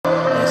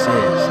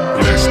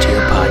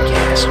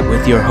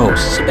with your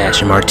hosts,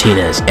 Sebastian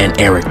Martinez and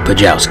Eric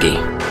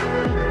Pajowski.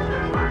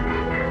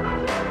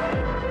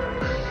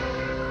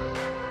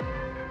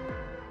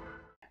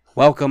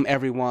 Welcome,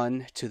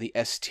 everyone, to the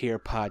S-Tier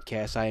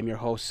Podcast. I am your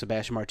host,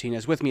 Sebastian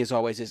Martinez. With me, as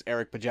always, is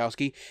Eric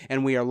Pajowski,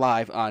 and we are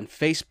live on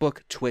Facebook,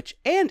 Twitch,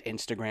 and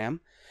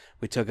Instagram.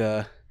 We took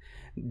a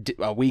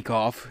week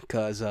off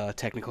because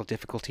technical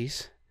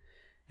difficulties,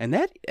 and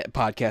that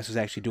podcast was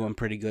actually doing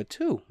pretty good,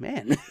 too.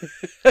 Man.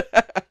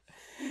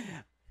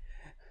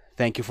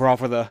 Thank you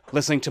for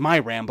listening to my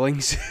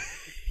ramblings.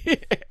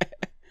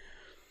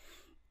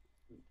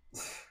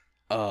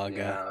 Oh, God.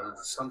 Yeah,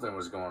 something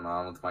was going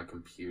on with my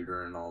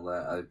computer and all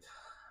that.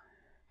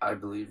 I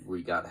believe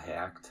we got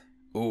hacked.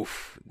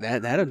 Oof,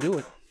 that'll do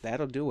it.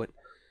 That'll do it.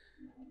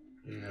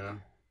 Yeah.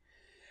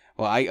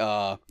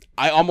 Well,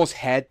 I almost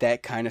had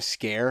that kind of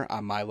scare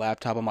on my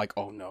laptop. I'm like,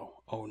 oh no.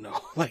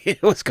 Like,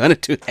 it was gonna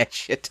do that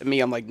shit to me.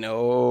 I'm like,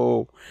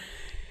 no.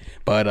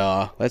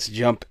 But let's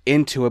jump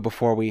into it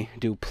before we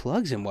do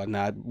plugs and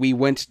whatnot. We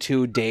went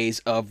to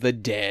Days of the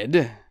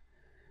Dead.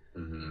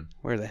 Mm-hmm.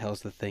 Where the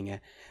hell's the thing at?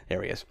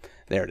 There he is.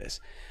 There it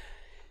is.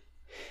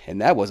 And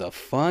that was a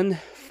fun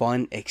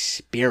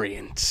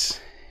experience.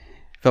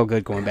 Felt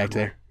good going back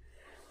there.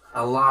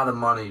 A lot of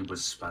money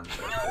was spent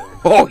there.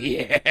 Oh,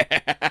 yeah.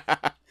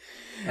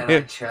 And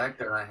I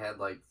checked, and I had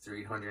like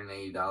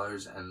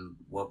 $380, and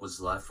what was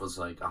left was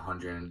like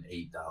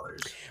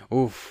 $108.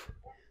 Oof.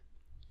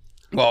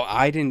 Well,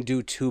 I didn't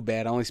do too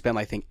bad. I only spent,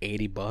 I think,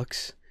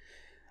 $80.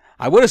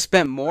 I would have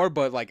spent more,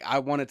 but like I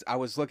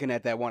was looking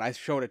at that one. I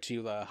showed it to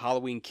you, the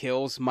Halloween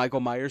Kills Michael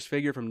Myers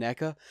figure from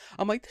NECA.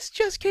 I'm like, this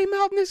just came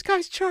out and this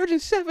guy's charging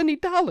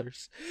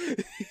 $70.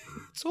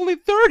 It's only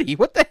 $30.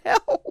 What the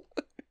hell?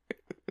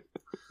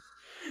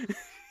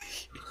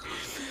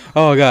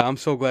 Oh God, I'm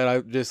so glad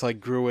I just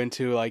like grew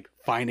into like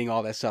finding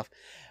all that stuff.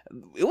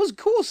 It was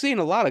cool seeing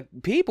a lot of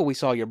people. We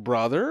saw your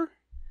brother,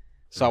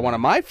 saw one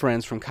of my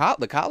friends from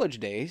the college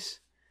days.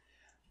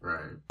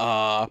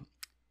 Right.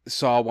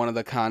 Saw one of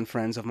the con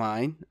friends of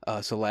mine,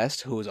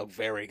 Celeste, who is a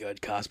very good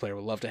cosplayer.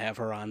 Would love to have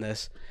her on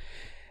this.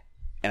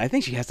 And I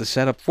think she has the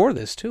setup for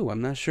this too. I'm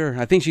not sure.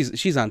 I think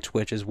she's on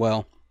Twitch as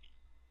well.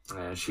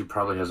 Yeah, she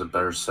probably has a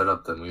better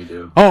setup than we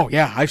do. Oh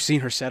yeah, I've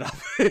seen her setup.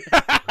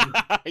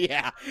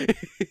 Yeah.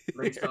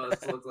 Makes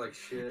us look like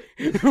shit.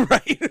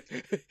 Right.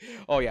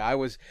 Oh yeah,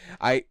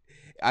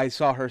 I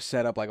saw her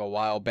setup like a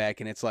while back,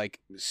 and it's like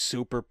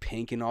super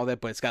pink and all that,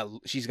 but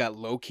she's got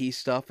low key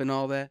stuff and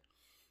all that.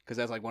 Because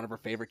that's like one of her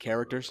favorite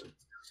characters.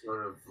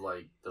 Sort of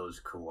like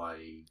those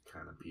kawaii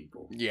kind of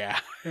people. Yeah.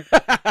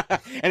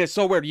 And it's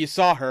so weird. You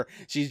saw her.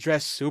 She's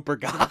dressed super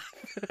goth.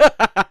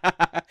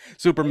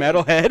 Super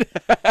metalhead.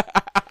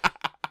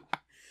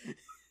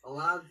 A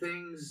lot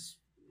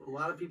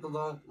of people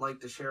don't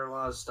like to share a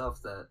lot of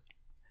stuff that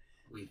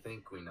we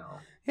think we know.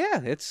 Yeah,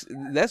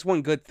 that's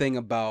one good thing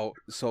about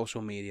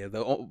social media.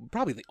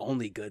 Probably the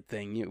only good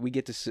thing. We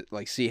get to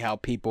see how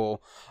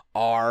people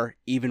are,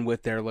 even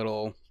with their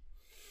little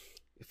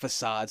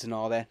facades and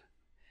all that.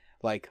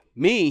 Like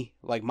me,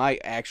 like my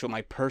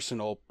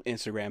personal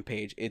Instagram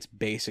page, it's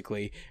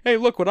basically, hey,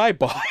 look what I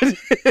bought.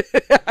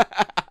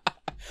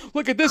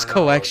 Look at this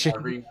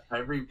collection.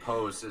 Every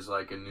post is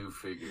like a new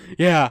figure.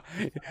 Yeah,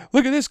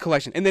 look at this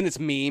collection, and then it's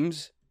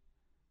memes.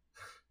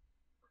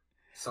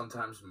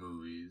 Sometimes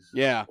movies.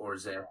 Yeah. Or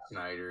Zack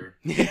Snyder.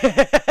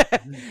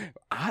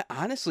 I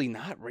honestly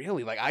not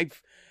really. Like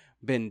I've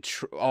been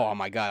oh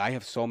my God, I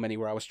have so many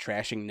where I was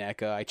trashing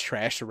NECA. I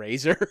trashed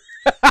Razor.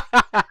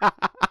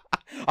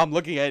 I'm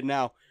looking at it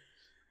now.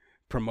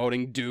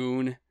 Promoting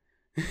Dune.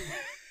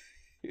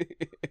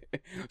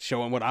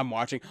 Showing what I'm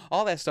watching.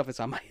 All that stuff is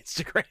on my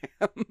Instagram.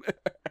 I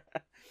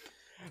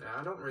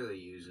don't really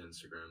use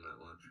Instagram that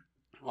much.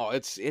 Oh,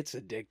 it's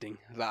addicting.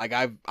 Like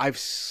I've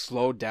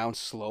slowed down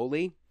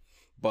slowly,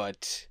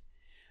 but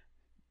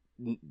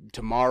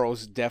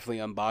tomorrow's definitely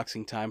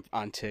unboxing time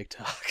on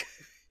TikTok.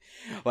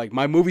 Like,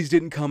 my movies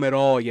didn't come at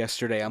all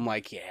yesterday. I'm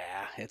like,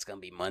 yeah, it's going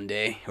to be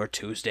Monday or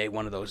Tuesday,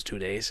 one of those 2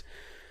 days.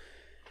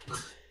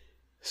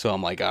 So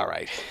I'm like, all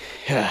right.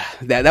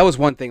 That was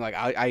one thing, like,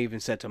 I even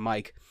said to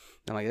Mike,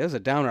 I'm like, there's a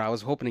downer. I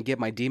was hoping to get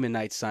my Demon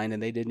Knight signed,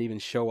 and they didn't even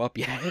show up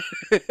yet.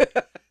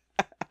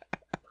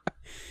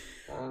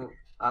 Well,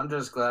 I'm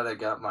just glad I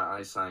got my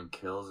I Sign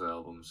Kills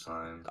album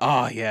signed.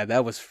 Oh, yeah,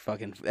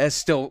 that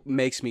still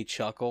makes me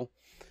chuckle.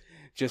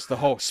 Just the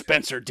whole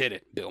Spencer did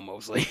it, Bill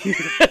Moseley.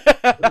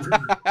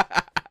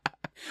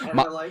 And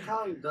I like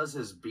how he does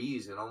his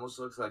B's. It almost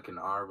looks like an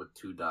R with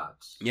 2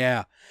 dots.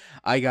 Yeah,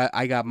 I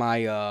got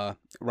my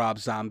Rob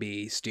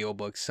Zombie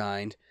Steelbook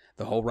signed,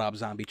 the whole Rob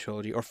Zombie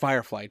trilogy, or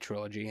Firefly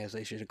trilogy, as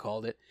they should have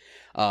called it.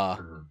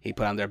 He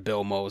put on there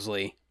Bill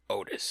Moseley,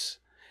 Otis.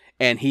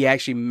 And he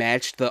actually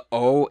matched the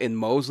O in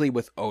Moseley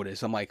with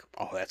Otis. I'm like,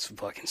 oh, that's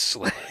fucking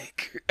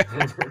slick.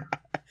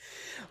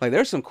 Like,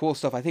 there's some cool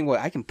stuff. I think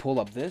I can pull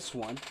up this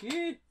one.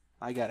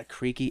 I got a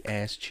creaky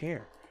ass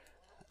chair.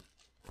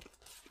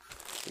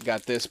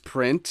 Got this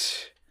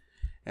print,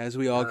 as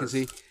we all can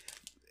see.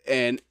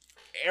 And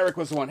Eric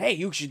was the one, hey,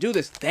 you should do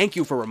this. Thank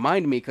you for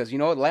reminding me, because you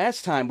know what?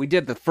 Last time we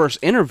did the first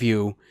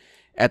interview,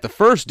 at the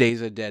first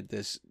Days of Dead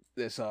this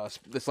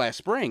last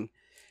spring,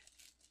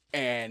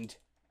 and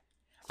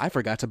I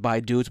forgot to buy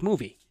Dude's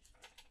movie.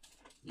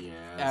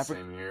 Yeah,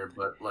 same here.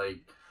 But like,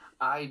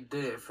 I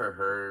did it for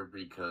her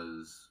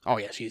because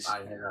I had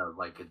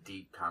a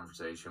deep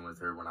conversation with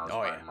her when I was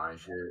buying my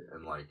shit,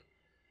 and like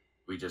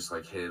we just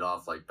like hit it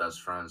off like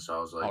best friends. So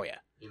I was like,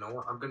 you know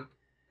what, I'm gonna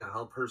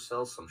help her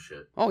sell some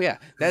shit. Oh yeah,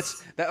 that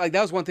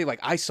was one thing. Like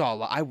I saw a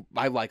lot,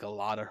 I like a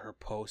lot of her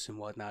posts and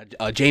whatnot.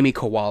 Jamie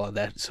Koala,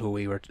 that's who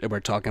we're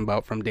talking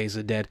about from Days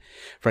of Dead.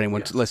 For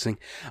anyone listening,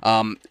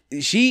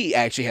 she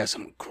actually has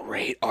some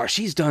great art.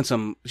 She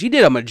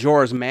did a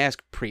Majora's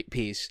Mask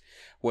piece,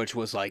 which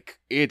was like,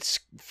 it's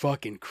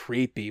fucking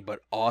creepy but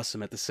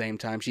awesome at the same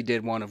time. She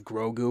did one of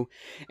Grogu,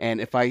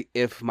 and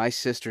if my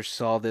sister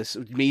saw this,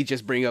 me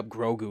just bring up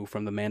Grogu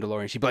from The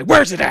Mandalorian, she'd be like,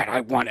 "Where's it at? I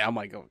want it." I'm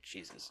like, "Oh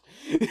Jesus."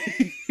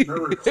 There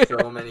were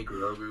so many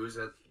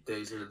Grogus at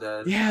Days of the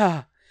Dead.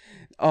 Yeah.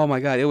 Oh my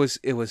god, it was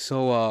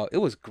so it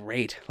was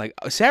great. Like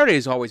Saturday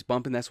is always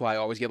bumping. That's why I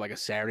always get like a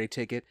Saturday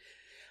ticket.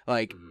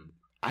 Like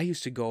I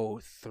used to go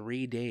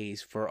 3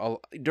 days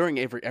during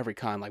every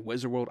con, like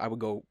Wizard World. I would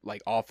go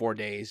like all 4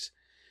 days.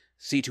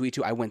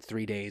 C2E2, I went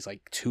 3 days,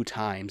 like 2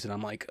 times, and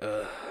I'm like,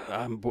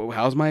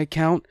 how's my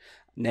account?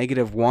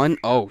 -1?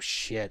 Oh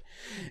shit.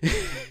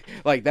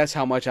 Like that's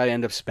how much I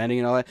end up spending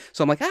and all that.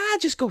 So I'm like,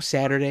 just go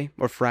Saturday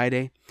or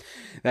Friday.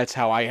 That's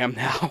how I am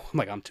now. I'm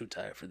like, I'm too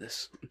tired for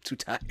this. I'm too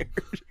tired.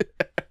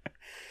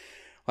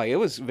 Like it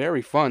was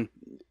very fun.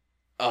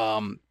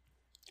 What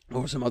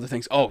were some other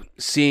things? Oh,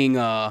 seeing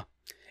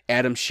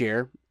Adam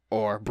Scher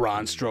or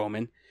Braun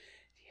Strowman.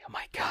 Oh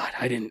my god,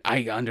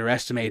 I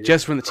underestimated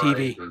just from the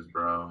TV.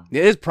 Bro.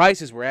 His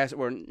prices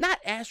were not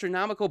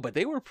astronomical, but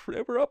they were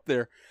up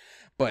there.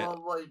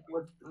 But like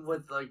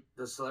with like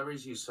the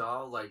celebrities you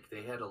saw, like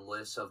they had a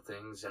list of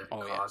things that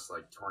cost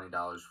like $20,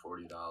 $40.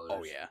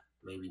 Oh yeah.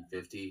 Maybe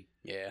 $50.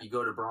 Yeah. You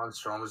go to Braun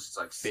Strowman's, it's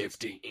like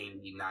 50,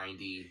 80,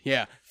 90.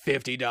 Yeah,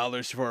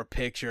 $50 for a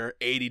picture,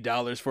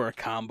 $80 for a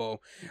combo.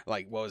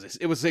 Like what was this?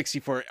 It was 60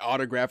 for an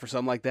autograph or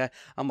something like that.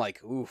 I'm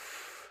like,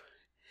 oof.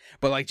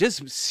 But like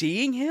just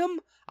seeing him,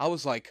 I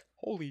was like,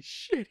 holy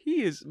shit,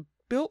 he is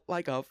built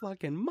like a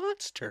fucking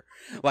monster.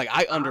 Like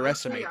I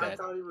underestimate that. I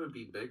thought he would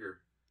be bigger.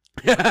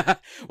 Well,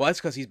 that's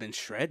because he's been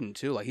shredding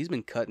too. Like he's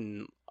been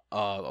cutting a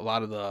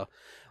lot of the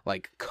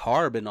like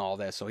carb and all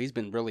that, so he's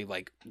been really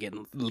like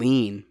getting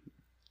lean.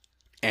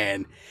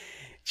 And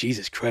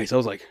Jesus Christ, I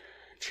was like,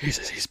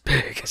 Jesus, he's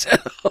big as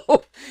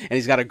hell. And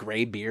he's got a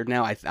gray beard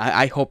now.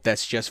 I hope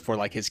that's just for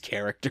like his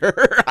character.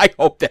 I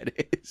hope that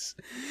is.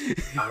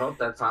 I hope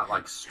that's not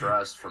like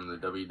stress from the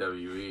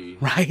WWE.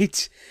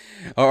 Right?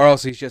 Or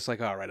else he's just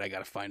like, all right, I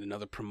gotta find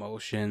another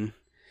promotion.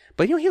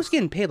 But he was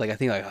getting paid like I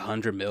think like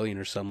 $100 million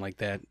or something like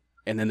that,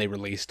 and then they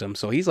released him.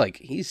 So he's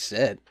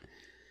set.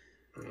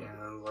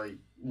 Yeah, like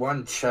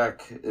one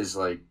check is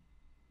like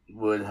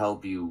would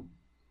help you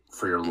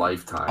for your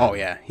lifetime. Oh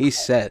yeah, he's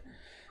set.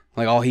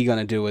 Like all he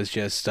gonna do is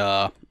just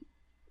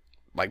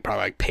like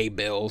probably like pay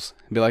bills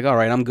and be like, all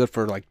right, I'm good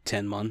for like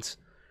 10 months.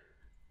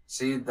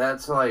 See,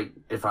 that's like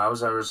if I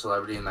was ever a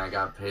celebrity and I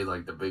got paid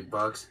like the big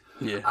bucks.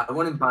 Yeah. I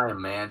wouldn't buy a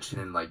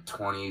mansion and like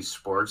 20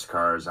 sports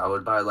cars. I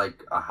would buy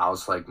like a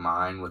house like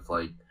mine with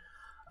like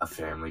a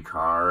family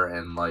car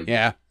and like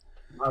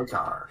my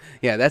car.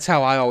 Yeah, that's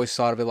how I always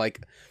thought of it.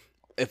 Like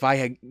if I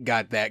had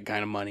got that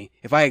kind of money,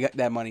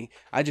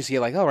 I'd just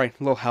get like, all right,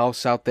 a little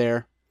house out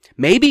there.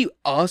 Maybe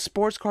a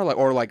sports car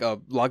or like a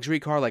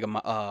luxury car like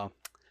a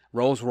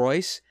Rolls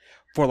Royce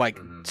for like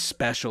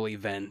special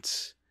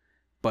events.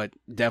 But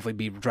definitely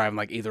be driving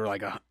like either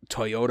like a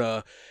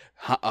Toyota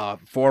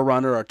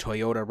 4Runner or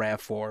Toyota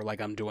RAV4 like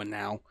I'm doing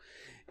now.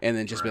 And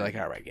then just be like,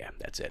 all right, yeah,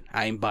 that's it.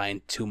 I ain't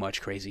buying too much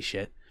crazy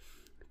shit.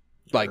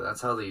 Like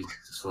that's how these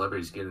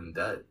celebrities get in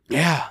debt.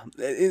 Yeah.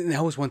 And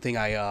that was one thing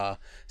I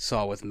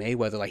saw with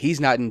Mayweather. Like he's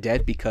not in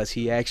debt because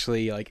he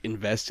actually like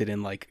invested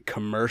in like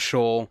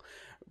commercial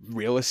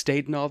real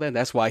estate and all that.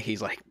 That's why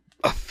he's like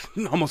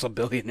almost a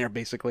billionaire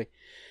basically.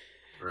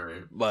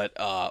 Right. But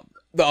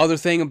the other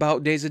thing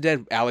about Days of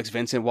Dead, Alex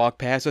Vincent walked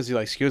past us. He's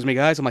like, "Excuse me,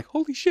 guys." I'm like,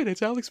 "Holy shit,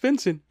 it's Alex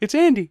Vincent. It's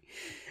Andy."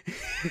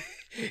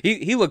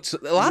 he looked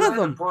a lot of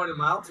them. Point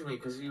him out to me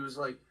because he was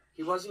like,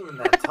 he wasn't even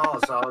that tall.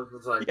 So I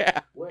was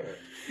like, where?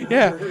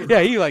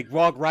 Yeah. He like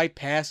walked right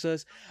past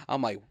us.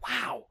 I'm like,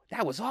 wow,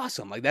 that was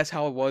awesome. Like that's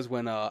how it was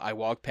when I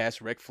walked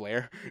past Ric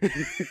Flair.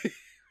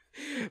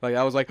 Like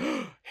I was like,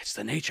 oh, it's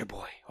the Nature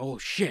Boy. Oh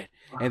shit!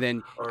 And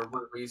then or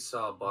when we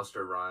saw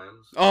Buster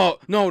Rhymes. Oh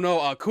no,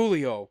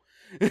 Coolio.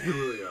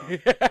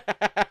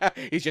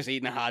 Coolio. He's just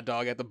eating a hot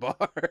dog at the bar.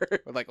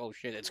 We're like, oh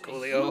shit, it's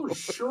Coolio. He was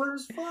short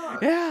as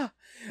fuck. Yeah,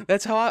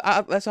 that's how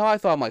I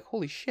thought. I'm like,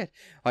 holy shit.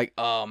 Like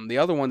the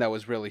other one that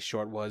was really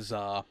short was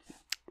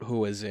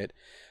who is it?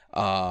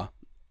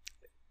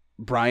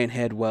 Brian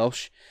Head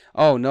Welsh.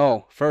 Oh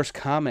no, first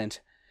comment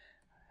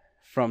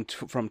from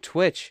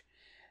Twitch.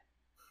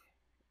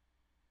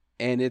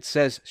 And it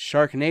says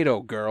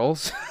Sharknado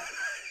girls.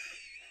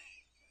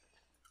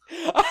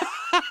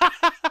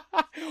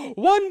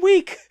 1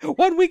 week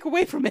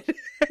away from it.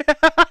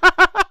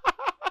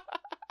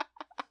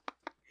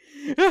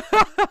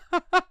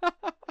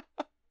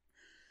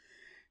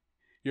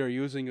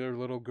 using your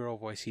little girl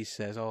voice, he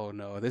says, "Oh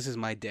no, this is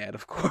my dad,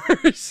 of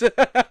course."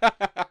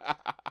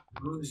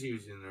 Who's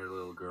using their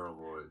little girl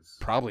voice?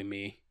 Probably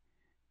me.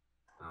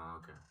 Oh,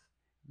 okay.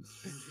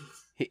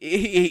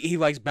 He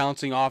likes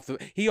bouncing off the.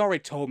 He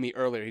already told me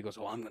earlier. He goes,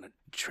 "Oh, I'm gonna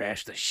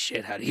trash the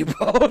shit out of you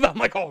both." I'm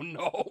like, "Oh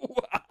no."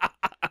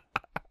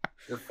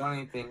 The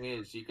funny thing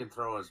is, you can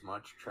throw as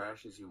much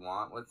trash as you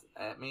want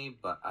at me,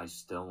 but I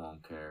still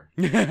won't care.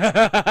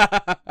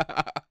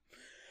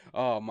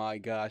 Oh my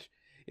gosh,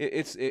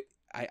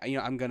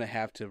 I'm gonna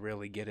have to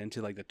really get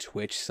into like the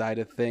Twitch side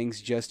of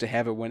things just to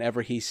have it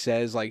whenever he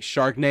says like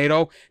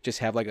Sharknado, just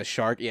have like a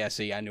shark. Yeah,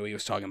 see, I knew he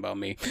was talking about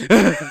me.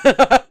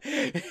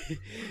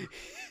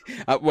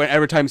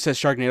 Every time he says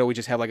Sharknado, we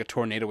just have like a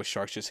tornado with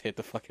sharks just hit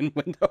the fucking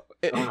window,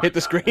 hit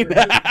the screen.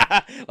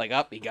 Like,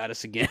 he got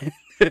us again.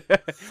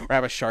 Or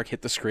have a shark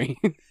hit the screen.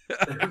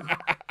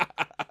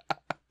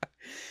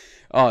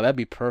 Oh, that'd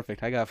be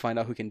perfect. I gotta find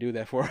out who can do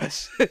that for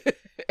us.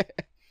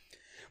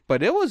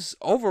 But it was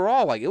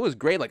overall like it was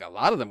great. Like a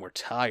lot of them were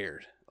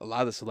tired. A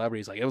lot of the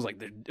celebrities, like it was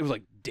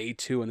like day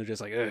 2, and they're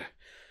just like, ugh.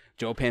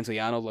 Joe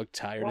Pantoliano looked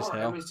tired as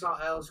hell. And we saw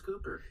Alice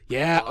Cooper.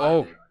 Yeah.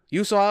 Oh,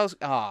 you saw Alice?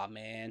 Oh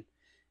man.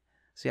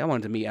 See, I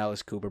wanted to meet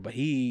Alice Cooper, but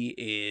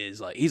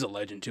he's a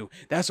legend too.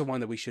 That's the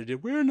one that we should have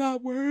did. We're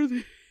not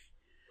worthy.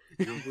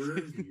 You're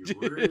worthy. You're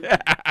worthy.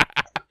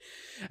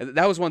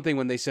 That was one thing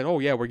when they said, "Oh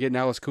yeah, we're getting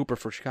Alice Cooper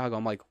for Chicago."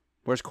 I'm like,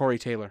 "Where's Corey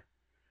Taylor?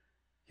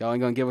 Y'all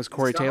ain't gonna give us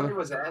Corey Taylor?" Somebody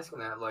was asking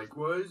that, like,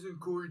 "Why isn't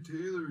Corey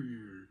Taylor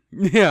here?"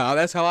 Yeah,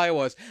 that's how I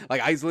was.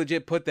 Like, I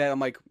legit put that. I'm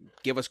like,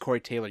 "Give us Corey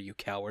Taylor, you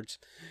cowards!"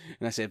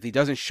 And I said, "If he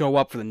doesn't show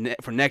up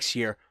for next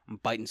year, I'm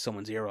biting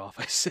someone's ear off."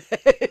 I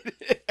said.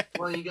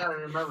 Well, you gotta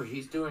remember,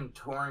 he's doing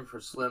touring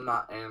for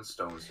Slipknot and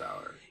Stone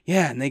Sour.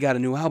 Yeah, and they got a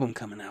new album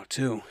coming out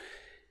too.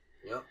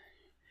 Yep.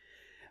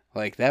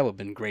 Like, that would have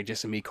been great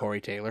just to meet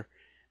Corey Taylor.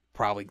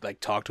 Probably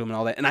like talk to him and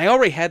all that. And I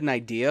already had an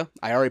idea.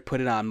 I already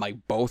put it on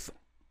like both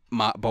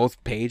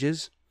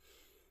pages.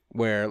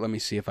 Where, let me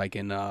see if I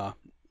can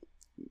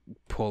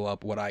pull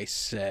up what I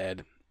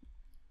said.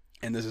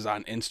 And this is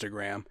on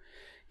Instagram.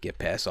 Get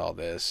past all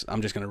this.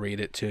 I'm just gonna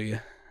read it to you.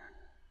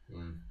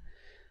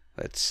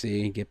 Let's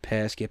see. Get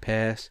past.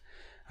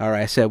 All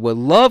right, I said, would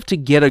love to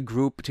get a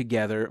group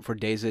together for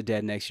Days of the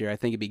Dead next year. I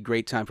think it'd be a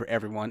great time for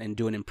everyone and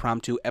do an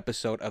impromptu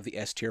episode of the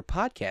S Tier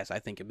podcast. I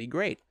think it'd be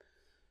great.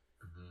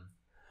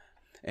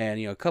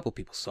 And, a couple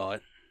people saw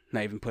it. And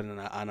I even put it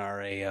on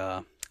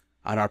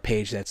our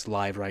page that's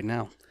live right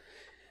now.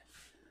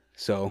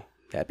 So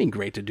that'd be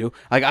great to do.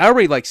 Like, I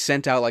already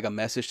sent out like a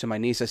message to my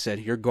niece. I said,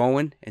 "You're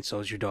going, and so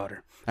is your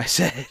daughter." I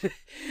said,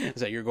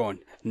 "You're going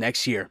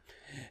next year.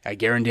 I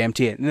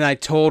guarantee it." And then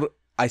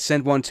I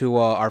sent one to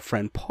our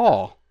friend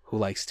Paul, who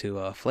likes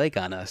to flake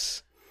on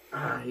us.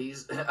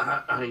 He's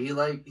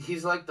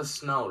like the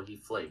snow. He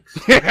flakes.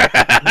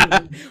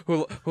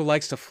 who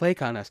likes to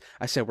flake on us.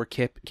 I said, "We're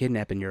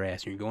kidnapping your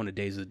ass, and you're going to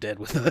Days of the Dead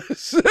with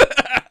us."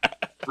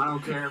 I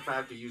don't care if I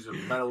have to use a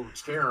metal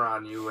chair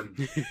on you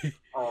and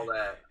all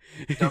that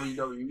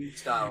WWE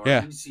style or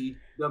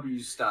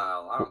ECW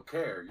style. I don't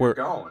care. You're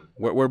going.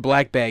 We're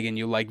black bagging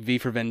you like V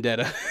for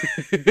Vendetta.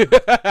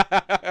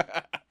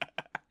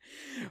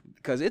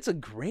 Because it's a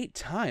great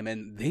time,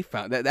 and they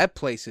found that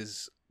place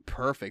is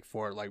perfect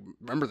for it. Like,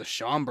 remember the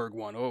Schaumburg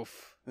one?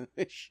 Oof,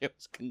 this shit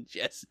was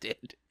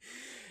congested.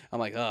 I'm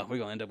like, oh, we're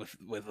gonna end up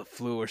with a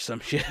flu or some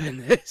shit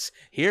in this.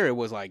 Here it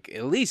was like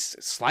at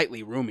least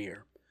slightly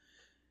roomier.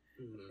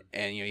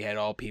 And you had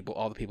all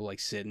the people like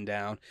sitting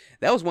down.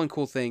 That was one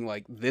cool thing,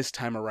 like this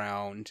time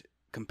around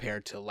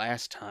compared to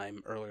last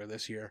time earlier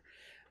this year.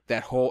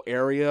 That whole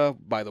area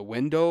by the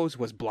windows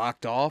was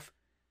blocked off.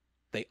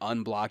 They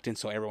unblocked it,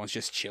 so everyone's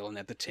just chilling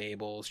at the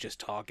tables, just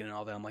talking and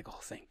all that. I'm like, oh,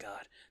 thank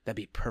God. That'd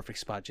be a perfect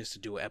spot just to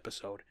do an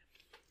episode.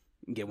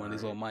 Get one of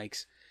these little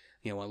mics.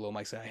 One of the little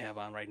mics that I have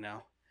on right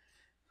now.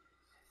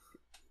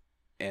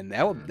 And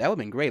that would have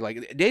been great.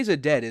 Like, Days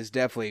of Dead is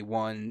definitely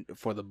one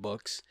for the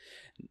books.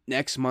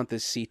 Next month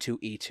is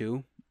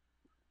C2E2,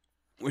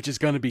 which is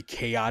going to be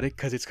chaotic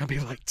because it's going to be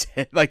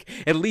like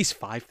at least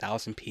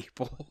 5,000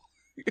 people.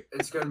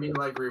 It's going to be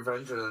like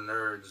Revenge of the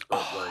Nerds,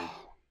 but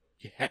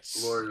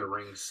yes, Lord of the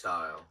Rings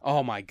style.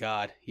 Oh my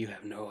God, you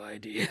have no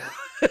idea.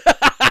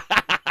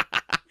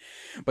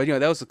 But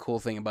that was the cool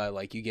thing about it.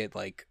 Like, you get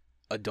like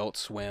Adult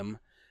Swim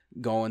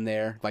going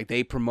there. Like,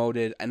 they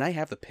promoted, and I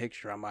have the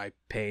picture on my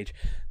page.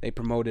 They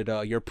promoted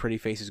Your Pretty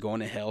Face is Going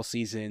to Hell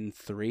season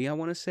 3, I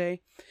want to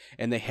say.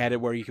 And they had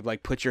it where you could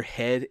like put your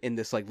head in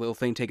this like little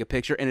thing, take a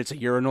picture, and it's a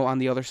urinal on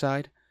the other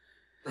side.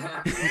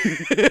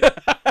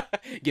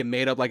 Get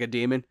made up like a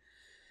demon.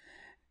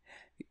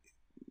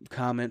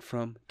 Comment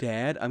from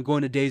Dad, I'm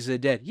going to Days of the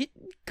Dead.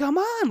 Come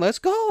on, let's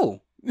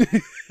go.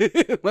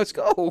 Let's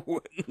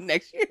go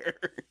next year.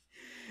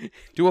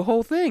 Do a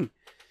whole thing.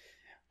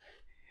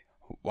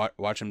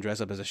 Watch him dress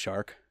up as a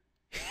shark.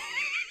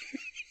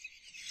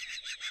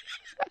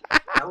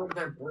 That would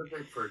have been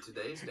perfect for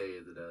today's Day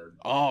of the Dead.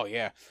 Oh,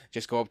 yeah.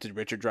 Just go up to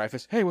Richard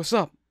Dreyfuss. Hey, what's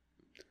up?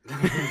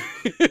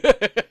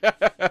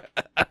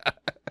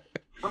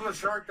 I'm a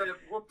shark part that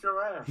whooped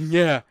your ass.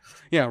 Yeah.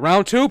 Yeah,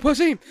 round 2,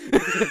 pussy.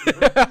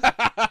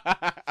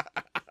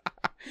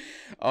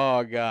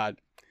 Oh God.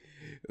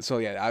 So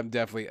yeah, I'm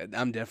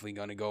definitely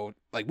gonna go.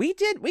 Like we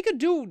could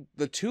do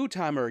the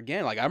 2-timer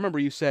again. Like I remember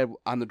you said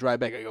on the drive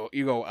back, I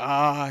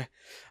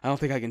don't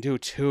think I can do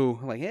 2.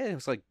 I'm like, yeah,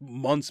 it's like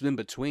months in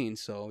between,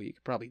 so you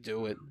could probably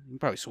do it. You can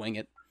probably swing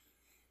it.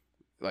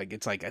 Like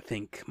it's like I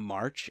think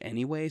March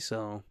anyway,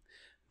 so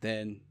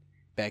then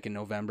back in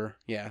November,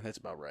 yeah, that's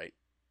about right.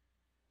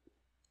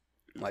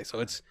 Like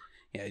so, it's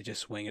you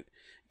just swing it.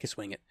 You can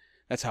swing it.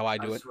 That's how I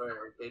do it. I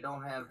swear, if they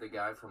don't have the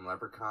guy from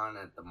Leprechaun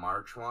at the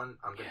March one,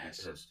 I'm going to be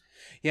pissed.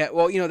 Yeah,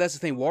 well, that's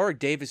the thing. Warwick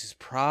Davis is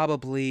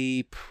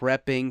probably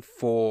prepping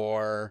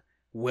for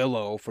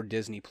Willow for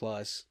Disney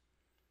Plus.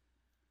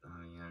 Oh,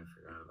 yeah, I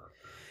forgot about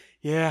that.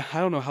 Yeah, I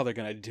don't know how they're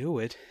going to do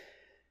it.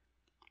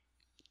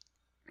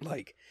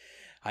 Like,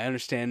 I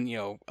understand,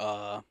 who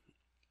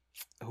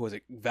was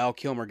it? Val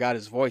Kilmer got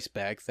his voice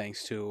back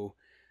thanks to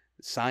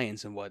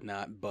science and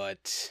whatnot,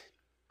 but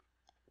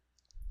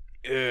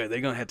they're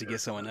going to have to get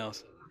someone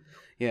else.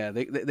 Yeah,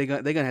 they're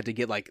gonna have to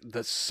get like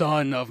the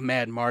son of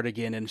Mad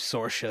Mardigan and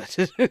Sorsha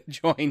to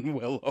join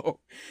Willow.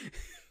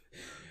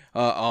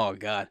 Oh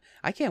God,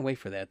 I can't wait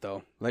for that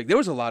though. Like there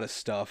was a lot of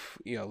stuff,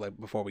 like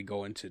before we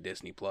go into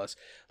Disney Plus.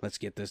 Let's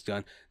get this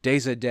done.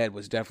 Days of the Dead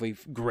was definitely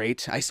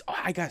great. I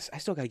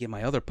still gotta get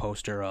my other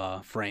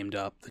poster framed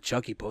up, the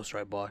Chucky poster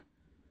I bought.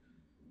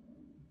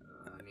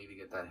 I need to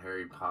get that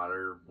Harry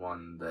Potter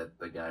one that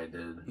the guy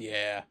did.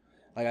 Yeah.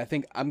 Like, I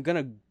think I'm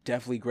going to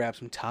definitely grab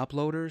some top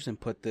loaders and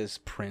put this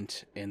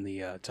print in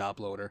the top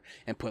loader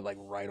and put, like,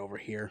 right over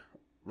here,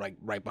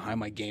 right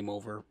behind my Game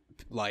Over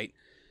light.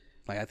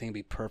 Like, I think it'd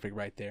be perfect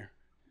right there.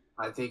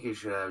 I think you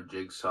should have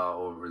Jigsaw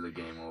over the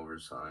Game Over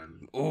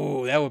sign.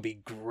 Oh, that would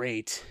be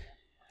great.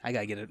 I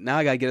got to get it. Now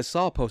I got to get a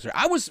Saw poster.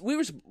 That was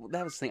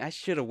the thing. I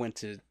should have went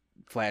to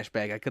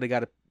Flashback. I could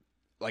have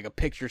got a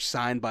picture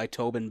signed by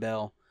Tobin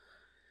Bell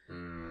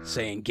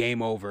saying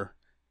Game Over,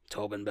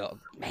 Tobin Bell.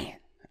 Man.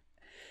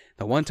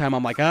 The one time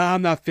I'm like,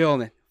 I'm not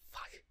feeling it.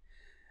 Fuck.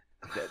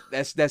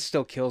 That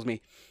still kills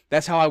me.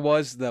 That's how I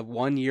was the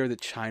one year that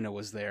China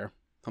was there.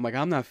 I'm like,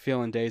 I'm not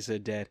feeling Days of the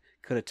Dead.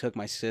 Could have took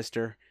my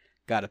sister,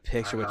 got a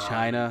picture with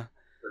China.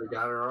 Could have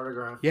got her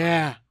autograph.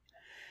 Yeah.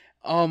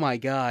 Oh my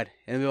God.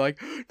 And they're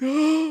like,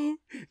 no.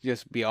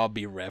 Just be all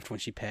bereft when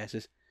she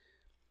passes.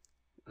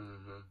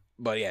 Mm-hmm.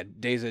 But yeah,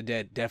 Days of the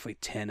Dead, definitely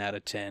 10 out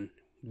of 10.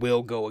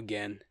 Will go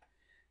again.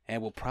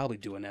 And we'll probably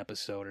do an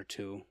episode or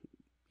two.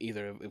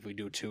 Either if we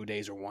do 2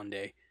 days or 1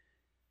 day.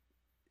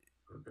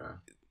 Okay.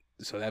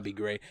 So that'd be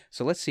great.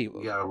 So let's see.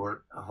 You gotta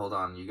work. Hold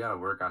on. You gotta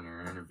work on your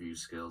interview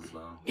skills,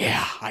 though.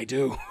 Yeah, I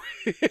do.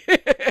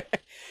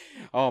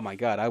 Oh my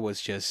God, I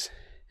was just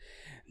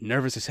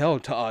nervous as hell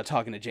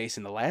talking to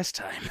Jason the last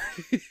time.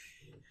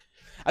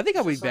 I think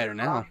I'll be better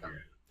now.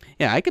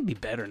 Yeah, I could be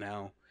better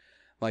now.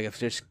 Like if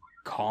just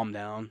calm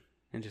down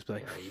and just be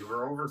like. Yeah, you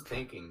were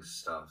overthinking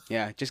stuff.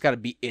 Yeah, just got to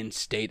be in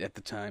state at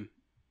the time.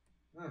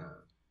 Yeah.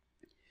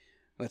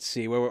 Let's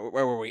see, where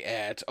were we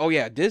at? Oh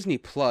yeah, Disney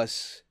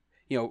Plus.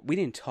 We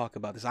didn't talk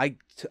about this.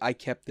 I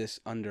kept this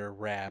under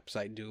wraps,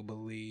 I do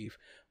believe.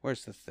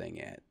 Where's the thing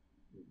at?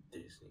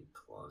 Disney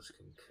Plus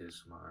can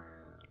kiss my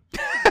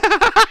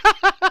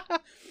ass.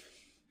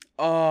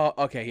 Oh,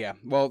 okay, yeah.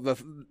 Well,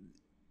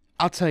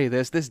 I'll tell you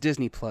this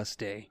Disney Plus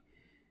day.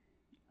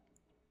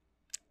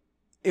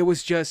 It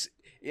was just,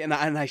 and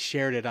I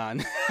shared it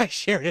on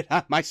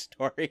my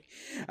story.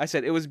 I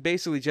said it was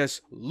basically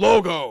just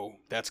logo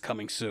that's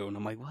coming soon.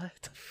 I'm like, what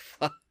the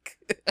fuck?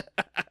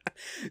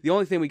 The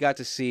only thing we got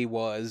to see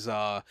was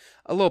a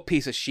little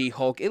piece of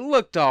She-Hulk. It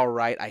looked all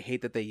right. I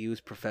hate that they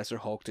use Professor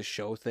Hulk to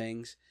show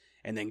things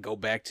and then go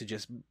back to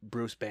just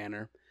Bruce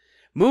Banner.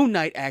 Moon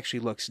Knight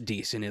actually looks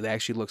decent. It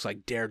actually looks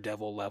like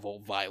Daredevil level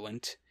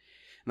violent.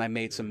 And I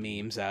made some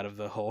memes out of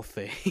the whole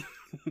thing.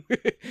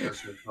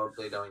 Just hope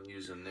they don't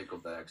use a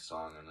Nickelback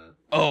song in it.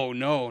 Oh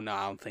no,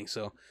 I don't think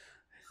so.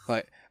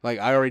 Like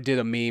I already did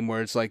a meme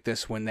where it's like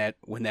this when that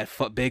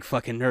big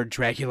fucking nerd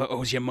Dracula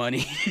owes you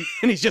money,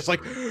 and he's just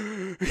like,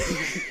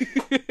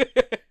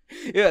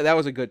 yeah, that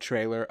was a good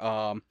trailer.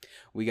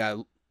 We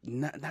got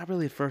not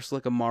really a first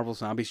look of Marvel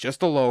Zombies,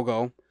 just a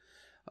logo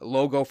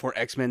for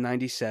X-Men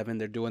 '97.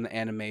 They're doing the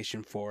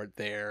animation for it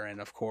there, and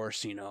of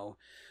course, the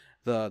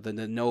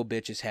no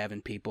bitch is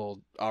having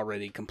people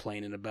already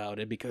complaining about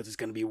it because it's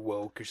gonna be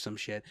woke or some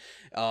shit.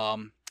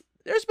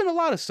 There's been a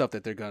lot of stuff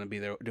that they're going to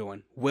be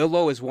doing.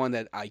 Willow is one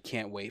that I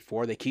can't wait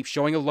for. They keep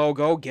showing a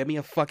logo. Give me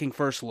a fucking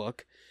first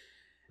look.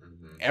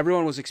 Mm-hmm.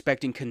 Everyone was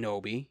expecting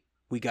Kenobi.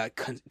 We got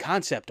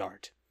concept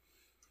art.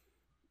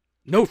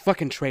 No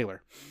fucking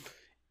trailer.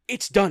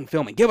 It's done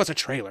filming. Give us a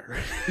trailer.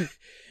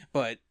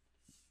 But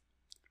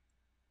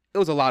it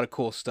was a lot of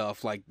cool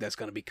stuff like that's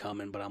going to be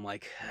coming. But I'm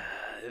like,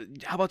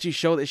 how about you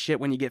show this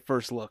shit when you get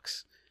first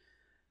looks?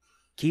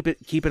 Keep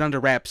it under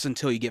wraps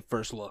until you get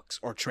first looks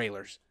or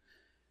trailers.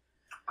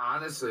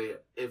 Honestly,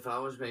 if I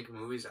was making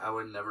movies, I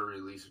would never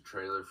release a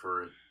trailer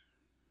for it.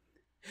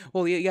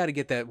 Well, you got to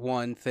get that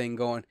one thing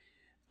going.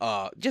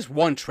 just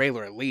one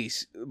trailer at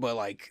least, but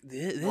like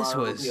this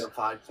was a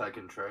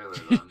 5-second trailer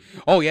then.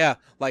 Oh yeah,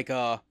 like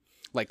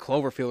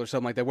Cloverfield or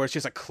something like that, where it's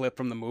just a clip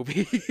from the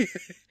movie.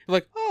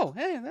 Like, oh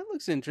hey, that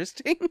looks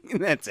interesting.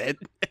 And that's it.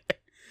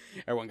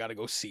 Everyone got to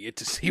go see it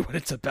to see what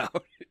it's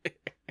about.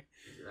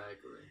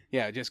 Exactly.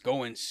 Yeah, just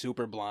going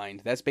super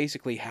blind. That's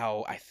basically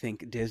how I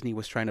think Disney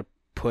was trying to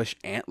push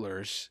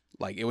Antlers.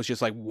 Like, it was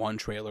just like one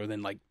trailer,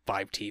 then like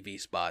 5 TV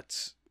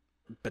spots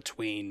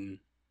between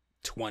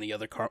 20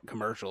 other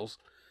commercials.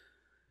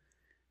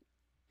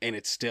 And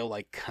it's still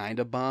like kind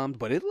of bombed,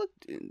 but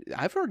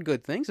I've heard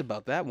good things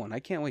about that one. I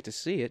can't wait to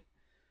see it.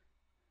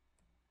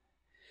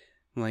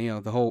 Well, you know,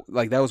 the whole,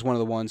 like, that was one of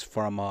the ones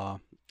from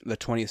the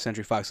 20th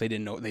Century Fox. They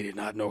did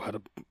not know how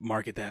to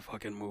market that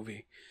fucking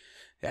movie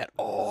at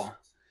all.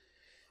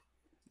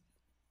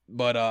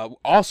 But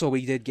also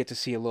we did get to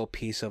see a little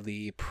piece of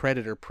the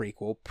Predator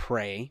prequel,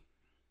 Prey.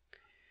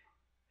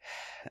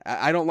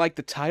 I don't like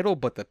the title,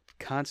 but the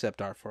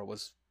concept art for it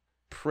was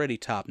pretty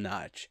top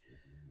notch.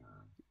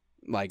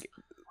 Like,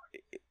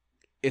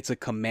 it's a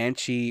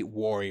Comanche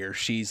warrior.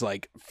 She's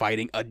like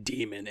fighting a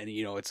demon, and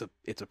you know it's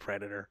a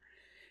predator.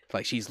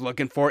 Like, she's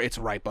looking for it, it's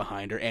right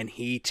behind her, and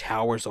he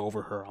towers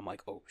over her. I'm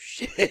like, oh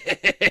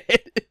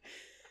shit.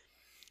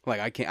 Like,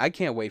 I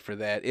can't wait for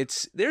that.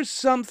 There's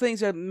some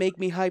things that make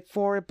me hype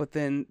for it, but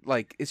then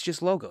like it's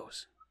just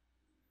logos.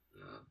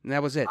 Yeah. And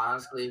that was it.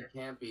 Honestly, it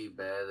can't be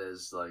bad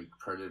as like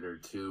Predator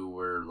 2,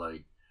 where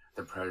like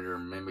the predator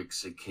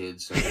mimics a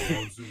kid saying,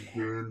 "Want some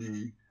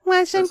candy?"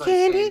 Want some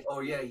candy? Saying,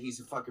 oh yeah,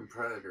 he's a fucking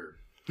predator.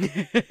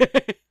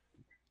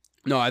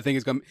 No, I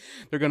think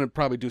they're gonna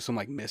probably do some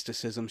like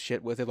mysticism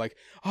shit with it, like,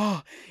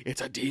 oh,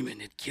 it's a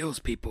demon, it kills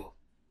people,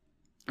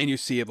 and you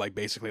see it like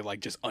basically like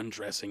just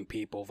undressing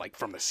people like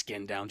from the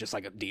skin down, just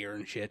like a deer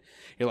and shit.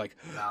 You're like,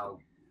 now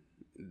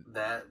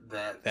that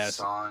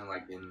song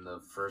like in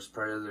the first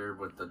Predator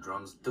with the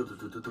drums,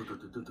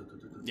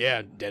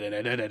 yeah,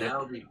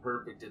 that'll be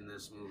perfect in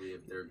this movie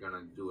if they're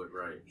gonna do it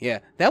right. Yeah,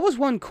 that was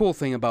one cool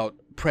thing about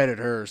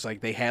Predators.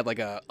 Like, they had like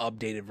a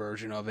updated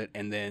version of it,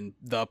 and then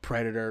the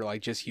Predator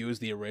like just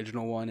used the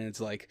original one, and it's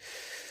like,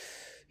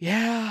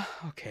 yeah,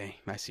 okay,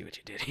 I see what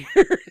you did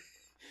here.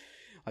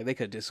 Like, they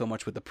could have did so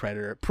much with the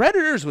Predator.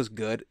 Predators was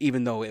good,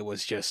 even though it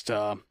was just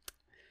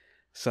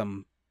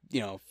some,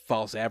 you know,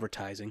 false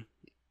advertising.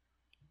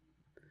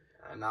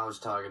 And I was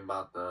talking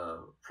about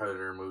the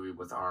Predator movie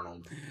with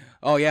Arnold.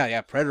 Oh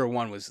yeah, Predator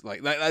 1 was like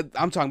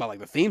I'm talking about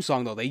like the theme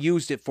song though. They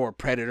used it for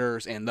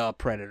Predators and the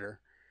Predator.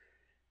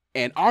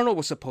 And Arnold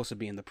was supposed to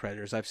be in the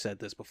Predators. I've said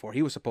this before.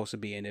 He was supposed to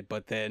be in it,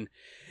 but then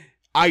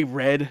I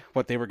read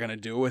what they were gonna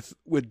do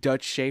with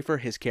Dutch Schaefer,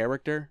 his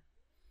character.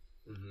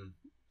 Mm-hmm.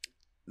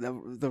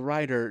 The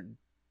writer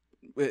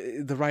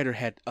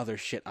had other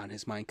shit on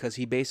his mind, because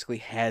he basically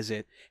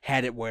had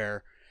it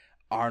where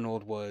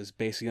Arnold was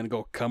basically going to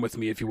go, come with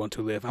me if you want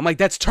to live. I'm like,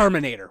 that's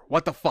Terminator.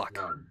 What the fuck?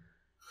 No.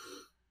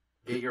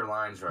 Get your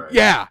lines right.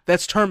 Yeah,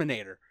 that's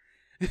Terminator.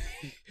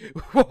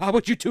 How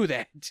would you do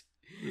that?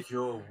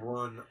 You're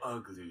one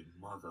ugly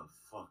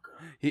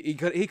motherfucker. He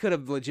could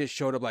have legit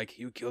showed up like,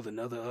 you killed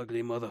another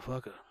ugly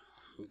motherfucker.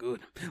 Good.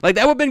 Like,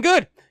 that would have been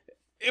good.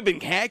 It'd been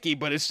hacky,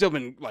 but it's still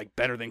been like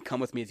better than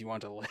come with me if you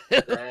want to live.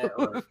 That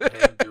or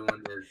him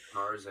doing his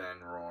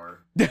Tarzan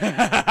roar.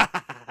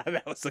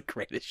 That was the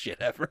greatest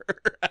shit ever.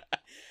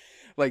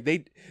 Like,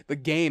 the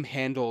game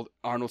handled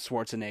Arnold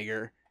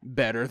Schwarzenegger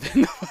better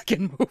than the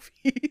fucking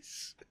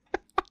movies.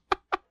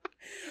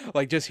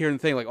 Like, just hearing the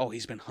thing, like, oh,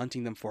 he's been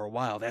hunting them for a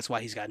while. That's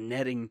why he's got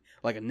netting,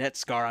 like a net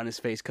scar on his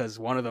face, because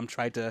one of them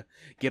tried to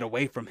get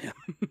away from him.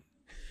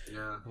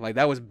 Yeah. Like,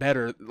 that was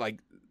better. Like,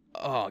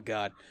 oh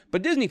god.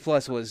 But Disney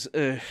Plus was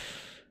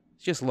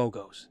just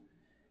logos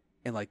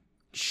and like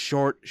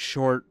short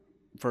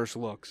first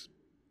looks.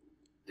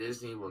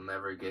 Disney will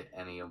never get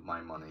any of my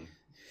money.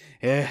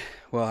 Yeah,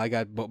 well, I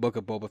got Book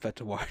of Boba Fett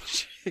to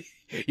watch.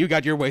 You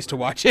got your ways to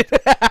watch it.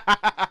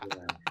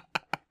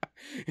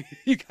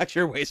 You got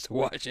your ways to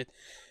watch it.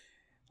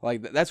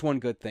 Like, that's one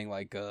good thing.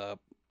 Like,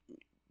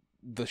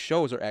 the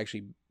shows are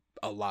actually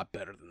a lot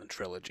better than the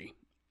trilogy.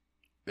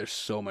 They're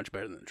so much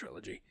better than the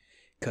trilogy,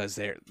 because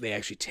they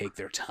actually take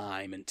their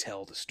time and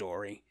tell the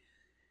story.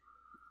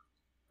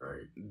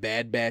 Right.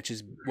 Bad Batch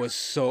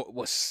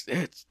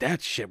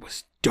that shit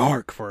was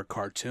dark for a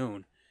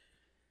cartoon.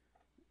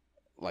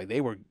 Like,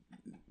 they were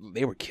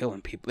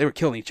killing people. They were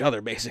killing each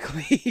other,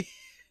 basically.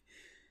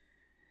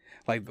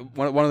 Like,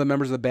 one of the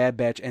members of the Bad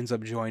Batch ends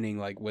up joining,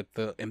 like, with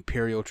the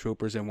Imperial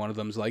troopers, and one of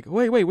them's like,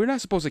 wait, we're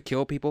not supposed to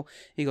kill people.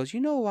 He goes,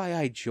 you know why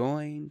I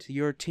joined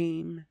your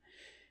team?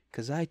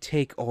 Because I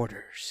take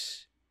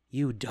orders.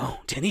 You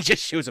don't. And he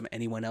just shoots him.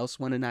 Anyone else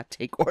want to not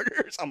take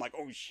orders? I'm like,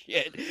 oh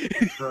shit.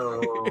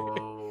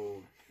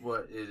 So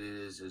what it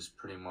is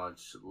pretty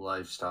much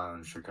lifestyle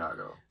in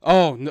Chicago.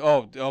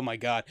 Oh my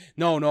god.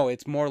 No,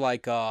 it's more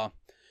like how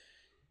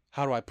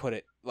do I put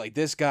it? Like,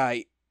 this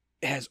guy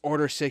has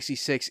Order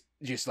 66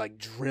 just like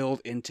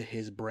drilled into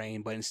his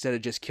brain, but instead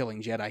of just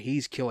killing Jedi,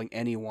 he's killing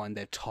anyone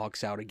that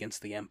talks out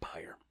against the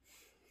Empire.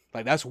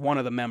 Like, that's one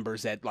of the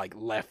members that, like,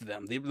 left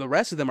them. The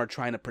rest of them are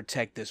trying to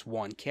protect this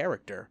one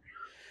character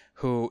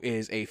who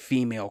is a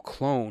female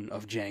clone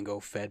of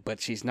Jango Fett, but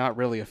she's not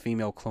really a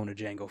female clone of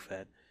Jango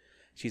Fett.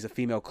 She's a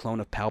female clone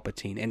of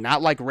Palpatine, and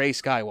not like Rey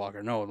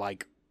Skywalker. No,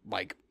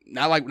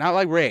 not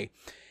like Rey.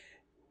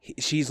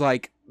 She's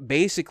like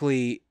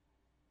basically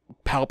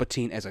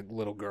Palpatine as a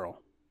little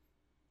girl.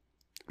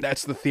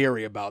 That's the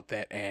theory about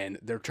that, and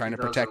they're trying to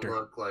protect her. She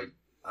doesn't look like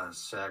a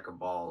sack of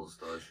balls,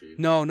 does she?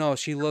 No,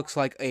 she looks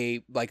like a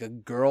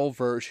girl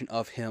version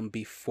of him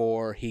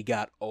before he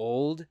got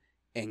old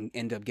and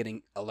ended up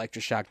getting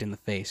electroshocked in the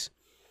face.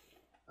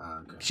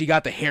 Okay. She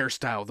got the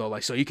hairstyle though,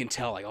 like, so you can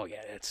tell, like, oh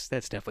yeah, that's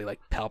definitely like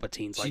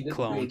Palpatine's like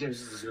clone. They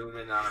just zoom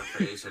in on her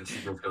face and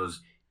she just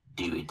goes,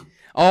 "Do it."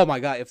 Oh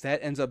my god, if that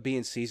ends up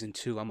being season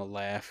 2, I'm gonna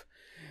laugh.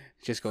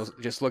 Just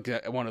look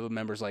at one of the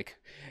members like,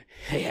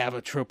 hey, have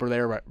a trooper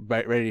there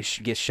ready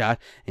to get shot,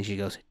 and she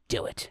goes,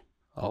 "Do it."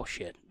 Oh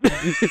shit.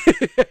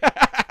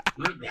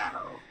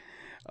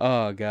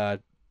 Oh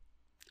god.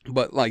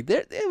 But like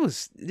it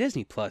was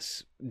Disney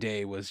Plus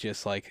Day was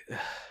just like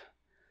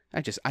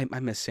I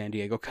miss San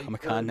Diego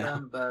Comic-Con now.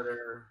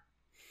 Better,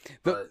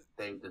 but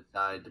they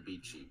decided to be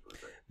cheap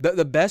with it.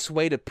 The best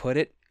way to put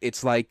it,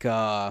 it's like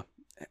DC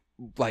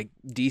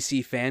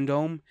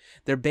fandom.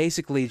 They're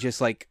basically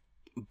just like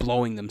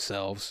blowing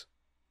themselves.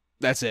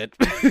 That's it.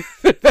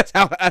 that's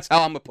how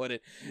I'm gonna put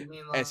it. You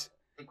mean like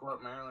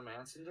what Marilyn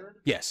Manson did?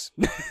 Yes,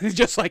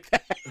 just like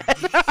that.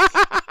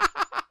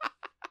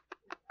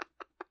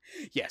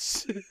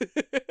 Yes.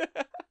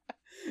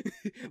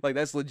 Like,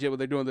 that's legit what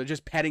they're doing. They're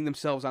just patting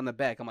themselves on the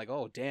back. I'm like,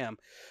 oh, damn.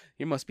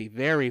 You must be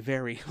very,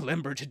 very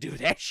limber to do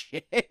that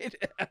shit.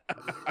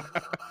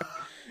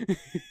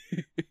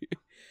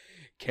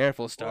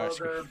 Careful,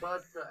 Starscream. Well, they're a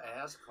bunch of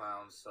ass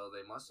clowns, so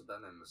they must have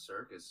been in the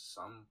circus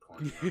at some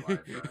point in their life,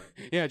 right?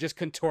 Yeah, just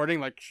contorting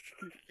like...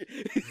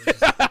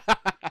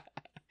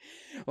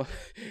 Well,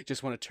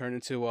 just want to turn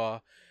into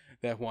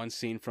that one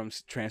scene from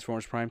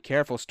Transformers Prime.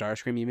 Careful,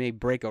 Starscream. You may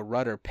break a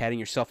rudder patting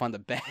yourself on the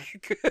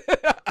back.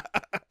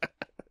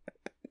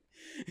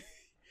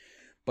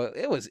 But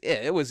it was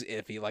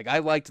iffy. Like, I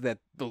liked that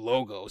the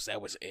logos,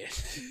 that was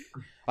it.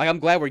 Like, I'm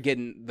glad we're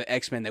getting the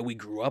X-Men that we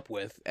grew up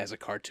with as a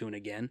cartoon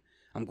again.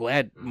 I'm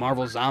glad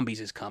Marvel Zombies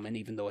is coming,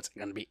 even though it's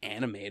going to be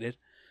animated.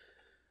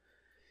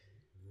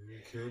 You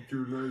can't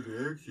do live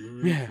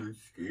action. Yeah. You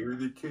scare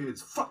the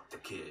kids. Fuck the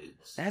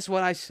kids. That's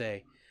what I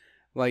say.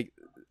 Like,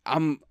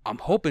 I'm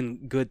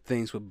hoping good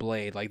things with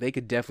Blade. Like, they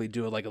could definitely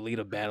do it like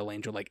Alita Battle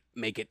Angel, like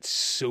make it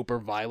super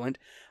violent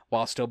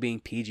while still being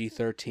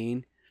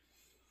PG-13.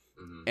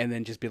 And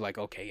then just be like,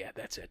 okay, yeah,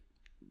 that's it.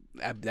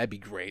 That'd be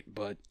great,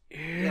 but...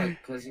 Yeah,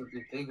 because if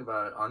you think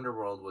about it,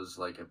 Underworld was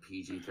like a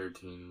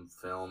PG-13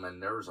 film,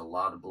 and there was a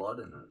lot of blood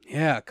in it.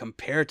 Yeah,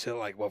 compared to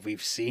like what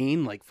we've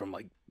seen, like from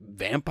like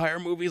vampire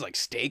movies, like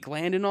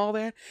Stakeland and all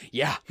that.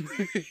 Yeah.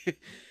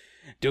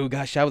 Dude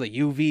got shot with a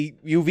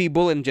UV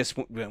bullet and just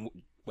went.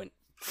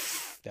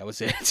 That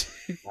was it.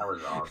 That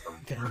was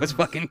awesome. That was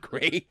fucking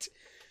great.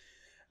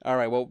 All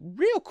right, well,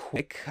 real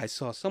quick, I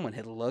saw someone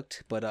had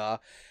looked, but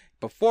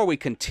before we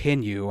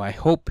continue, I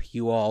hope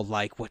you all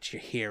like what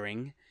you're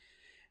hearing.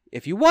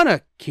 If you want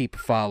to keep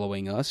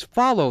following us,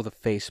 follow the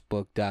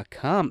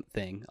Facebook.com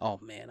thing. Oh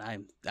man, I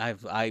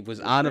was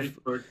on a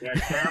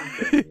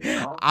thing, you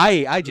know?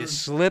 I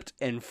just slipped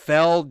and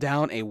fell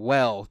down a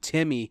well.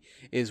 Timmy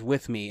is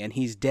with me and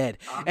he's dead.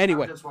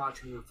 Anyway, I'm just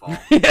watching you fall.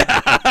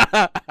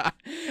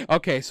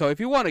 Okay, so if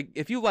you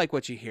like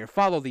what you hear,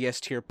 follow the S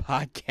Tier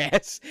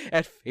Podcast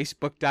at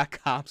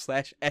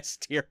Facebook.com/S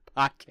Tier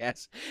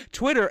Podcast,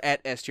 Twitter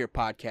at S Tier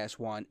Podcast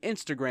 1,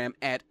 Instagram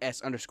at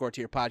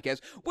S_Tier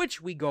Podcast,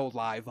 which we go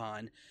live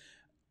on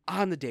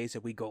the days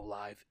that we go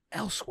live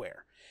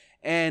elsewhere.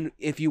 And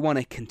if you want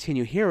to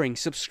continue hearing,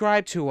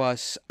 subscribe to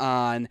us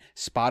on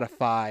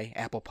Spotify,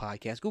 Apple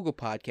Podcasts, Google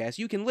Podcasts.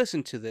 You can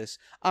listen to this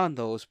on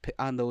those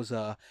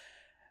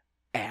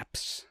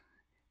apps.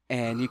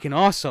 And you can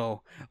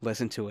also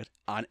listen to it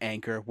on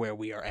Anchor, where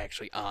we are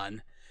actually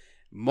on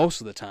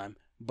most of the time.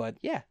 But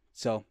yeah,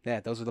 so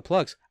yeah, those are the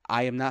plugs.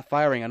 I am not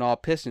firing on all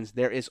pistons.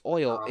 There is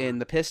oil in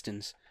the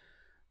pistons.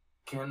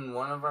 Can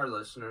one of our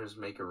listeners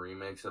make a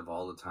remix of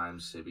all the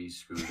times Sibby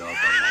screwed up?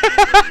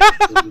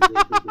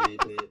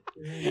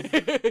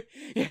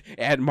 Yeah,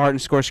 add Martin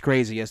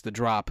Scorsese as the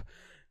drop.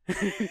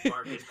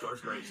 Martin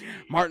Scorsese.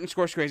 Martin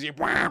Scorsese.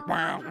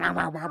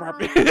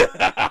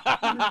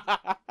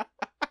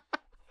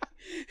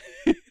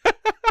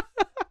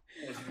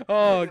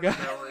 Oh god!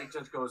 It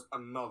just goes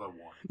another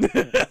one.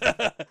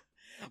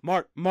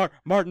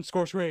 Martin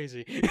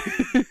Scorsese.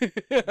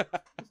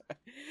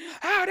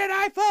 How did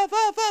I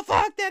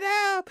fuck that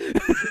up?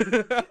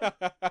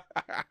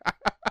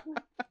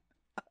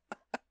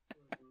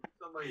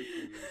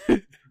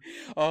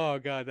 Oh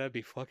god, that'd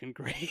be fucking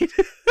great.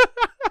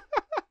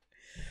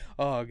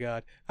 Oh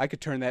god, I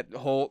could turn that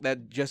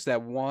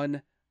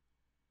one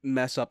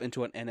mess up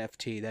into an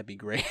NFT. That'd be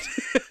great.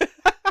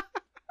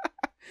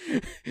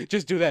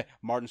 Just do that,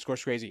 Martin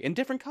Scorsese, in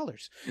different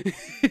colors.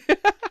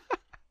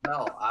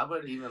 No, I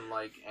would even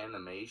like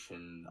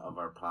animation of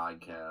our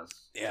podcast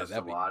just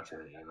to watch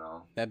it, you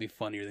know? That'd be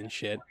funnier than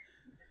shit.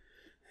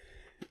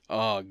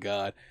 Oh,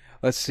 God.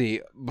 Let's see.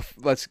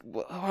 What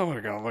are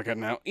we going to look at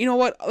now? You know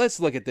what?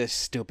 Let's look at this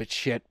stupid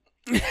shit.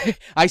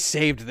 I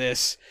saved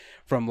this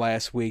from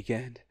last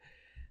weekend.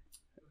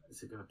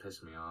 Is it going to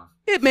piss me off?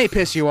 It may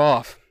piss you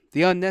off.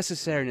 The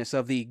unnecessariness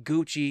of the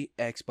Gucci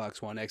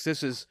Xbox One X.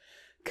 This is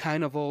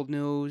kind of old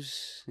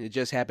news. It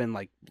just happened,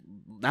 like,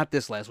 not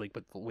this last week,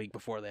 but the week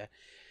before that.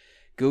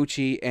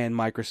 Gucci and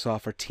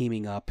Microsoft are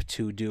teaming up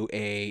to do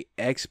a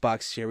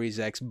Xbox Series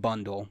X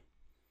bundle.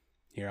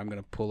 Here, I'm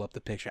going to pull up the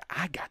picture.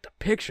 I got the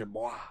picture,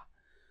 boy.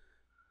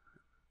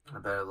 I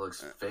bet it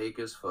looks fake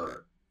as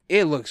fuck.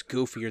 It looks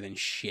goofier than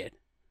shit.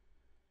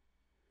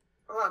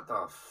 What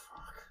the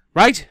fuck?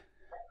 Right?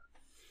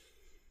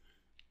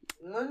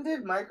 When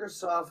did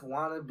Microsoft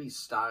want to be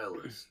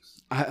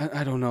stylists?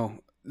 I don't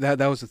know. That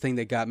was the thing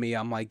that got me.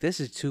 I'm like, this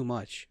is too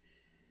much.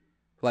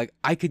 Like,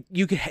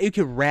 you could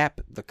wrap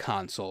the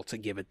console to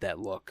give it that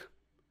look.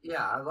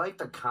 Yeah, I like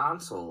the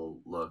console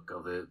look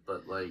of it,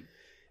 but like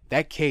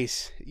that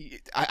case, you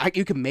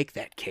can make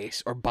that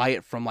case or buy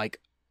it from like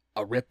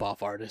a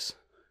rip-off artist,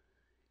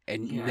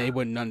 and they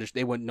wouldn't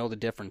they wouldn't know the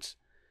difference.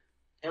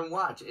 And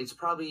watch, it's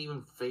probably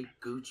even fake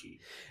Gucci.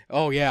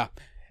 Oh yeah,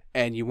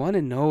 and you want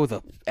to know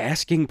the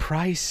asking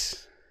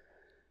price?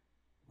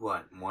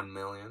 What, $1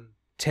 million?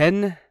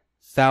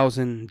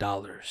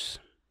 $10,000.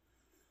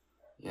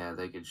 Yeah,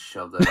 they could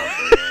shove that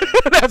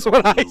up there.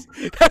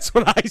 That's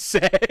what I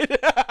said.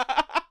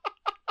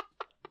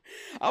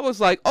 I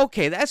was like,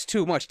 okay, that's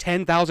too much.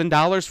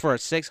 $10,000 for a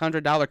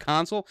 $600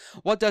 console?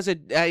 What does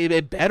it?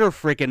 It better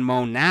freaking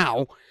moan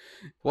now.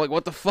 Like,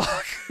 what the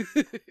fuck?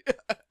 It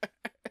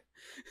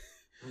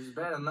was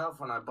bad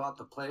enough when I bought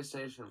the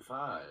PlayStation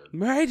 5.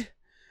 Right?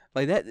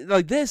 Like that,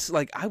 like this.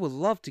 Like, I would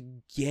love to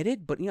get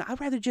it, but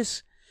I'd rather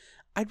just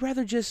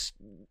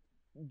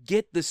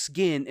get the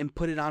skin and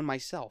put it on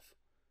myself.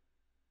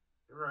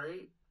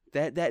 Right.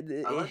 I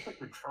like the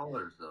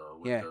controllers though,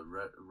 with the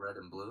red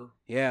and blue.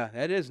 Yeah,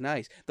 that is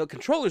nice. The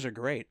controllers are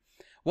great.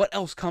 What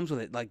else comes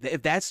with it? Like,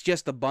 if that's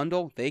just the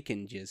bundle, they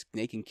can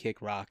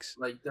kick rocks.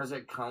 Like, does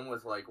it come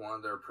with like one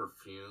of their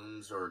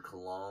perfumes or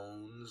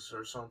colognes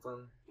or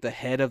something? The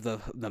head of the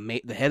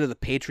head of the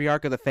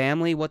patriarch of the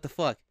family. What the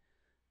fuck?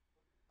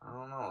 I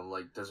don't know.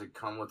 Like, does it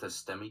come with a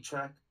STEMI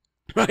check?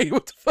 Right.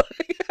 What the fuck?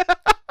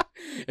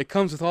 It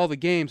comes with all the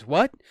games.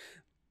 What?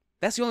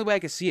 That's the only way I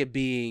can see it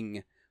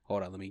being.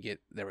 Hold on,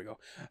 there we go.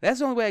 That's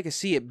the only way I can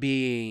see it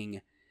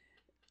being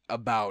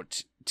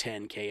about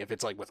 $10K if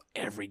it's like with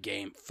every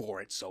game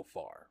for it so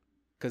far.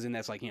 Because then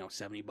that's like,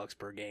 $70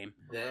 per game.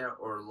 Yeah,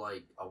 or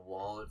like a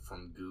wallet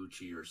from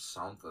Gucci or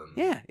something.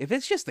 Yeah, if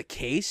it's just the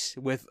case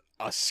with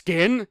a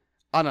skin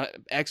on a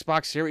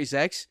Xbox Series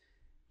X,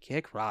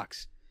 kick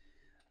rocks.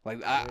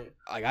 Like,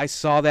 I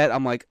saw that,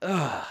 I'm like,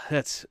 ugh,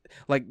 that's,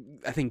 like,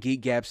 I think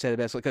Geek Gab said it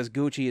best, because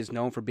Gucci is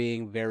known for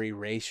being very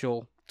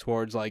racial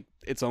towards, like,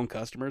 its own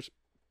customers.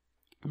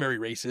 Very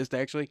racist,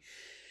 actually.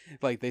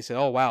 Like, they said,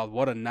 oh wow,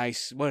 what a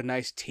nice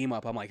team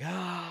up. I'm like,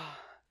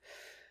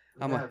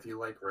 if you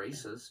like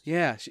racist.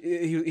 Yeah,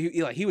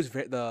 he was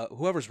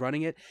whoever's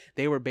running it,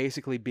 they were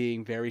basically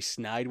being very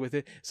snide with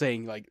it,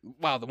 saying like,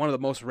 wow, one of the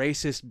most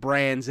racist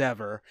brands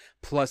ever,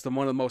 plus one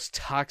of the most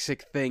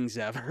toxic things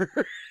ever.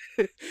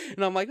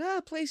 And I'm like,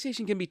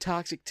 PlayStation can be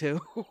toxic too.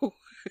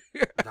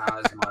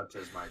 Not as much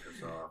as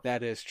Microsoft.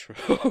 That is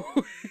true.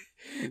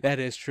 That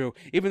is true.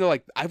 Even though,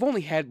 like, I've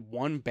only had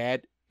one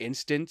bad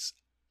instance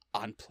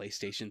on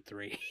PlayStation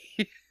 3.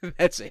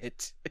 That's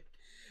it.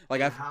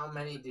 Like, how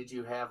many did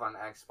you have on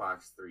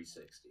Xbox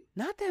 360?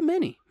 Not that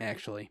many,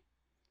 actually.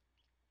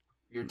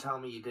 You're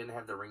telling me you didn't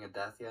have the Ring of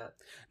Death yet?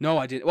 No,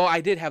 I didn't. Well,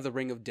 I did have the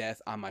Ring of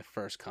Death on my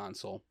first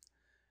console.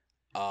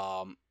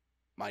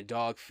 My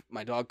dog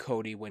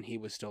Cody, when he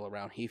was still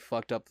around, he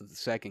fucked up the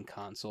second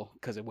console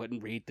because it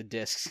wouldn't read the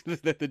discs.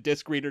 The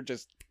disc reader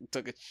just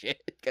took a shit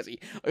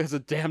because a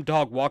damn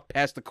dog walked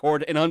past the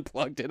cord and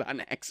unplugged it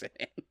on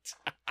accident.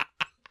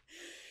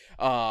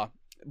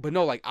 But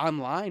no, like,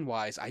 online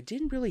wise, I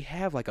didn't really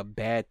have like a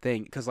bad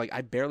thing because like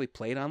I barely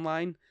played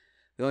online.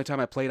 The only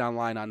time I played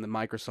online on the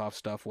Microsoft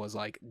stuff was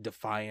like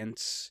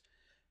Defiance,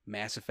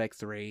 Mass Effect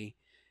 3.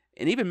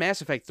 And even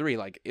Mass Effect 3,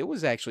 like, it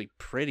was actually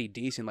pretty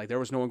decent. Like, there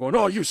was no one going,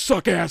 oh, you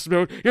suck ass,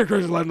 dude. You're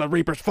just letting the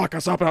Reapers fuck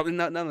us up.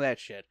 None of that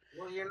shit.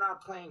 Well, you're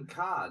not playing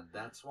COD.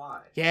 That's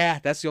why. Yeah,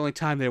 that's the only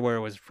time where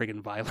it was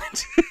friggin'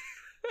 violent.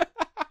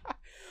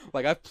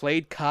 Like, I've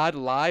played COD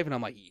live, and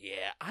I'm like,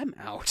 yeah, I'm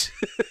out.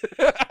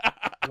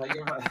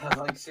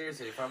 like,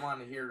 seriously, if I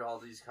wanted to hear all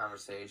these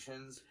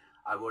conversations,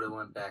 I would have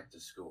went back to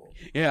school.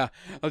 Yeah,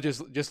 I'll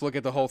just look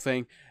at the whole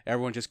thing.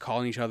 Everyone just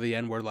calling each other the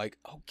N word, like,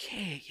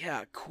 okay,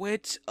 yeah,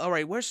 quit. All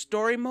right, where's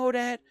story mode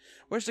at?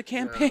 Where's the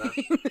campaign?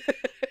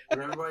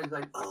 And everybody's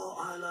like, oh,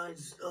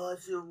 Online's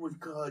awesome with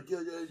COD.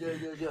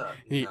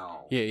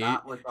 No, yeah,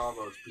 not with all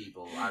those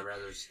people. I'd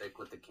rather stick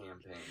with the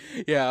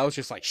campaign. Yeah, I was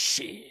just like,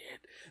 shit.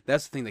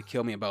 That's the thing that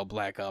killed me about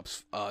Black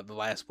Ops, the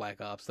last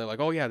Black Ops. They're like,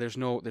 oh yeah, there's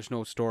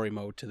no story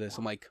mode to this.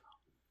 I'm like,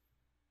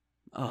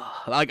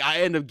 Like,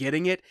 I end up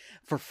getting it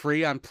for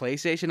free on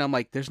PlayStation. I'm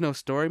like, there's no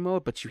story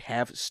mode, but you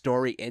have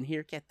story in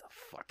here? Get the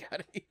fuck out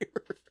of here.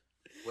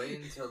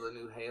 Wait until the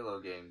new Halo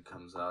game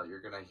comes out.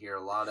 You're going to hear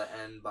a lot of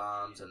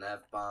N-bombs and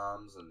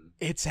F-bombs.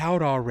 It's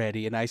out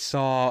already, and I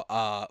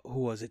saw,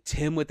 who was it,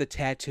 Tim with the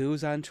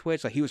tattoos on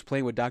Twitch? Like, he was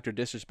playing with Dr.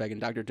 Disrespect, and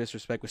Dr.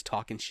 Disrespect was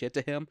talking shit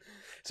to him,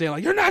 saying,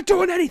 like, you're not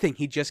doing anything!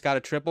 He just got a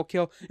triple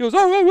kill. He goes,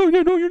 oh,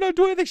 no, you're not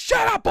doing anything!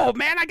 Shut up, old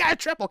man! I got a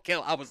triple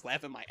kill! I was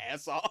laughing my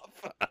ass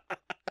off.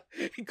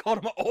 He called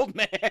him an old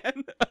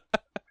man.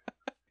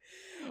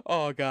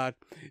 Oh, God.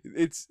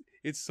 It's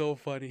so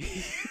funny.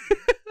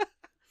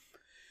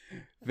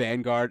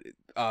 Vanguard,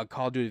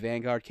 Call of Duty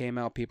Vanguard came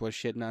out. People are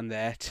shitting on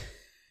that.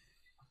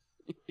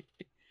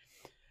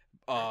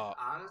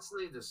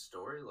 Honestly, the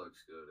story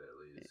looks good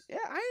at least. Yeah,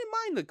 I didn't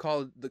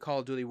mind the Call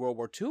of Duty World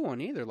War II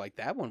one either. Like,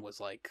 that one was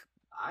like,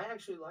 I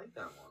actually liked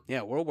that one.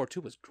 Yeah, World War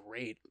II was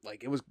great.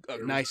 Like, it was a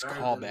nice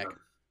callback.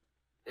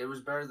 It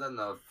was better than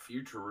the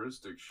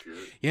futuristic shit.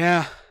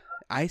 Yeah,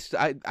 I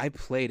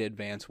played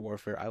Advanced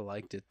Warfare. I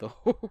liked it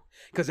though,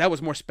 because that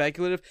was more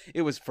speculative.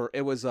 It was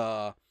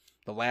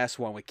the last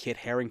one with Kit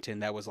Harington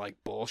that was like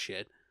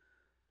bullshit.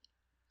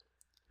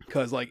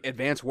 Because, like,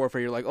 Advanced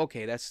Warfare, you're like,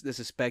 okay, this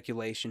is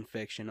speculation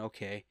fiction.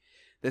 Okay,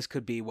 this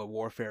could be what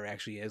warfare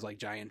actually is, like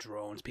giant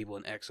drones, people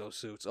in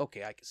exosuits.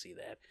 Okay, I can see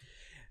that.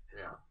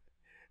 Yeah.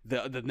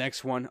 The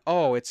next one,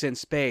 oh, it's in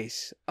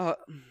space.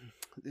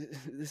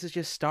 This is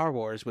just Star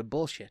Wars with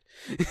bullshit.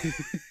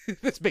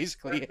 That's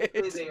basically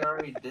it. They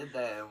already did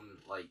that in,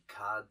 like,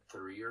 COD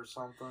 3 or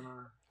something.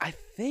 I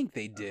think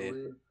they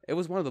did. It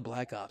was one of the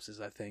Black Opses,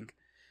 I think.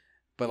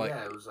 But like,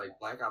 yeah, it was like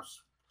Black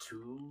Ops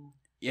 2.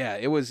 Yeah,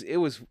 it was.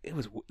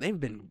 They've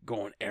been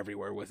going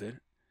everywhere with it.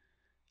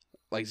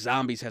 Like,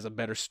 Zombies has a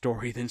better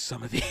story than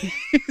some of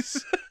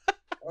these.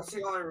 That's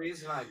the only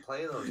reason I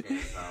play those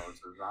games now. Is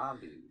the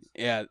Zombies.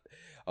 Yeah.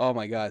 Oh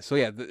my God. So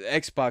yeah, the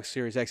Xbox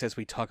Series X, as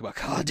we talk about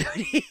Call of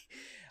Duty.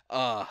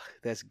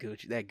 That's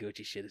Gucci. That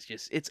Gucci shit is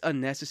just—it's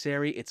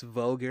unnecessary. It's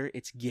vulgar.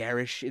 It's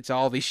garish. It's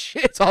all this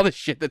shit. It's all the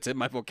shit that's in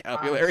my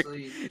vocabulary.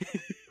 Honestly,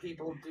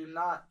 people do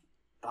not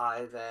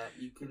buy that.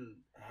 You can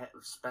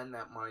spend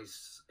that money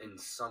in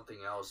something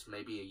else.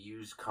 Maybe a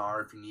used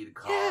car if you need a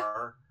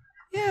car.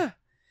 Yeah.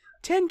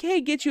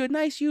 $10K gets you a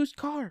nice used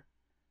car.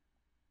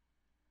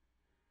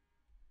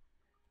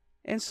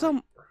 And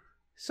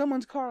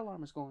someone's car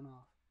alarm is going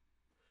off.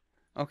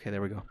 Okay,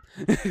 there we go.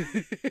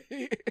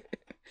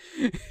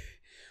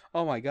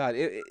 Oh my God!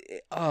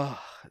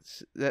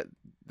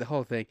 The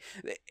whole thing.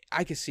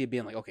 I could see it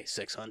being like, okay,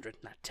 600,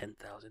 not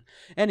 10,000.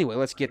 Anyway,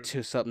 let's get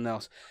to something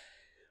else.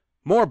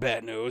 More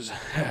bad news.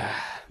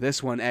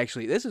 This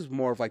is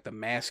more of like the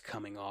mask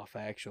coming off,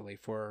 actually,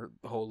 for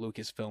the whole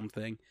Lucasfilm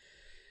thing.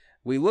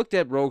 We looked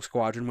at Rogue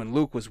Squadron when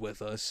Luke was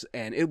with us,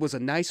 and it was a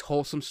nice,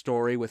 wholesome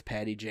story with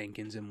Patty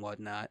Jenkins and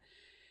whatnot.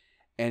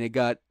 And it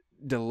got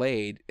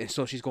delayed, and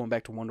so she's going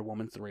back to Wonder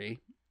Woman 3.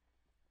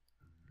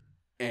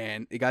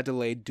 And it got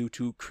delayed due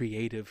to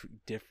creative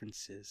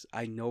differences.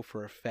 I know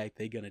for a fact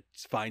they're going to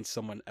find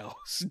someone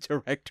else,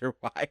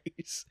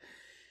 director-wise.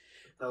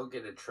 They'll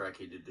get a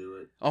Trekkie to do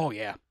it. Oh,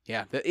 yeah.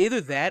 Yeah.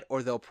 Either that,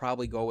 or they'll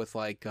probably go with,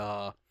 like,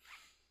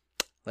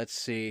 let's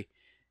see.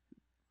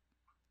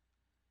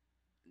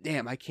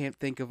 Damn, I can't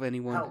think of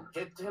anyone. Hell,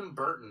 get Tim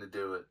Burton to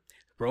do it.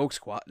 Rogue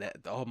Squad.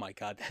 Oh my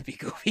God, that'd be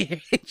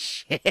goofy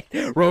shit.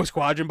 Rogue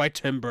Squadron by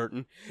Tim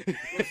Burton.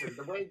 Listen,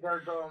 the way they're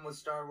going with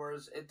Star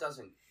Wars, it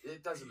doesn't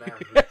matter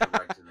who's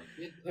directing it.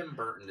 Get Tim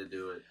Burton to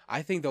do it.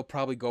 I think they'll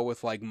probably go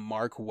with like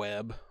Mark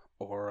Webb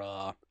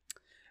or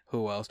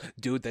who else?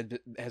 Dude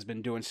that has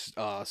been doing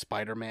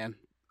Spider-Man.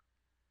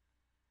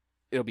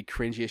 It'll be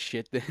cringy as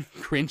shit,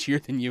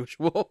 cringier than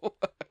usual.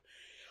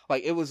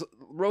 Like,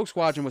 Rogue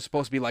Squadron was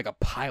supposed to be like a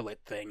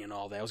pilot thing and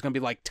all that. It was going to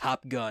be like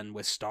Top Gun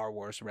with Star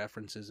Wars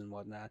references and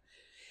whatnot.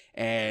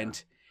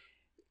 And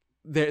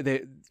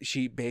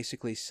she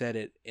basically said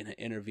it in an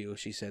interview.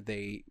 She said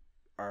they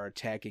are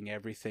attacking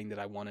everything that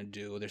I want to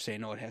do. They're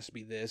saying, no, it has to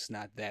be this,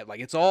 not that.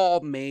 Like, it's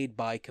all made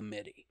by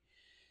committee.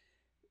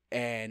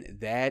 And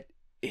that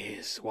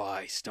is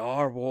why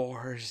Star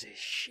Wars is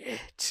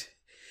shit.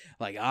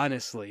 Like,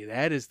 honestly,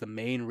 that is the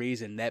main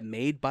reason. That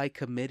made by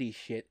committee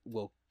shit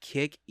will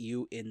kick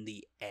you in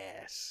the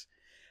ass.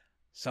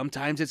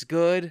 Sometimes it's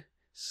good.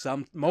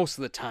 Most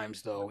of the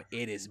times, though,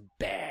 it is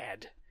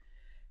bad.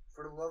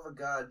 For the love of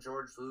God,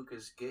 George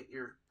Lucas,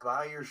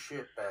 buy your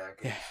shit back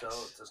and sell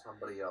it to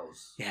somebody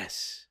else.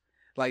 Yes.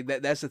 Like,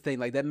 that's the thing.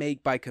 Like, that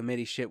make by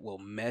committee shit will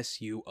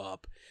mess you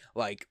up.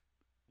 Like,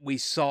 we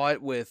saw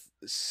it with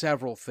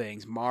several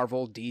things.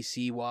 Marvel,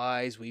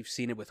 DC-wise. We've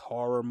seen it with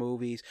horror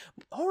movies.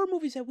 Horror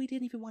movies that we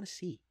didn't even want to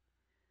see.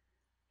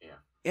 Yeah.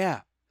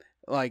 Yeah.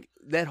 Like,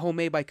 that whole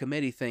made by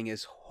committee thing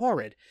is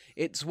horrid.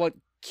 It's what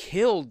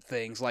killed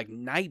things like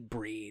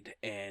Nightbreed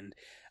and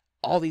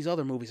all these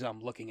other movies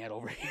I'm looking at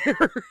over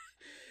here.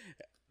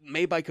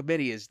 Made by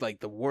committee is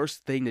like the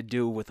worst thing to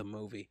do with a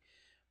movie.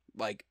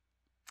 Like,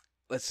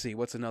 let's see,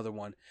 what's another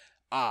one?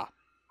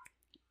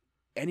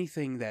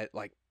 Anything that,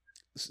 like,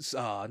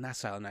 not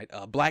Silent Night,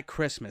 Black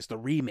Christmas, the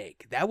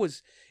remake.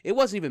 It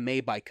wasn't even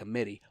made by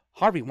committee.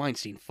 Harvey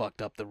Weinstein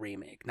fucked up the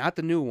remake, not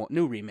the new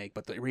remake,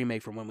 but the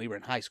remake from when we were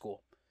in high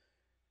school.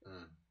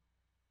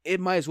 It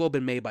might as well have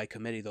been made by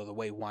committee, though, the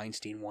way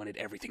Weinstein wanted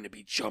everything to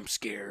be jump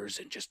scares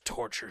and just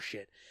torture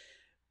shit.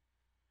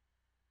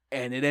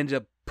 And it ended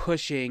up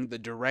pushing the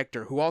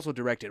director, who also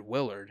directed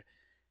Willard,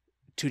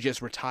 to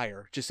just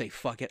retire. Just say,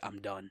 fuck it, I'm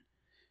done.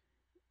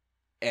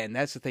 And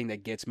that's the thing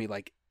that gets me,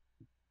 like,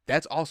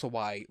 that's also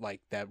why,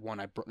 like, that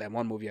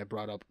one movie I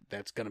brought up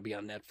that's going to be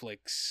on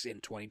Netflix in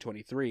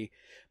 2023,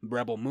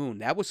 Rebel Moon,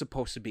 that was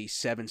supposed to be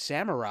Seven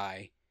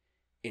Samurai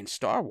in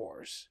Star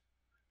Wars.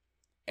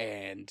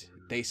 And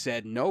they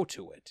said no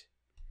to it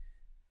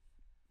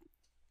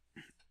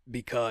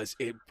because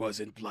it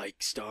wasn't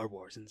like Star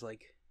Wars. And it's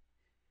like,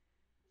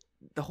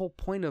 the whole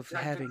point of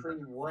having...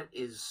 What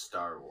is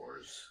Star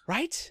Wars?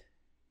 Right?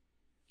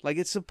 Like,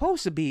 it's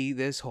supposed to be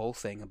this whole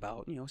thing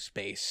about,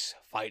 space,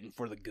 fighting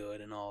for the good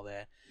and all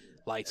that.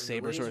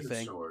 Lightsaber sort of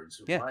thing.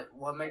 Swords. Yeah.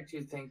 What makes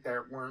you think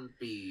there wouldn't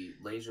be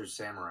laser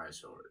samurai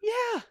swords?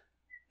 Yeah,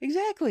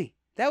 exactly.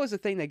 That was the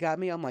thing that got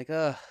me. I'm like,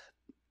 ugh.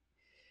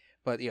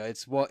 But,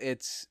 that's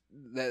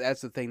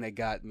the thing that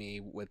got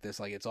me with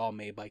this. Like, it's all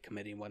made by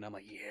committee. And I'm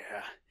like,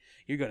 yeah,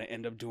 you're going to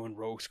end up doing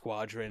Rogue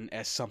Squadron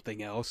as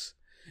something else.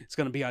 It's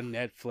going to be on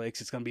Netflix.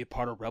 It's going to be a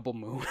part of Rebel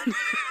Moon.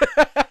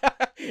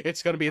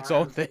 It's going to be its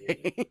own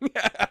thing.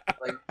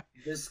 Like,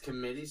 this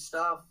committee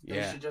stuff,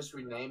 they should just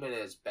rename it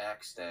as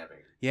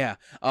backstabbing. Yeah.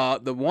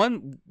 The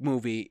one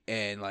movie,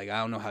 and, like, I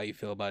don't know how you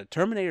feel about it,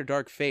 Terminator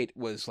Dark Fate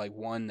was, like,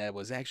 one that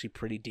was actually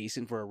pretty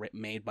decent for a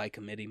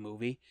made-by-committee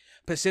movie.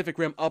 Pacific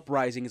Rim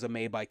Uprising is a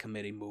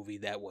made-by-committee movie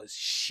that was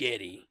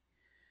shitty.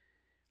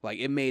 Like,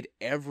 it made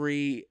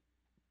every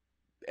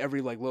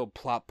like, little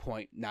plot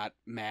point not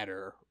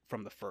matter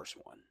from the first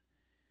one.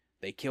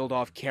 They killed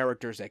off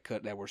characters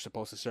that were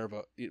supposed to serve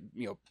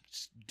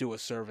do a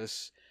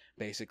service,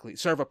 basically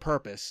serve a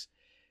purpose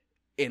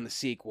in the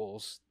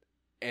sequels,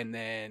 and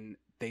then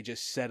they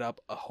just set up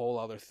a whole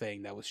other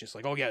thing that was just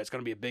like, oh yeah, it's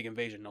gonna be a big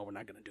invasion. No, we're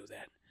not gonna do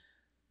that.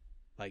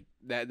 Like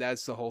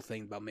that's the whole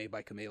thing about made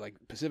by committee. Like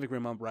Pacific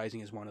Rim Uprising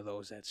is one of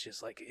those that's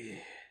just like,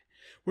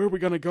 where are we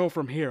gonna go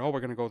from here? Oh,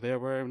 we're gonna go there.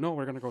 We're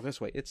gonna go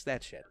this way. It's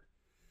that shit.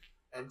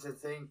 And to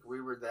think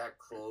we were that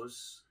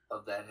close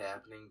of that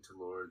happening to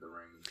Lord of the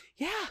Rings.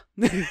 Yeah.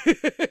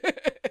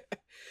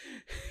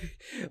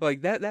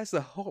 Like that's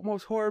the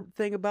most horrible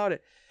thing about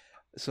it.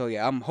 So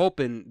yeah, I'm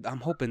hoping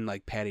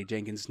like Patty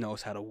Jenkins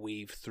knows how to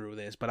weave through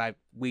this, but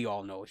we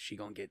all know she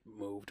gonna get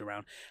moved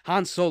around.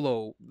 Han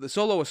Solo, the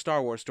Solo A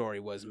Star Wars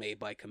Story was made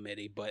by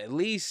committee, but at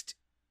least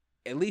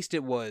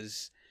it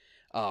was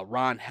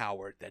Ron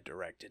Howard that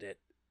directed it,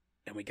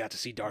 and we got to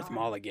see Darth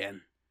Maul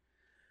again.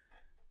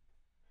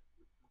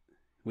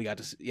 We got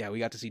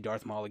to see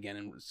Darth Maul again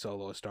in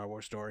Solo: A Star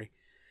Wars Story.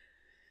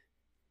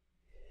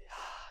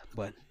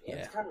 But yeah,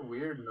 it's kind of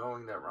weird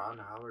knowing that Ron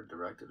Howard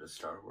directed a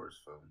Star Wars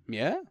film.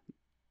 Yeah,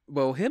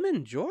 well, him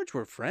and George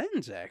were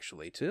friends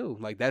actually too.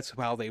 Like that's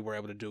how they were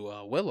able to do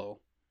Willow.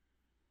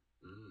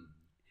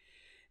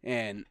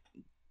 And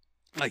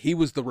like he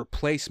was the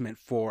replacement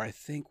for, I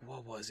think,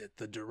 what was it?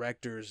 The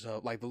directors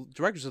of the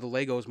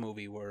Legos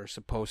movie were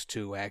supposed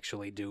to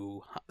actually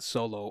do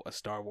Solo: A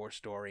Star Wars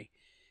Story.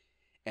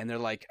 And they're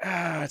like,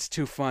 it's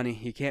too funny.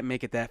 You can't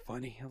make it that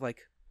funny. I'm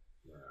like,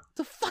 what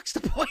the fuck's the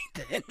point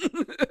then?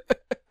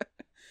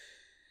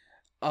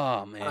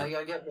 Oh, man.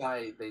 I get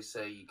why they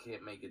say you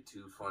can't make it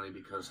too funny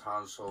because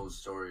Han Solo's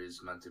story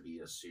is meant to be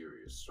a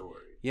serious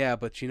story. Yeah,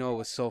 but you know what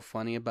was so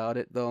funny about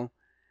it, though?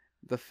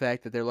 The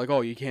fact that they're like,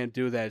 oh, you can't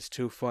do that. It's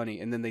too funny.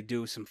 And then they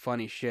do some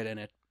funny shit in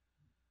it.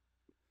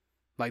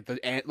 Like the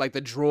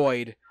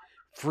droid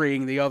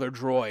freeing the other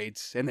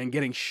droids and then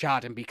getting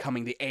shot and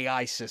becoming the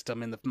AI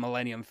system in the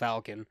Millennium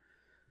Falcon.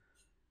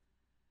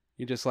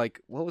 You're just like,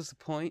 what was the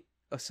point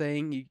of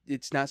saying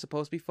it's not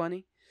supposed to be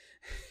funny?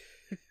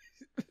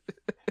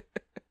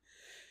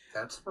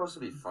 That's supposed to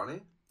be funny?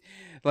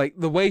 Like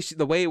the way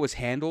it was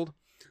handled,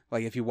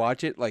 like if you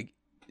watch it, like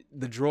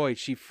the droid,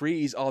 she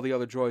frees all the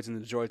other droids and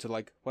the droids are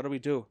like, what do we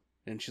do?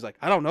 And she's like,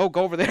 I don't know,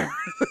 go over there.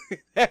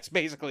 That's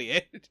basically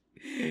it.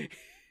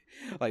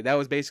 Like, that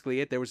was basically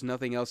it. There was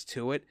nothing else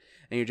to it.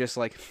 And you're just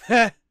like,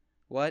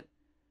 what?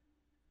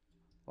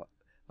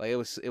 Like, it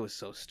was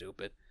so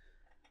stupid.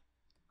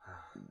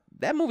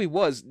 That movie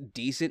was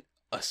decent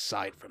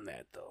aside from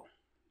that, though.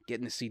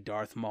 Getting to see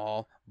Darth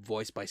Maul,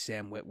 voiced by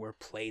Sam Witwer,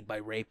 played by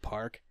Ray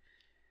Park.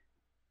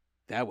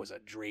 That was a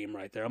dream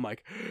right there. I'm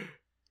like,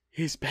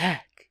 he's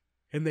back.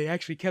 And they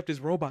actually kept his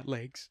robot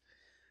legs.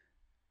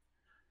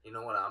 You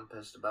know what I'm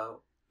pissed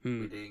about?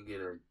 We didn't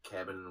get a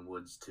Cabin in the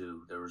Woods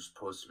 2. There was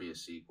supposed to be a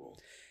sequel.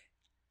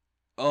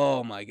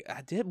 Oh my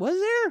god. Was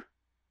there?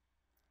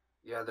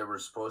 Yeah, there were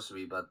supposed to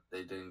be, but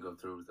they didn't go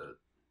through with it.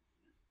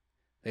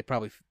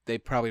 They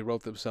probably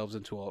wrote themselves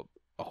into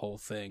a whole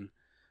thing.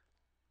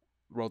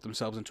 Wrote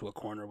themselves into a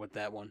corner with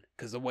that one.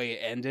 Because the way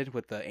it ended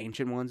with the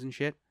Ancient Ones and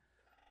shit.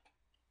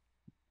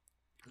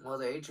 Well,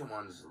 the Ancient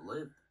Ones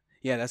lived.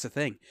 Yeah, that's the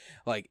thing.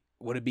 Like,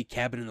 would it be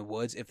Cabin in the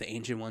Woods if the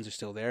ancient ones are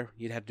still there?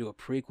 You'd have to do a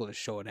prequel to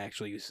show it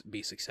actually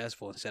be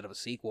successful instead of a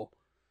sequel.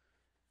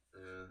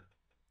 Yeah.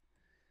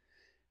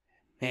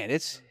 Man,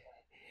 it's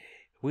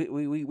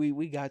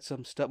we got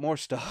some stuff, more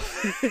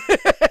stuff.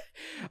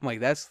 I'm like,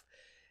 that's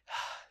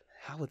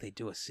how would they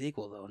do a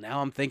sequel though?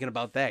 Now I'm thinking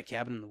about that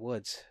Cabin in the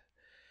Woods.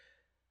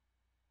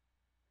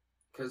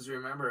 Because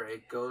remember,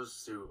 it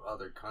goes through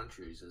other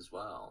countries as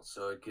well,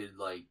 so it could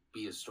like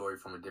be a story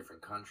from a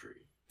different country.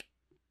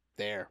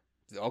 There,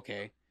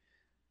 okay,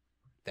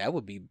 that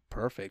would be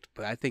perfect.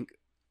 But I think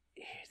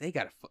they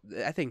got.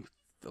 I think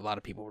a lot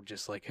of people were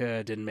just like,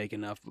 it didn't make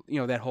enough. You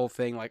know, that whole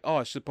thing, like, oh,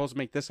 it's supposed to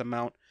make this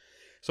amount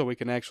so we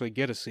can actually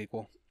get a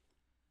sequel.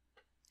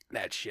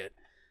 That shit.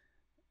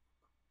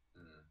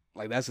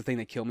 Like, that's the thing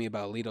that killed me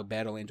about Alita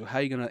Battle Angel. How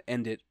are you going to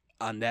end it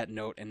on that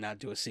note and not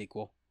do a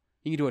sequel?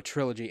 You can do a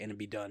trilogy and it'd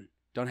be done.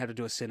 Don't have to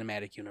do a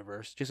cinematic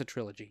universe. Just a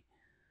trilogy.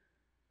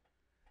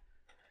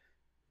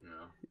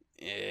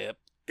 Yeah.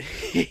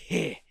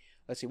 Yep.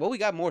 Let's see. Well, we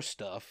got more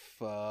stuff.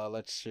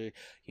 Let's see.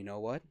 You know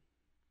what?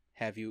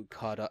 Have you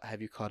caught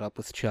up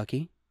with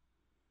Chucky?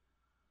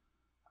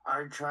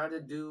 I tried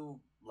to do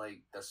like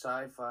the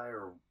sci-fi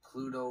or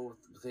Pluto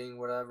thing,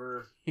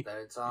 whatever that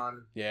it's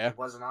on. Yeah. It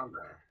wasn't on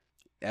there.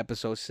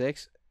 Episode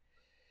 6?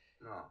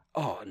 No.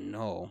 Oh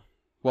no.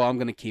 Well, I'm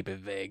gonna keep it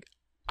vague.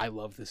 I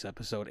love this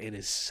episode. It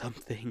is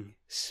something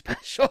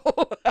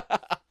special.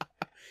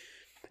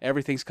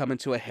 Everything's coming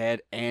to a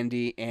head.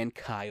 Andy and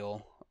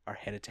Kyle are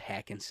headed to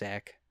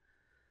Hackensack.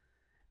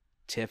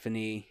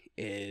 Tiffany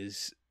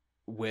is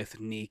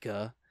with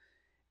Nika,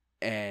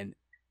 and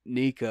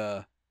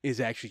Nika is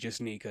actually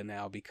just Nika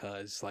now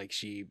because like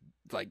she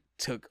like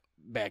took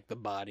back the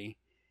body.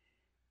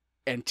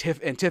 And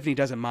Tiffany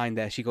doesn't mind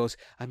that. She goes,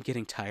 "I'm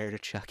getting tired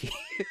of Chucky."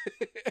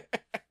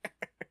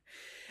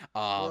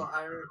 Well,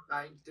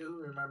 I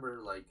do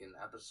remember like in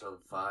episode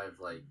 5,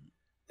 like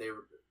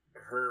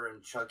her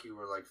and Chucky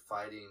were like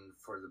fighting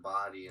for the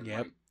body, and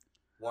like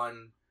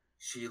one,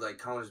 she like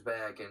comes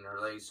back and her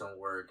legs don't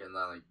work, and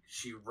then like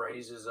she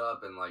raises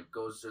up and like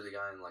goes to the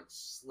guy and like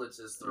slits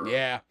his throat.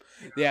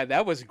 Yeah,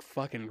 that was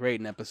fucking great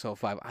in episode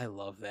 5. I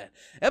love that.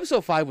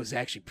 Episode 5 was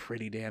actually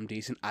pretty damn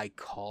decent. I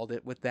called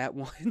it with that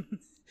one.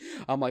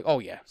 I'm like, oh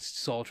yeah,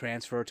 soul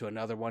transfer to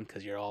another one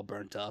because you're all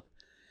burnt up.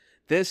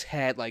 This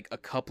had like a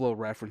couple of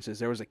references.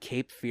 There was a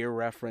Cape Fear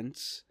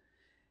reference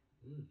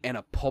and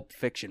a Pulp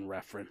Fiction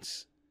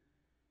reference.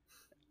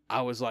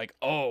 I was like,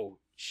 oh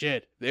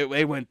shit,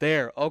 they went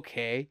there.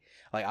 Okay,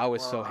 like I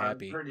was so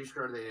happy. I'm pretty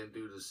sure they didn't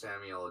do the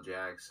Samuel L.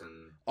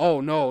 Jackson. Oh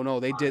no,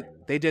 they did.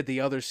 They did the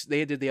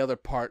other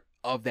part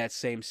of that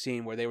same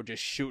scene where they were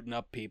just shooting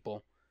up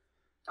people.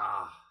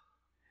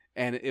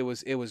 And it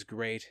was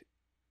great.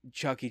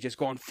 Chucky just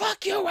going,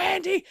 "Fuck you,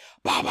 Andy!"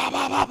 Bah, bah,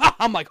 bah, bah, bah.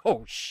 I'm like,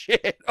 oh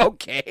shit,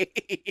 okay.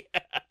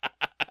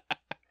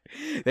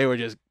 They were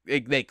just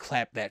they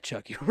clapped that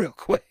Chucky real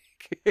quick,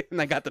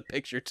 and I got the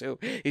picture too.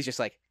 He's just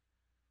like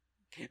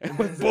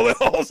with bullet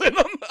holes in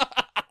him.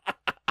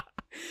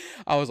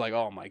 I was like,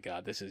 oh my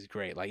god, this is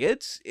great. Like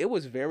it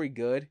was very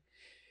good.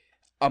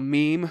 A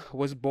meme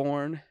was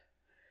born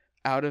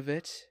out of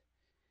it,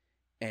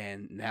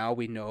 and now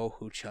we know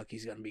who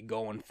Chucky's gonna be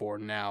going for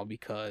now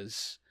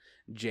because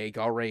Jake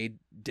already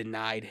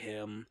denied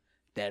him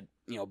that,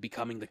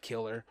 becoming the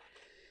killer.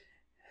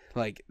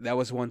 Like, that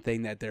was one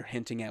thing that they're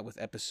hinting at with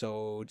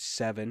episode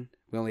 7.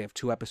 We only have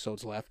 2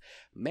 episodes left.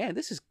 Man,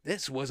 this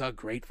was a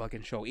great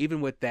fucking show. Even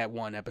with that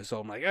one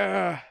episode, I'm like,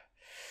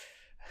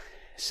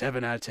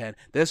 7 out of 10.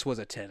 This was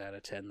a 10 out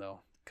of 10, though.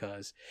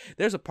 Because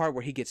there's a part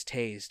where he gets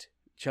tased.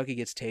 Chucky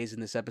gets tased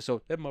in this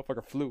episode. That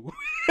motherfucker flew.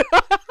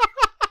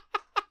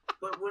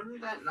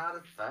 Wouldn't that not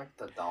affect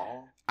the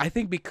doll? I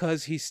think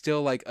because he's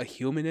still like a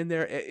human in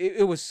there.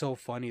 It was so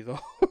funny though.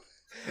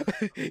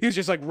 He was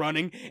just like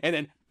running and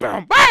then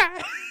boom,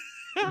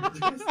 and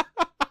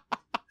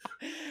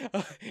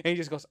he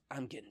just goes,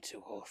 "I'm getting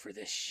too old for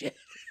this shit."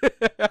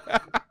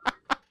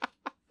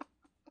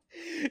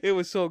 It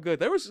was so good.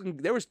 There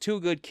was 2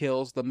 good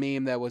kills. The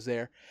meme that was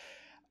there,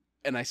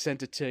 and I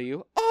sent it to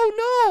you.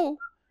 Oh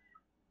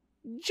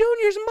no,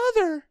 Junior's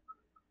mother,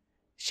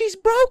 she's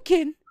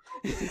broken.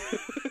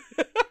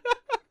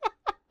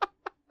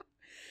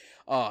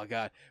 Oh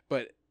god,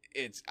 but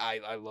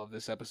I love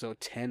this episode.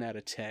 10 out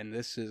of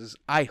 10.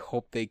 I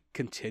hope they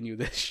continue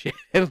this shit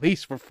at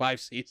least for 5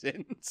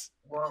 seasons.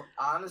 Well,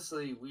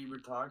 honestly, we were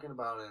talking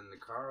about it in the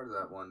car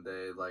that one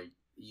day. Like,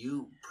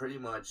 you pretty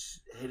much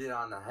hit it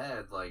on the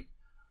head. Like,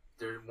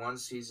 one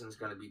season's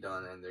gonna be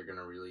done and they're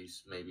gonna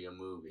release maybe a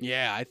movie.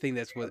 Yeah, I think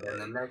that's what.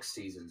 And the next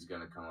season's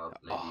gonna come up,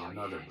 maybe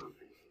another movie.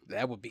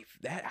 That would be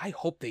that. I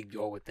hope they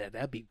go with that.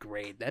 That'd be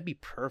great. That'd be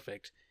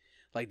perfect.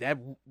 Like that.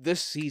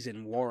 This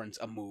season warrants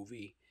a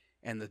movie,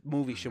 and the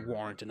movie should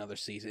warrant another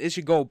season. It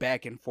should go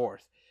back and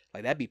forth.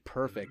 Like that'd be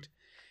perfect.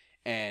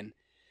 And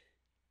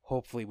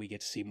hopefully we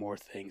get to see more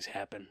things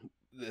happen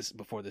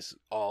before this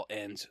all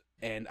ends.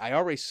 And I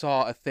already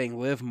saw a thing.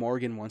 Liv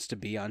Morgan wants to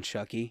be on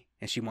Chucky,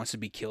 and she wants to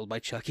be killed by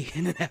Chucky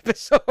in an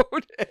episode.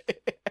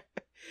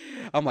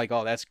 I'm like,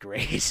 oh, that's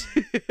great.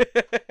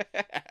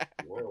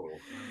 Whoa.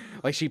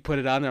 Like she put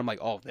it on there. I'm like,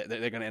 oh,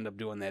 they're gonna end up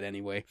doing that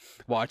anyway.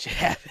 Watch it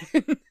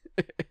happen.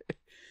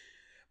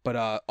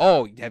 But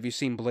have you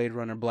seen Blade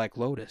Runner Black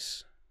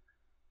Lotus?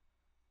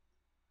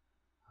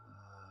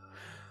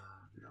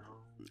 No.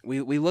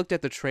 We looked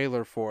at the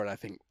trailer for it, I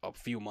think, a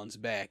few months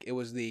back. It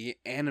was the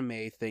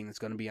anime thing that's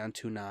going to be on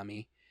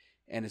Toonami,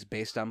 and it's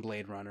based on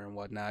Blade Runner and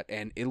whatnot,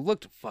 and it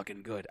looked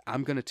fucking good.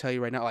 I'm going to tell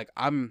you right now, like,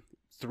 I'm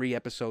 3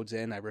 episodes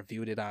in. I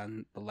reviewed it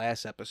on the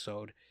last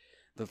episode,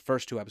 the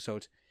first 2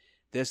 episodes.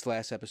 This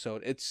last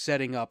episode, it's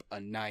setting up a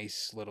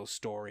nice little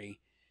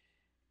story,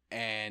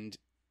 and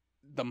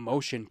the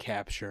motion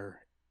capture,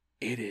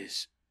 it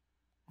is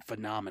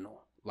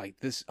phenomenal. Like,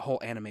 this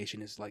whole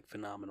animation is, like,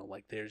 phenomenal.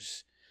 Like,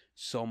 there's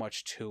so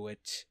much to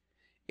it.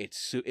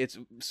 It's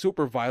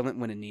super violent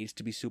when it needs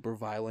to be super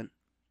violent,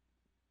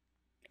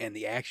 and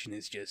the action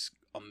is just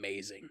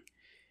amazing.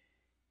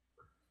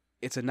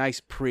 It's a nice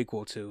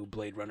prequel to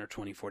Blade Runner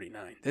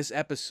 2049. This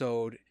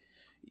episode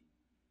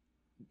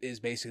is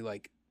basically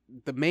like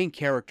the main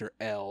character,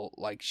 Elle,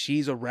 like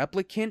she's a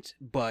replicant,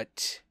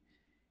 but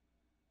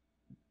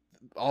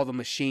all the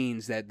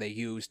machines that they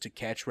use to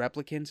catch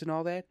replicants and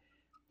all that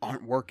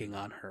aren't working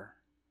on her.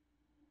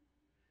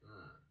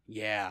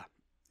 Yeah.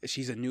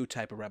 She's a new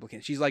type of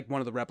replicant. She's like one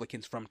of the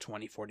replicants from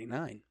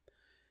 2049.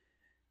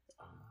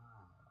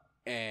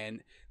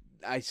 And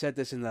I said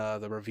this in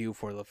the review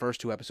for the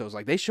first 2 episodes.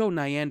 Like, they show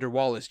Niander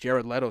Wallace,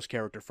 Jared Leto's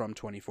character from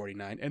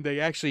 2049, and they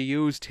actually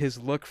used his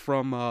look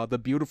from the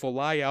Beautiful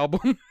Lie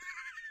album.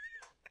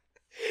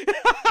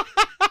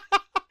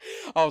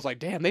 I was like,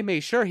 damn, they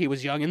made sure he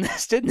was young in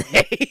this, didn't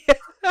they?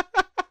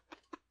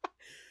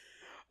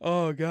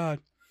 Oh, God.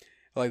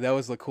 Like, that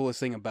was the coolest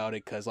thing about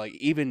it, because, like,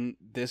 even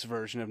this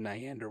version of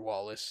Niander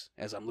Wallace,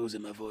 as I'm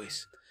losing my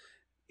voice,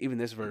 even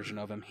this version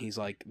of him, he's,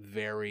 like,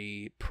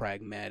 very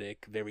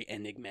pragmatic, very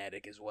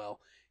enigmatic as well.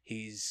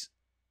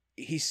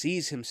 He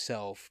sees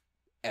himself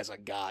as a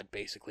god,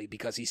 basically,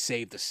 because he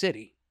saved the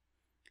city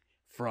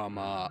from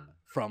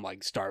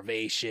like,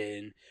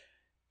 starvation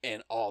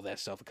and all that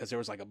stuff, because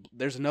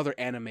there's another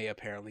anime,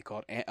 apparently,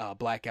 called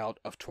Blackout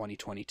of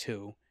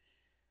 2022,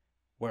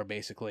 where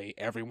basically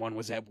everyone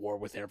was at war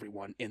with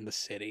everyone in the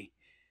city.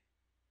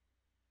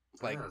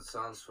 Like, that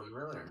sounds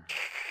familiar.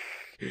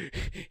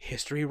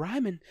 History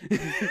rhyming.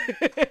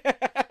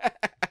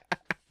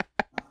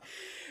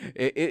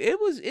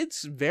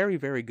 It's very,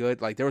 very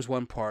good. Like, there was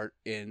one part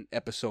in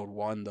episode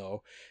 1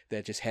 though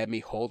that just had me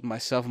hold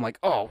myself. I'm like,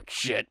 oh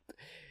shit.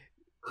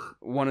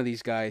 One of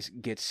these guys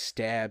gets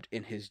stabbed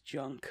in his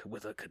junk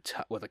with a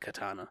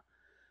katana.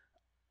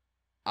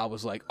 I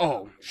was like,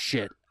 oh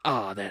shit.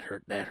 Ah, that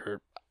hurt.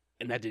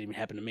 And that didn't even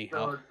happen to me.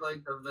 So it's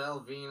like the Val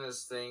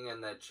Venus thing,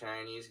 and that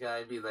Chinese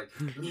guy be like,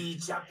 me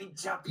choppy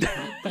choppy.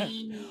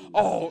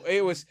 Oh,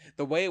 it was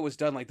the way it was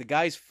done. Like, the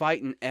guy's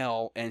fighting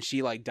Elle, and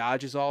she like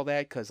dodges all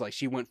that because like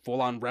she went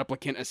full on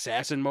replicant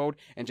assassin mode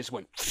and just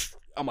went.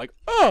 I'm like,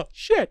 oh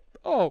shit.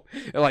 Oh,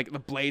 and, like the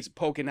blades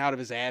poking out of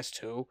his ass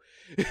too.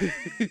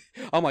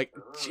 I'm like,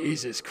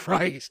 Jesus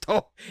Christ.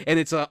 Oh, and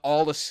it's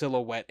all the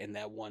silhouette in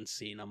that one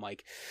scene. I'm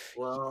like,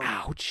 well,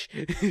 ouch.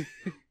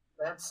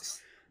 That's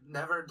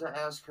never to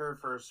ask her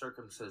for a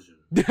circumcision.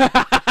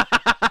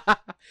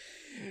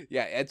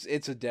 Yeah,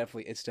 it's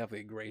definitely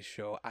a great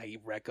show. I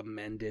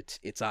recommend it.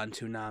 It's on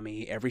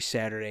Toonami every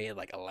Saturday at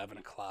like 11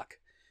 o'clock.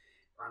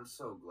 I'm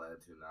so glad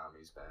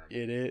Toonami's back.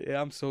 It is.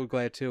 I'm so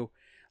glad too.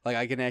 Like,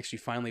 I can actually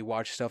finally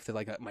watch stuff that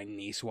like my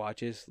niece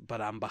watches,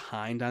 but I'm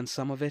behind on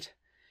some of it,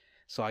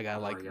 so I gotta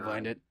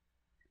find it.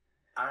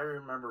 I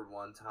remember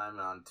one time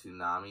on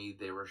Toonami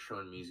they were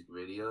showing music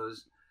videos.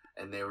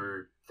 And they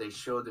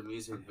showed the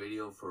music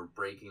video for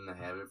Breaking the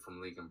Habit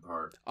from Linkin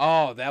Park.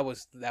 Oh, that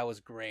was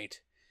great.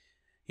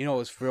 You know, it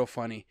was real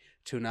funny.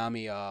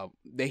 Toonami,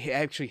 they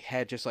actually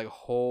had just like a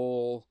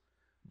whole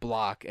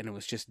block, and it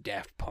was just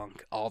Daft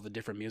Punk. All the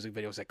different music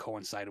videos that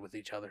coincided with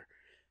each other.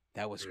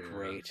 That was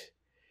great.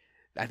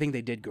 I think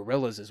they did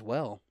Gorillaz as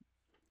well.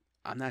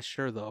 I'm not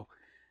sure though,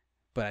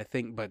 but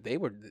they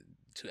were.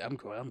 I'm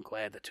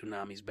glad that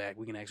Toonami's back.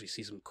 We can actually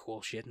see some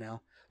cool shit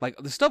now. Like,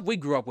 the stuff we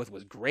grew up with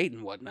was great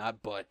and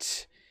whatnot,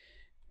 but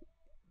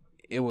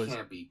it was...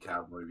 Can't be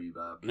Cowboy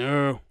Bebop.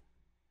 No.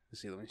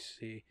 Let me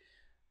see.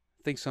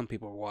 I think some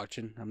people are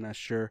watching. I'm not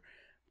sure.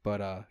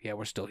 But, yeah,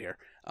 we're still here.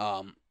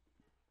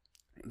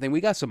 Then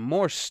we got some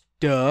more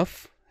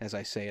stuff, as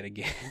I say it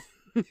again.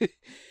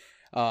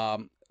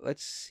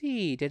 Let's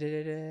see.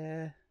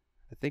 I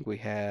think we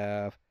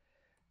have...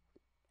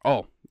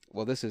 Oh,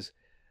 well,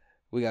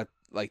 we got,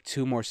 like,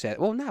 2 more sad...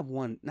 Well, not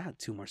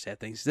 2 more sad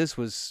things. This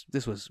was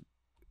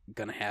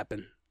gonna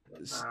happen. I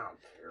don't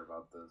care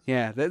about this.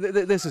 Yeah,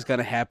 this is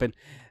gonna happen.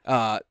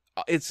 I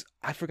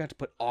forgot to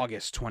put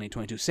August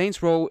 2022.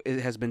 Saints Row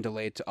has been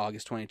delayed to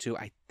August 22.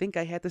 I think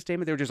I had the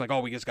statement. They were just like,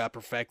 oh, we just gotta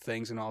perfect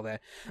things and all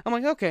that. I'm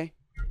like, okay,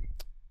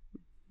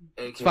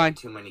 it's fine.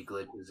 Too many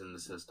glitches in the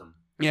system.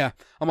 Yeah,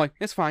 I'm like,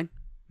 it's fine.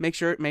 Make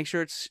sure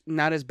it's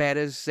not as bad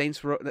as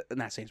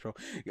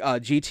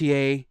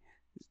GTA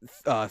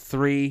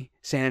 3,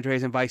 San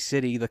Andreas and Vice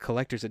City, the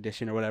collector's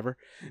edition or whatever,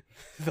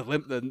 the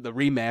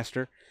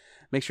remaster.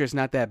 Make sure it's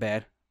not that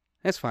bad.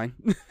 That's fine.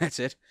 That's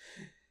it.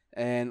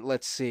 And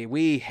let's see.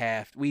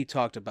 We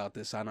talked about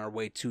this on our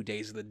way to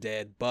Days of the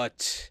Dead,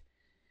 but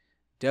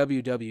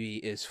WWE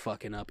is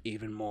fucking up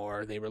even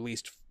more. They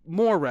released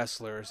more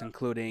wrestlers,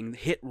 including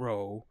Hit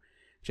Row,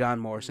 John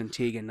Morrison,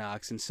 Tegan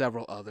Knox, and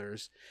several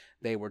others.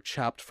 They were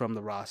chopped from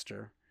the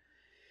roster.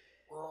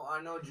 Well,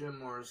 I know Jim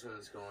Morrison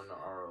is going to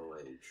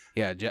ROH.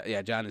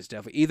 Yeah, John is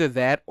definitely either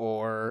that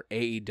or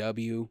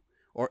AEW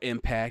or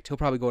Impact. He'll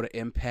probably go to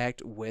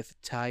Impact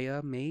with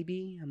Taya,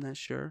 maybe. I'm not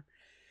sure.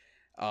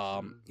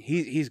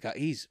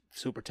 He's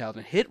super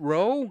talented. Hit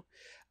Row,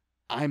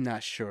 I'm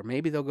not sure.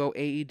 Maybe they'll go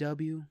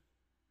AEW,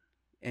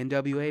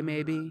 NWA,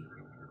 maybe.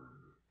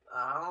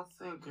 I don't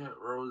think Hit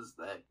Row's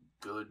that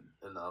good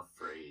enough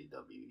for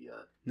AEW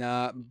yet.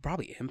 Nah,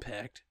 probably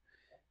Impact.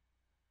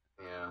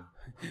 Yeah.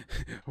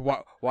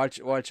 Watch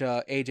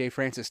AJ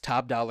Francis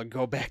Top Dollar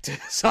go back to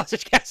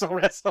Sausage Castle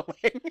Wrestling.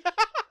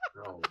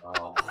 Oh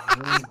wow.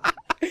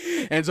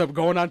 Ends up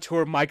going on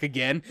tour Mike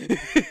again.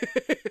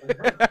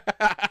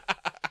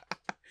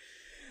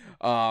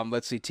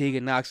 Let's see,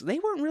 Tegan Knox. They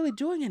weren't really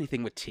doing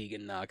anything with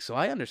Tegan Knox, so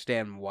I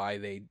understand why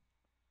they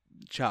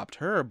chopped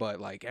her, but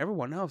like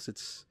everyone else,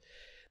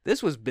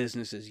 this was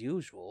business as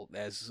usual,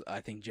 as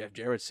I think Jeff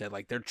Jarrett said.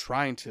 Like, they're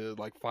trying to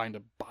like find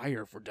a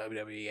buyer for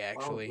WWE,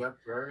 actually. Oh, Jeff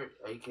Jarrett,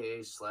 a.k.a.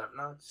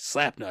 Slapnuts?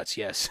 Slapnuts,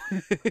 yes.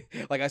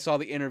 Like, I saw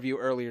the interview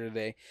earlier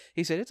today.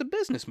 He said it's a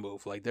business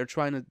move. Like, they're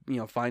trying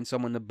to, find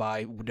someone to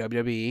buy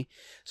WWE,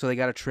 so they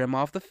got to trim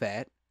off the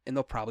fat, and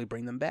they'll probably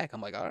bring them back.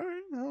 I'm like, all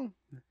right, well,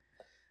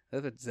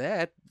 if it's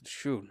that,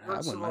 shoot.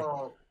 First of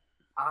all,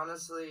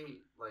 honestly,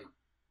 like,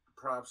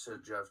 props to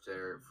Jeff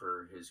Jarrett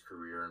for his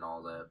career and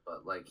all that,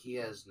 but like he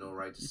has no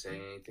right to say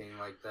anything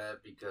like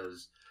that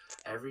because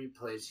every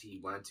place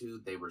he went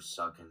to, they were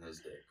sucking his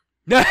dick.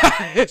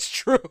 It's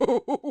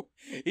true.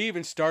 He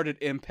even started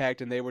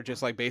Impact, and they were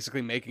just like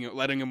basically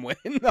letting him win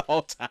the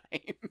whole time.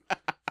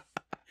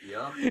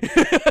 Yeah.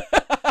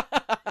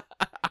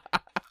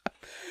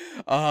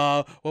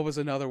 What was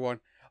another one?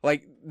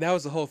 Like, that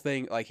was the whole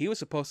thing. Like, he was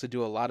supposed to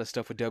do a lot of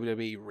stuff with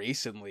WWE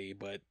recently,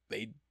 but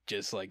they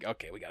just like,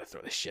 okay, we gotta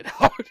throw this shit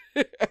out.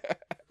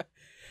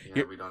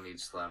 Yeah, we don't need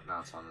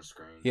Slapnuts on the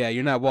screen. Yeah,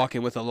 you're not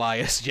walking with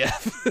Elias,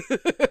 Jeff.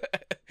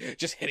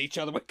 Just hit each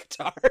other with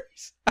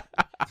guitars.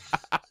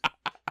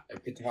 A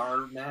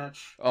guitar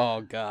match?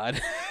 Oh,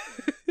 God.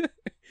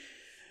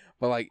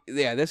 But, like,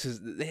 yeah,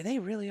 they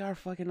really are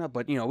fucking up.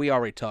 But, we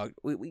already talked.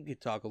 We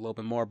could talk a little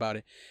bit more about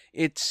it.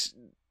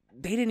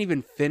 They didn't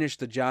even finish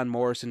the John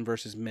Morrison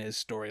versus Miz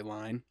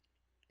storyline.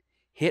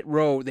 Hit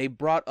Row, they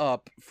brought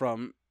up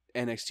from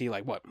NXT,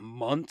 like, what,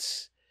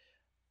 months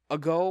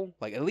ago?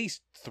 Like, at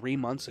least 3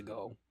 months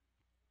ago.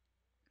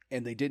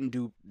 And they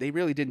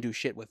really didn't do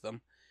shit with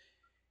them.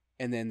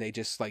 And then they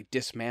just, like,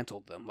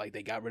 dismantled them. Like,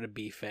 they got rid of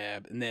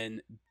B-Fab. And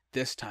then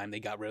this time they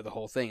got rid of the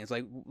whole thing. It's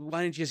like,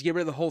 why didn't you just get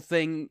rid of the whole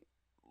thing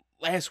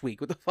last week?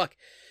 What the fuck?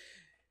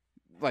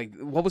 Like,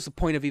 what was the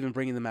point of even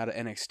bringing them out of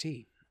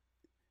NXT?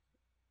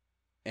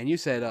 And you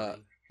said,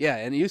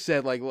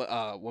 like,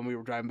 when we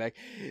were driving back,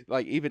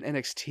 like, even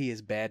NXT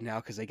is bad now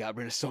because they got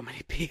rid of so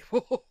many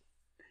people.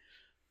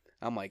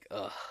 I'm like,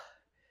 ugh.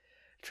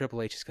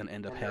 Triple H is going to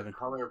end up having...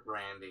 color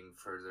branding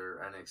for their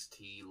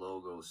NXT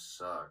logo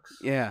sucks.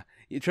 Yeah.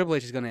 Triple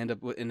H is going to end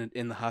up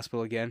in the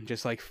hospital again,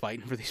 just, like,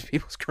 fighting for these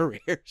people's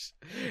careers.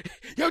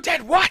 You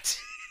did what?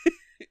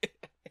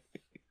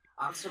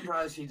 I'm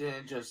surprised he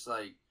didn't just,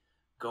 like,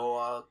 go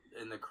out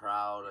in the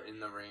crowd, in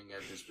the ring,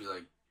 and just be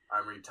like,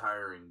 I'm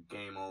retiring.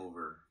 Game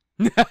over.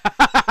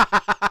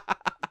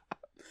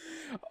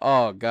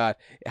 Oh, God.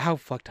 How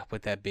fucked up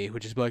would that be?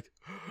 Would just be like,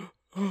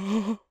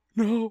 oh,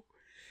 no.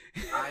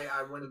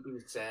 I wouldn't be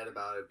sad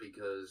about it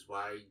because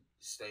why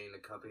stay in a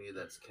company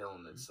that's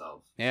killing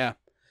itself? Yeah.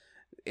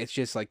 It's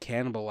just like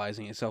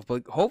cannibalizing itself.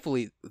 But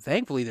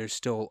thankfully, there's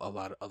still a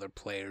lot of other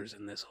players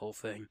in this whole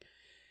thing.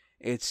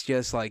 It's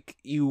just like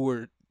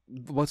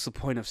what's the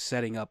point of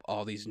setting up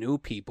all these new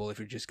people if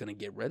you're just going to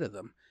get rid of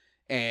them?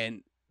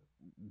 And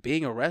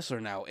being a wrestler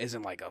now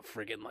isn't like a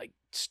friggin' like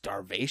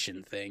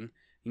starvation thing.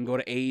 You can go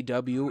to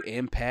AEW,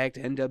 Impact,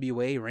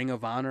 NWA, Ring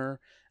of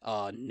Honor,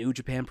 New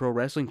Japan Pro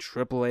Wrestling,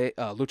 AAA,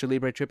 Lucha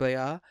Libre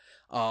AAA,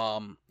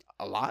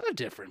 a lot of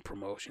different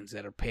promotions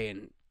that are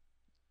paying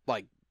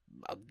like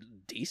a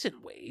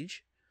decent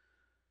wage.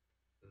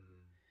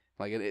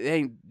 Like it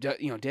ain't,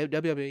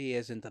 WWE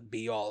isn't the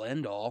be all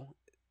end all.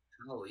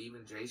 No,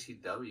 even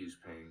JCW's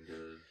paying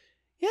good.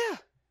 Yeah,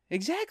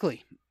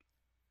 exactly.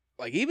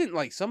 Like even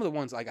like some of the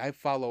ones like I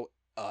follow,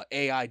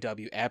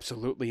 AIW,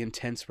 Absolutely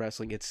Intense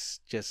Wrestling. It's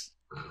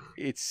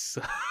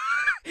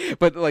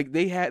but like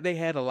they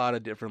had a lot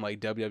of different like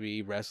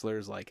WWE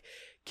wrestlers, like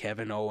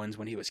Kevin Owens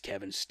when he was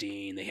Kevin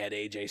Steen. They had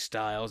AJ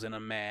Styles in a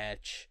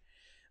match.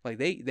 Like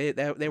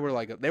they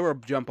were a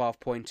jump off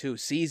point too.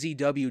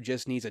 CZW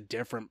just needs a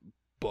different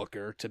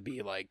booker to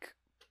be like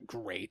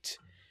great.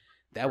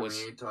 That was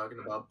we ain't talking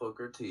about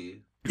Booker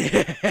T.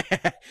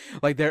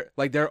 like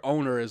their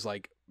owner is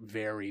like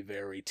very,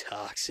 very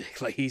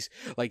toxic. Like he's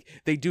like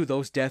they do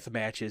those death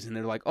matches and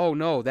they're like, oh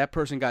no, that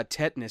person got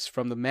tetanus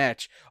from the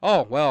match.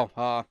 Oh well,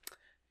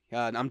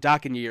 I'm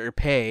docking your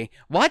pay.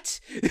 What?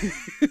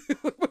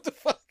 What the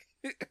fuck?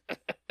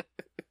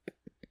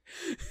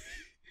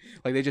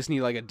 Like, they just need,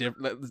 like,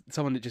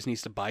 someone that just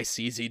needs to buy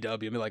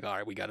CZW and be like, all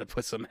right, we got to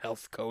put some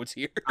health codes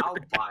here. I'll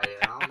buy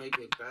it. I'll make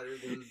it better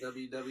than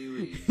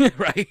WWE.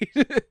 Right?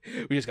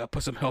 We just got to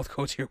put some health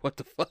codes here. What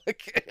the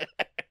fuck?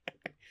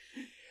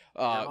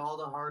 Have all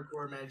the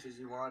hardcore matches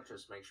you want.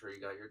 Just make sure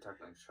you got your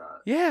Technic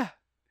shot. Yeah.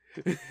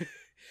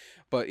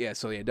 But, yeah,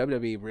 so, yeah,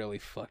 WWE really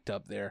fucked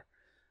up there.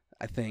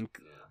 I think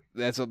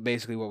that's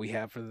basically what we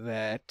have for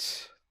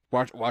that.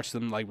 Watch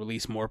them, like,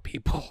 release more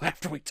people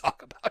after we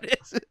talk about it.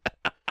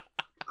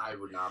 I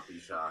would not be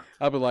shocked.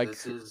 I'll be like,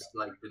 this is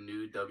like the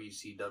new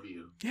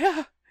WCW.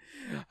 Yeah.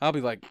 I'll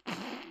be like,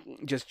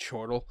 just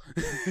chortle.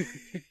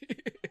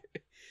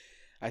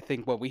 I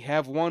think, we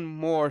have one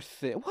more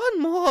thing.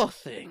 One more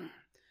thing.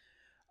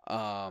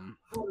 One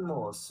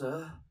more,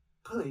 sir.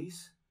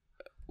 Please.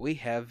 We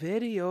have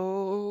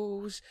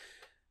videos.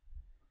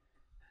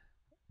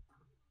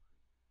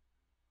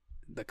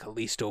 The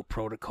Kalisto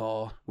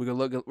Protocol. We're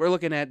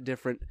looking at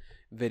different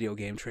video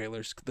game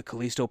trailers. The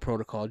Kalisto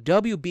Protocol.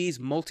 WB's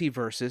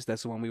Multiverses.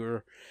 That's the one we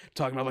were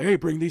talking about. Like, hey,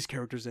 bring these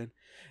characters in.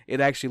 It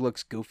actually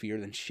looks goofier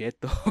than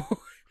shit, though.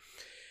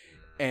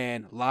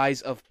 And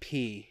Lies of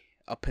P.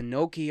 A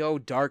Pinocchio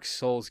Dark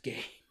Souls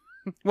game.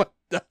 What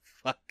the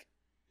fuck?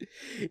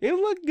 It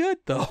looked good,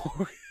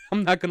 though.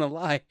 I'm not gonna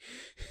lie.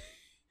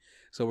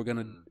 So we're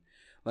gonna...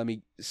 Let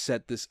me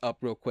set this up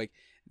real quick.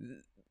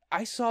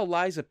 I saw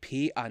Liza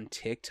P on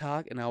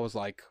TikTok, and I was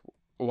like,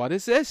 what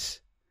is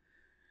this?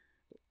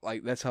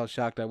 Like, that's how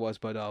shocked I was.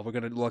 But we're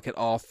going to look at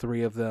all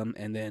three of them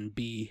and then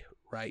be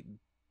right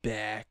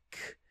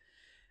back.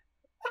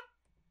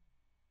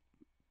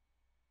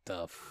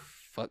 The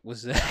fuck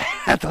was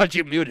that? I thought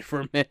you muted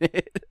for a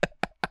minute.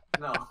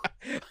 No.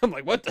 I'm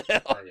like, what the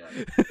hell?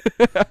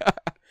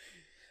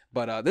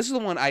 But this is the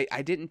one I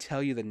didn't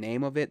tell you the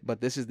name of it,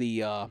 but this is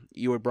the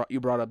you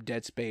brought up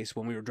Dead Space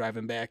when we were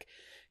driving back.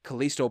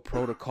 Callisto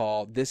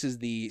Protocol. This is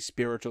the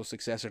spiritual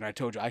successor, and I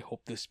told you I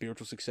hope this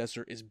spiritual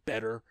successor is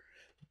better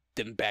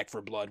than Back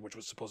 4 Blood, which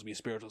was supposed to be a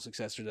spiritual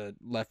successor to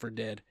Left 4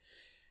 Dead.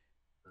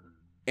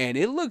 And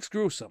it looks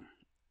gruesome.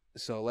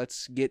 So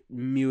let's get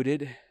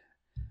muted.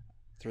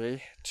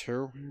 3,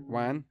 2,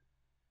 1.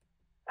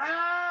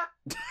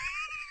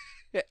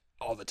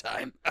 All the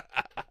time.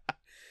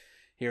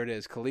 Here it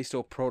is,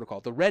 Callisto Protocol.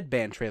 The Red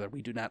Band trailer.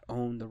 We do not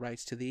own the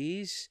rights to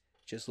these.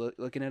 Just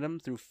looking at them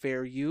through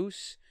fair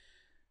use.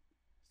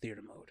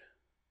 Theater mode.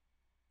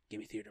 Give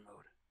me theater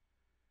mode.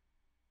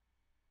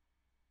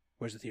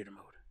 Where's the theater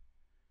mode?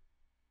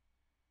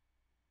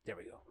 There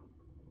we go.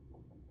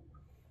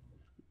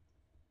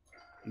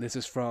 This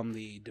is from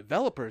the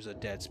developers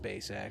of Dead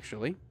Space,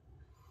 actually.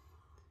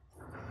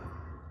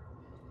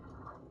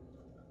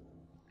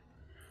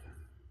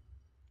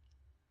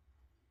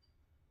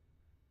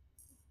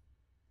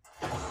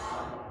 The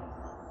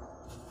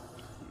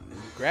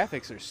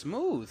graphics are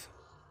smooth.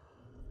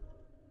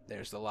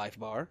 There's the life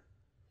bar.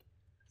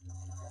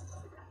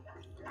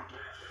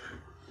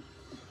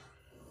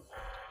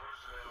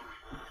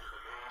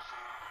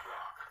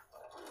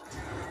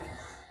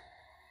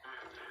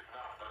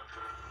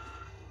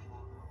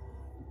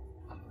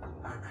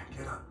 Alright, man,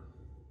 get up.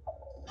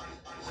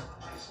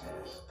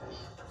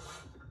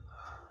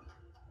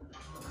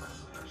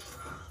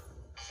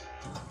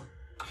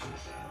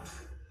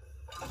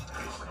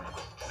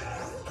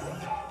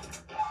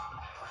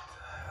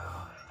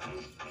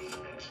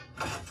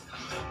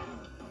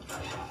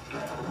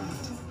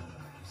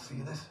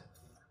 See this?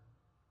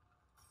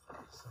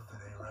 Something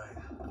ain't right.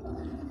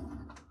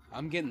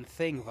 I'm getting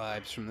Thing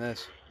vibes from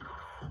this.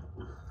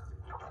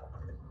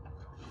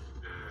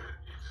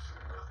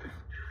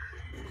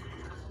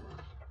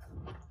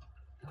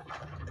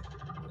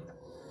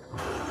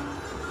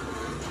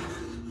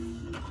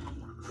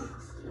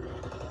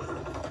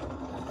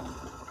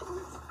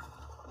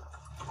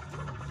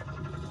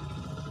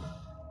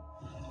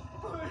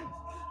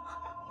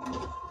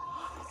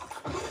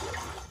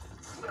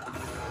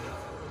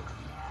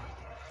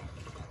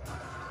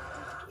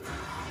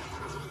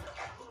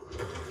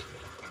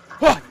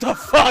 What the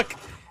fuck?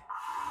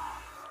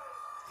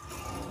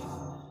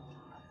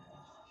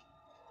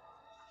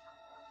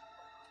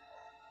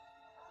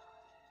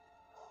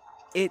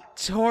 It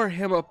tore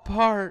him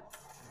apart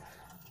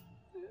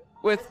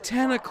with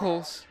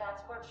tentacles.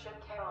 Transport ship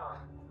came on.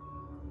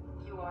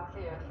 You are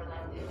cleared for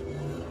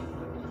landing.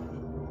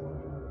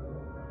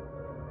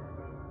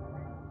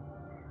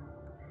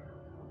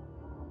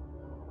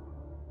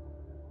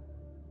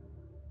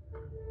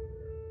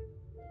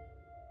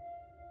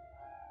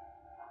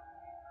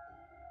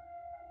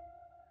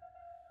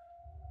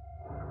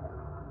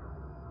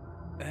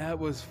 That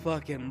was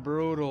fucking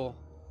brutal.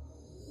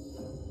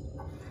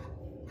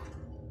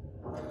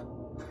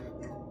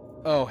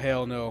 Oh,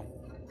 hell no.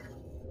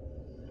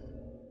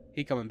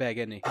 He coming back,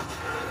 isn't he?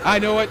 I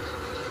know it!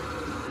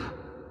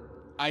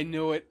 I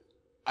knew it.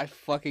 I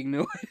fucking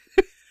knew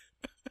it.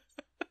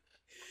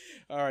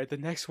 Alright, the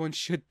next one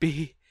should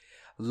be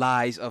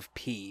Lies of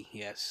P.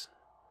 Yes.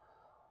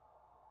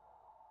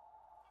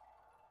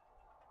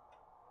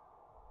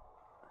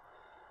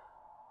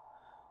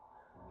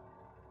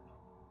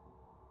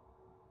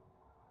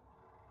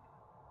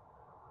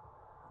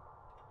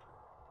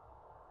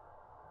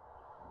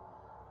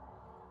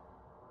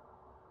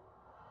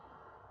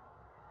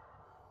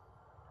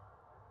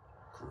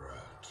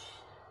 Rat.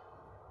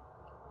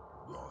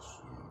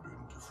 Blossomed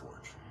into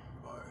fortune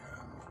by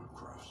hands of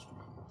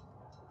craftsmen.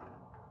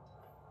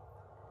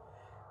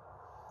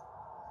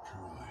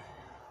 Truly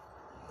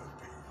a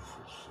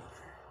beautiful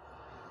city.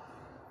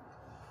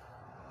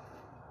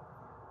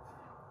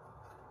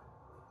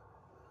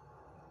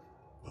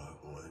 But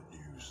what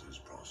use is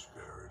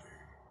prosperity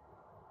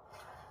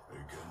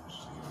against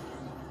the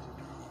impending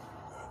doom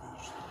that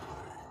is the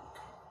plague?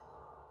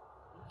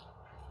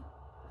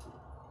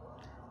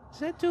 Is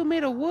that dude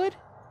made of wood?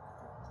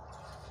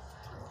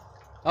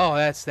 Oh,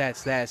 that's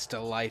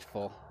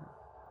delightful.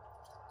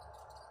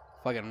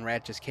 Fucking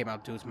rat just came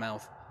out dude's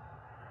mouth.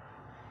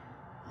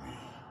 Me.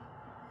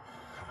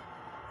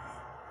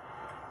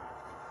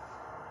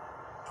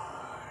 I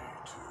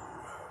too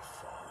have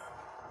fallen.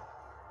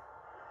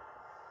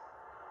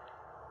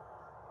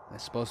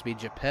 That's supposed to be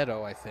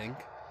Geppetto, I think.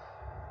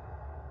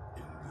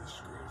 In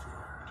this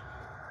graveyard,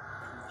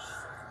 I must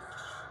find it.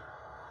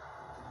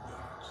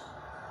 That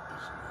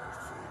is my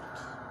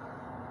fate.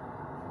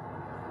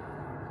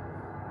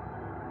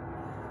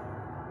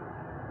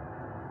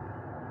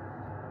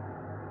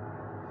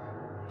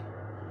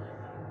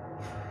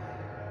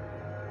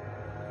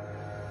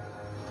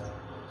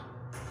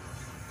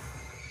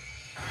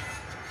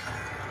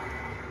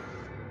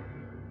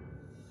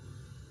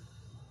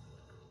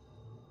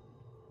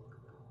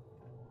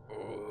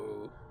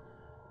 Oh.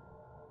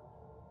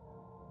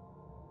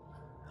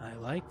 I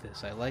like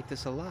this. I like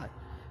this a lot.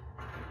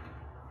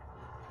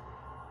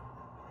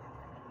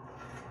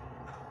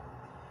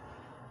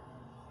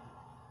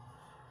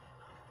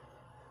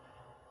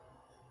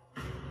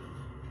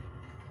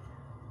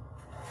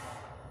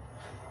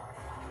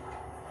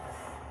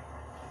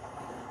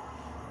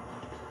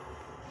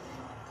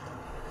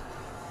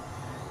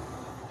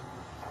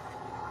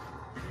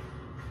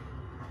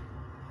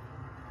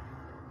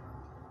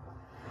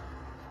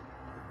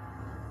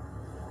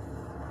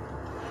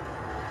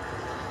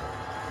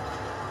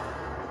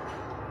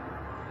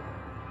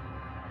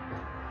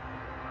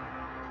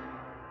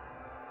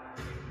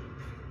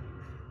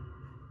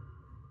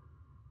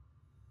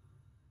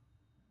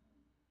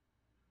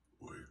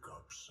 Wake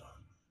up, son.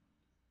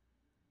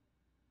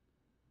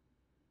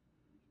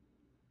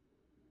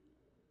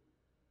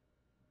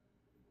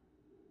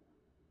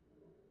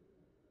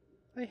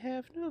 I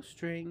have no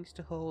strings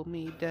to hold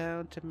me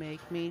down, to make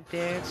me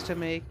dance, to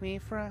make me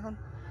frown.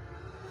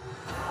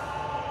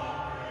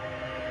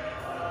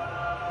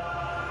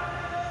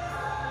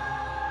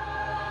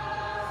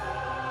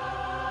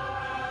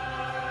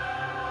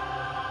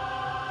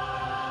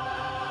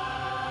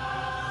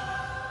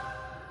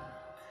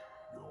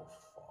 Your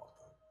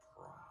father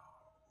proud.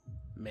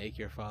 Make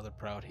your father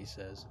proud, he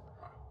says.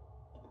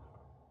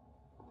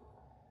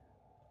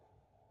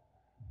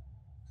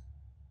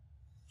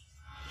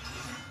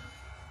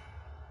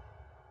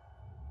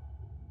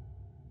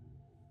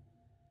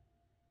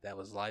 That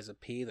was Liza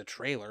P, the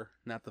trailer,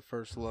 not the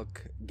first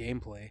look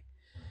gameplay.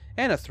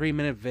 And a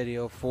 3-minute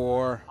video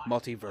for Hi, I'm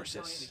Tony,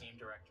 Multiversus. the game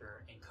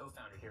director and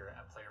co-founder here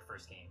at Player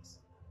First Games.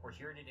 We're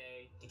here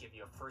today to give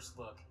you a first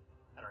look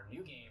at our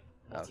new game,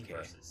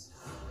 Multiversus.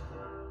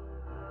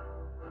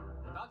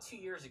 About 2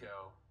 years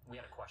ago, we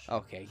had a question.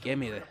 Okay, give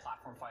me Create the... a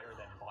platform fighter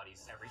that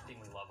embodies everything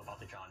we love about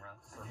the genre,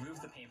 removes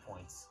the pain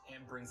points,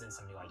 and brings in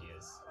some new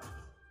ideas.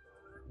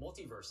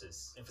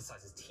 Multiversus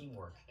emphasizes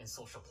teamwork and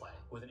social play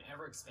with an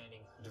ever-expanding,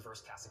 diverse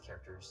cast of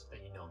characters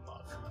that you know and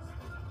love.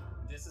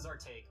 This is our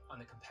take on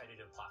the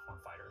competitive platform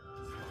fighter.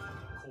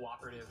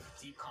 Cooperative,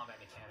 deep combat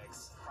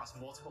mechanics across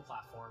multiple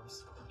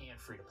platforms, and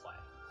free to play.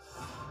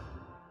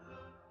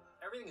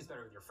 Everything is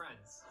better with your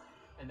friends,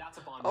 and that's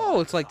a bond.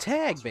 Oh, it's like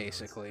tag,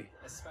 basically.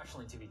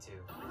 Especially in 2v2.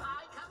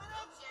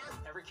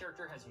 Every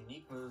character has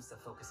unique moves that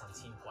focus on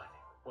team play.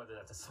 Whether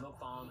that's a smoke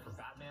bomb from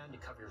Batman to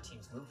cover your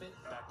team's movement,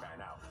 Batman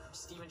out.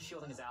 Steven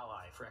shielding his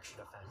ally for extra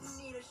defense.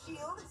 Need a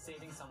shield?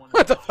 Saving someone.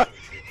 What the fuck?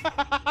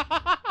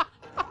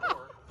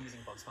 Or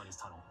using Bugs Bunny's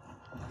tunnel.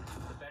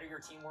 The better your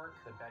teamwork,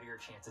 the better your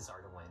chances are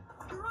to win.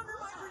 You're under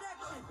my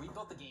protection! We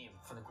built the game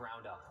from the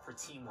ground up for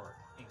teamwork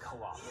and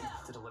co-op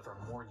to deliver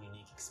a more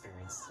unique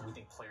experience that we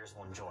think players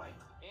will enjoy.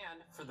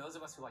 And for those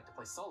of us who like to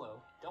play solo,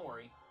 don't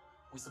worry,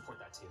 we support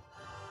that too.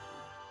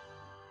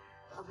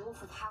 A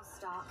wolf of House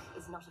Stark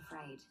is not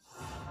afraid.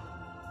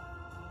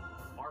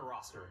 Our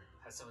roster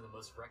has some of the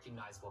most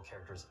recognizable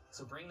characters,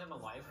 so bring them to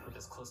life with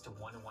as close to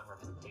one-to-one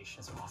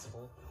representation as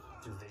possible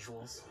through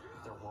visuals,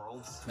 their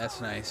worlds.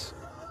 That's nice.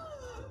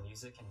 Their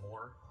music and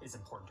more is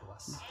important to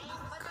us.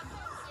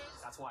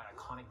 That's why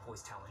iconic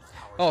voice talent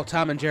powers. Oh,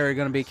 Tom and Jerry are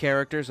going to be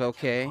characters?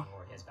 Okay.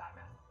 Conroy as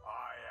Batman.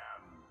 I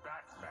am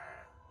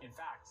Batman. In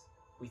fact,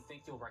 we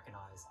think you'll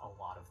recognize a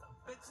lot of them.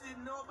 Bet you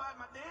didn't know about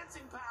my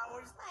dancing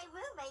powers. My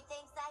roommate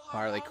thinks I have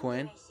Harley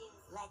Quinn. anger issues.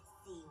 Let's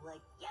see what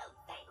you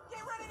think.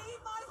 Get ready to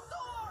eat my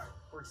sword!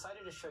 We're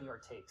excited to show you our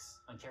takes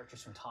on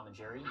characters from Tom and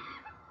Jerry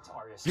to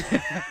Arya Stark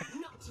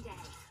Not today.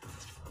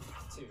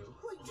 to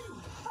Wait, dude,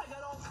 I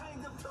got all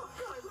kinds of tough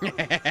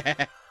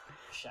guys.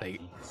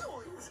 Shaggy.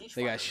 Each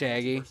they got fighter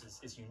Shaggy.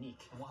 is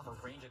unique, and we'll have a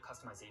range of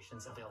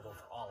customizations available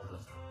for all of them.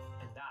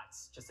 And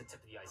that's just the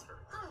tip of the iceberg.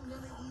 I'm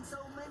gonna eat so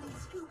many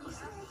Scooby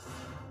snacks.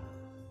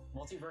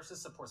 Multiverses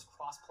supports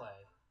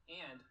cross-play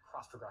and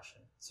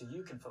cross-progression, so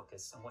you can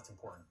focus on what's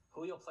important.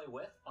 Who you'll play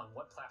with on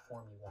what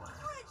platform you want.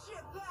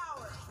 Friendship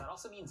power. That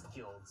also means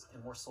guilds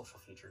and more social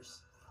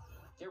features.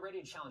 Get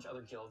ready to challenge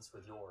other guilds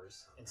with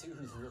yours and see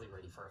who's really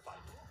ready for a fight.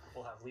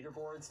 We'll have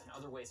leaderboards and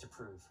other ways to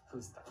prove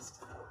who's the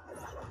best.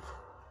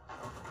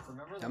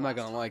 Remember I'm not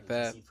gonna like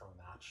that. From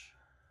a match?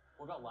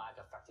 What about lag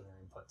affecting your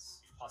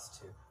inputs? Us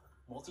too.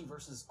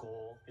 Multiverse's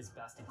goal is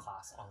best in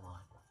class online.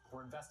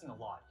 We're investing a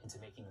lot into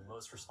making the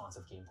most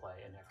responsive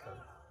gameplay and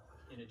netcode,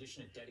 in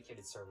addition to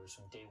dedicated servers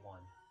from day one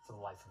for the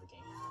life of the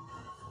game.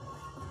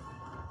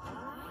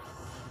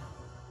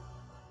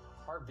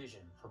 Our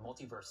vision for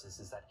Multiverses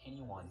is that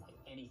anyone and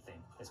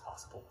anything is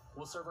possible.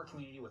 We'll serve our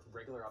community with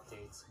regular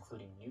updates,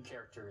 including new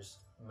characters,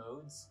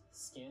 modes,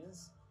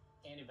 skins,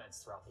 and events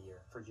throughout the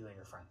year for you and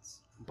your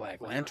friends. Black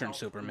With Lantern your help,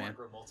 Superman.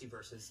 We want to grow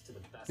Multiverses to the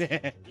best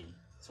it can be.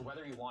 So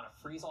whether you want to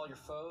freeze all your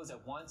foes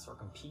at once or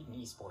compete in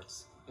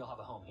esports, you'll have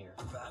a home here.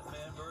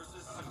 Batman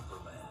versus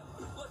Superman.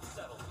 Let's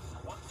settle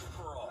this once and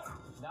for all.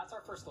 That's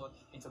our first look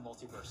into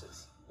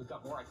Multiverses. We've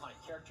got more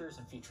iconic characters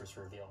and features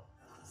to reveal.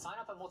 Sign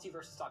up at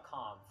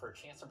multiverses.com for a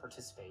chance to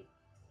participate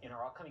in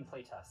our upcoming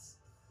playtests.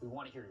 We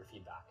want to hear your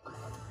feedback.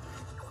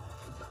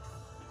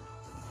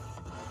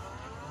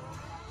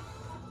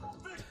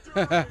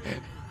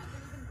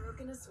 Haven't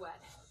broken a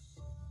sweat.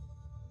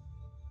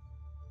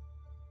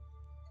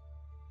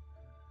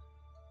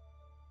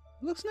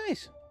 Looks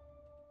nice.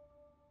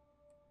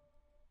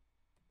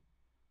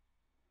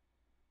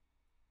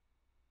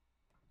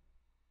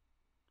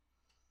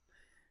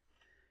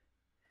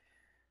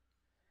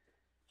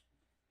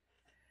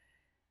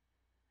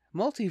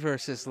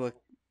 Multiverses look,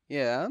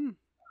 yeah.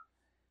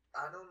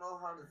 I don't know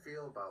how to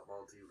feel about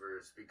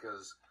Multiverse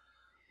because,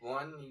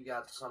 one, you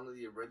got some of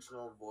the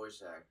original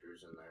voice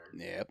actors in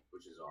there. Yep.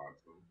 Which is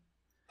awesome.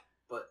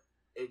 But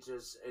it's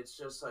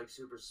just like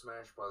Super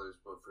Smash Brothers,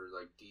 but for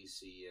like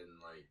DC and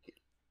like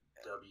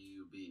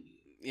WB.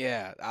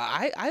 Yeah,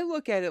 I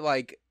look at it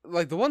like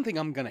the one thing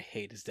I'm gonna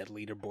hate is that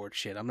leaderboard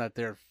shit. I'm not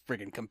there to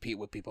friggin' compete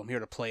with people. I'm here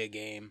to play a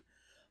game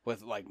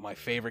with like my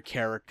favorite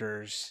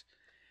characters.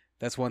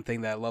 That's one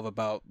thing that I love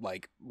about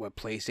like what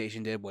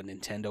PlayStation did, what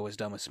Nintendo has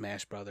done with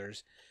Smash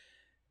Brothers.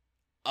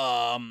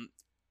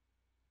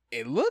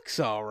 It looks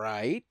all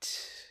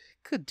right.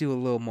 Could do a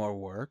little more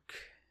work,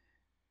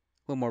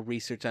 a little more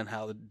research on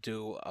how to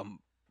do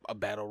a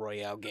battle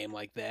royale game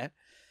like that.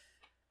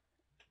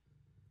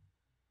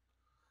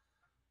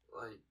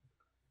 Like,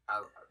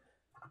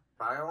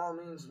 by all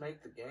means,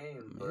 make the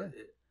game, but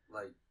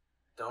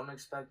don't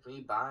expect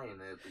me buying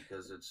it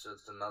because it's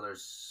just another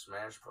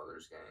Smash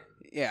Brothers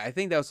game. Yeah, I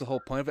think that was the whole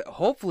point of it.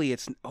 Hopefully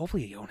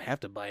you don't have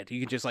to buy it.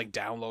 You can just like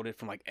download it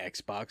from like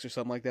Xbox or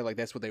something like that. Like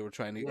that's what they were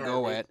trying to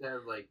go at.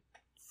 Said, like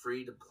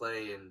free to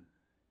play in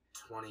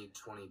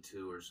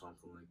 2022 or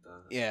something like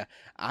that. Yeah,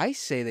 I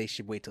say they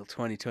should wait till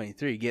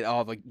 2023,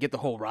 get the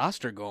whole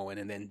roster going,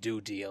 and then do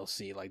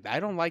DLC. Like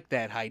I don't like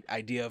that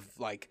idea of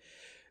like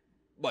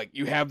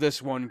you have this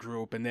one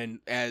group, and then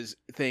as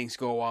things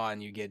go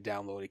on, you get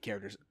downloaded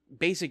characters.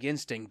 Basic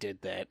Instinct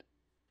did that,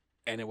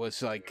 and it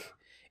was like,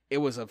 it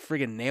was a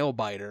friggin' nail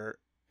biter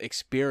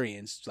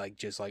experience. Like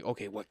just like,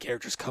 okay, what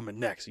character's coming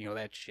next? You know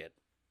that shit.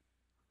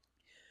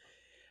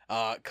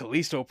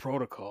 Callisto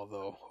Protocol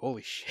though,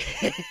 holy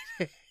shit,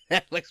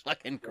 that looks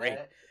fucking great.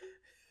 That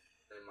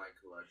in my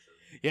collection.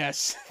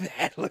 Yes,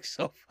 that looks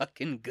so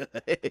fucking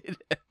good.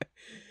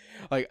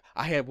 Like,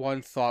 I had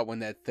one thought when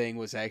that thing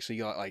was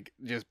actually, like,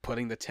 just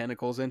putting the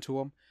tentacles into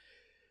him.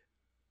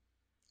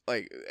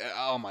 Like,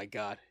 oh my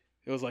god.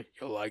 It was like,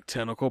 you like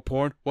tentacle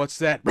porn? What's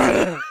that?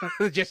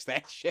 Just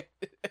that shit.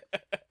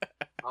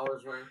 I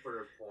was waiting for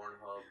the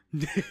Pornhub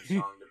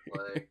song to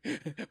play.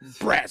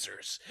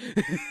 Brazzers.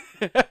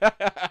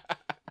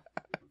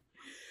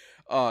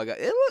 Oh god,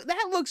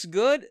 that looks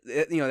good.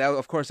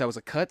 Of course, that was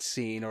a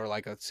cutscene or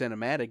like a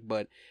cinematic,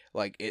 but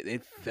like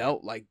it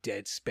felt like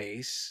Dead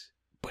Space,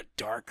 but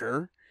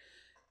darker.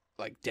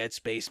 Like Dead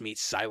Space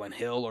meets Silent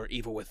Hill or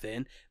Evil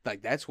Within.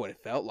 Like that's what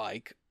it felt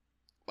like.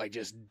 Like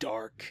just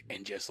dark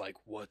and just like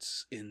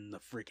what's in the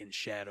freaking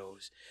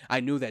shadows. I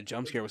knew that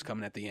jump scare was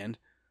coming at the end.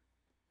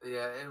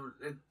 Yeah,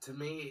 it to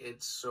me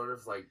it's sort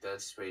of like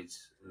Dead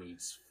Space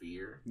meets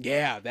Fear.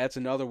 Yeah, that's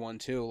another one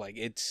too. Like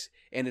it's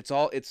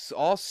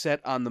all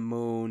set on the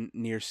moon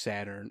near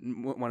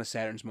Saturn. One of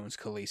Saturn's moons,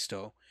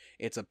 Callisto.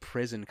 It's a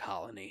prison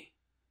colony.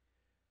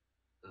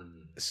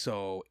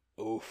 So,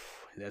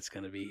 oof, that's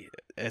gonna be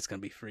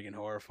freaking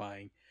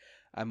horrifying.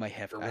 I might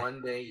have to.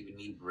 One day you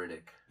need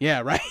Riddick.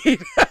 Yeah, right.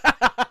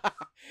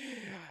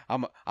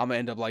 I'm gonna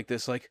end up like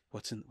this. Like,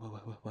 what's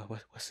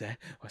that?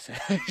 What's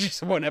that?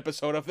 Just one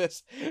episode of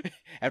this.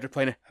 After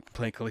playing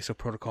Callisto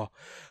Protocol,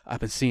 I've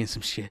been seeing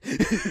some shit.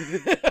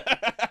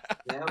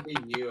 That'll be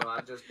you.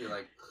 I'd just be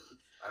like,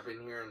 I've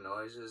been hearing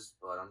noises,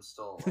 but I'm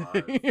still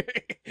alive.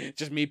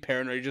 Just me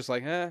paranoid. Just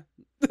like, huh?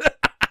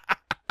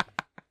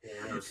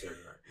 Yeah, no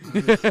cigarette.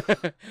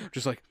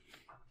 Just like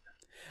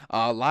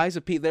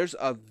Liza P. There's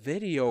a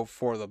video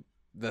for the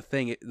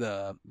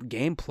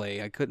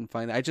gameplay. I couldn't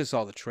find it. I just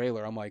saw the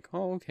trailer. I'm like,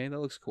 oh, okay, that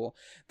looks cool.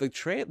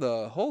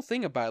 The whole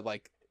thing about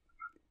like,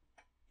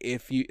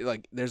 if you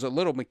like, there's a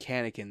little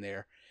mechanic in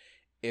there.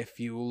 If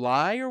you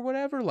lie or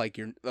whatever, like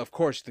of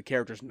course the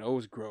character's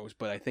nose grows,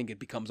 but I think it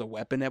becomes a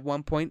weapon at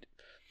one point,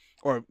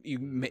 or you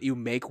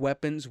make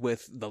weapons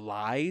with the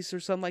lies or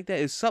something like that.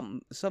 It's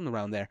something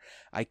around there.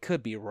 I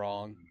could be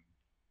wrong.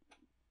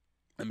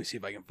 Let me see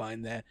if I can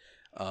find that.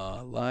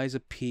 Liza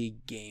P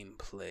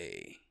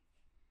gameplay.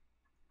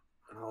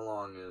 How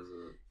long is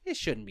it? It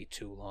shouldn't be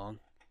too long.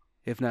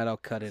 If not, I'll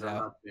cut it out. I'm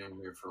not being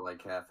here for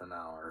like half an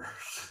hour.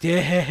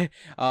 Yeah.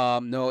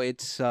 No,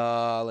 it's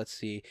let's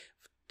see,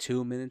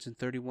 2 minutes and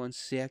 31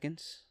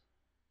 seconds.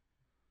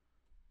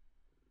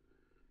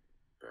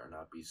 Better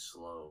not be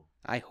slow.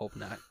 I hope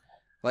not.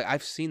 Like,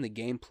 I've seen the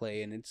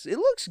gameplay and it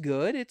looks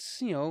good.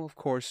 It's, of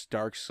course,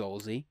 Dark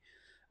Soulsy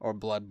or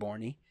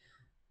Bloodborne-y.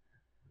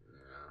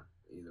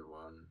 Yeah, either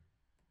one.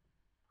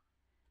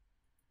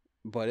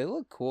 But it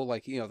looked cool.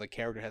 Like, the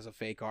character has a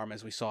fake arm,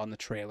 as we saw in the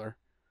trailer.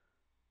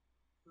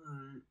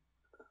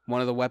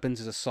 One of the weapons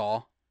is a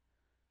saw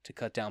to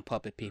cut down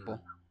puppet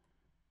people.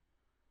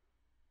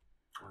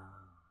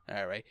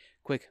 All right.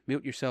 Quick,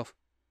 mute yourself.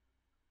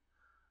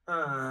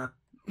 Uh,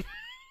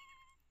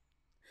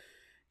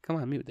 Come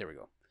on, mute. There we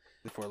go.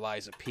 For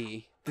Liza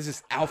P. This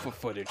is alpha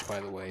footage, by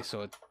the way,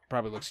 so it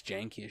probably looks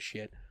janky as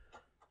shit.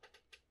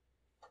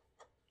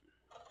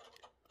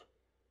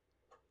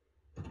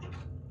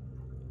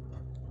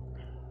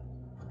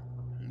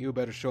 You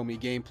better show me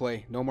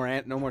gameplay. No more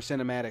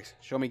cinematics.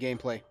 Show me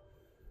gameplay.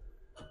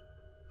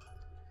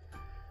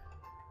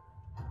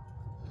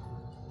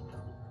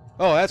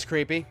 Oh, that's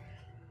creepy.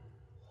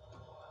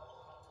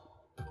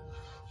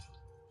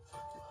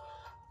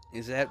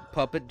 Is that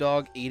puppet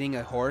dog eating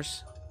a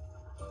horse?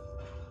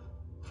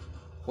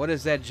 What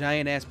is that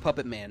giant-ass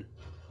puppet man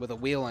with a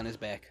wheel on his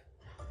back?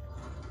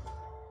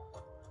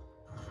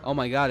 Oh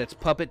my god, it's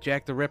Puppet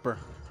Jack the Ripper.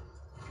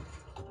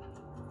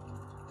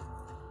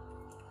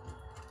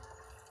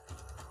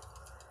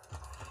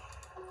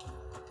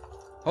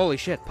 Holy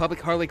shit, Puppet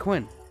Harley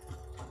Quinn.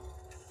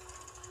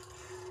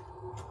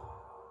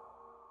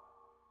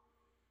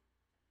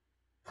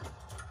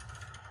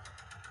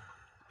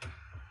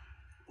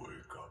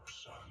 Wake up,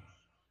 son.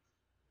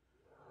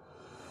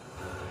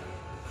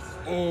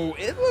 Oh,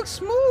 it looks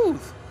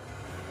smooth.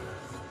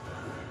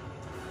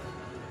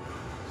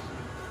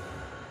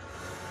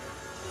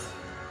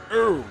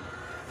 Ooh.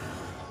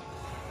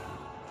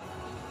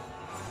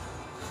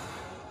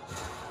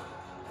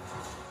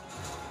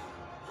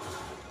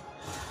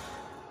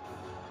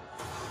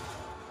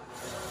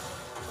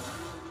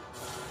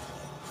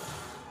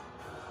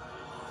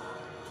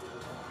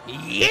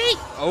 Yeet!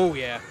 Oh,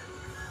 yeah.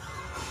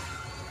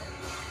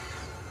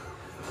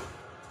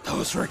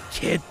 Those were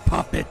kid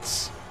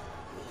puppets.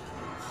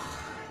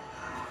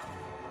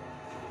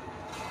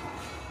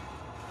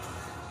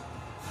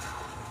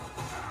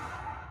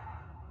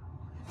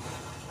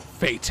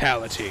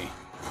 Fatality.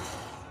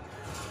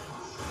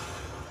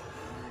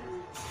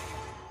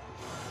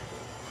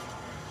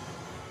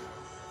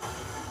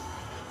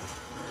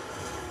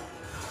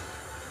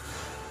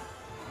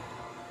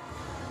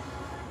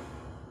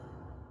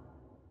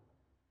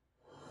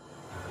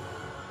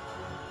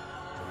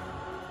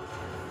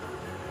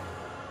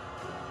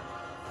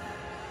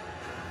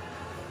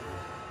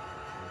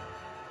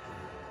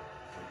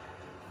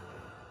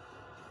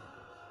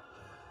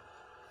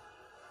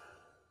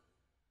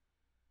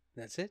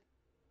 That's it?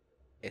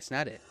 It's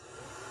not it.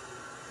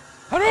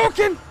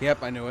 Hadouken!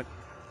 Yep, I knew it.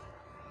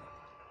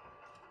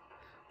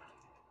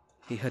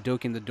 He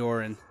Hadouken the door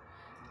and...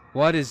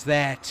 What is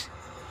that?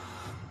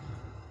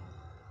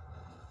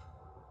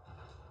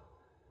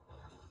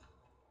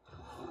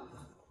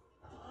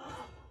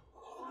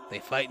 They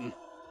fighting.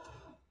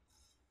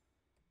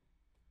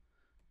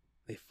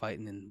 They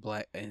fighting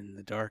in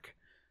the dark.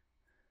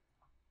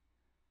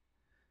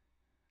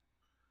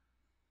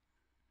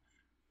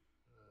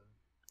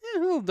 Yeah,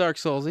 a little Dark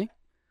Soulsy.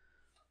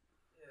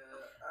 Yeah,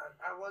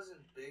 I wasn't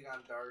big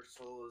on Dark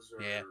Souls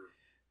or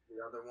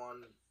the other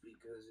one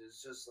because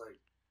it's just like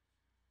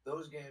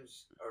those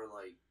games are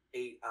like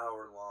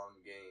 8-hour long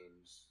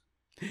games.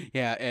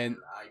 Yeah, and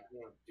I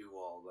can't do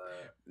all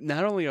that.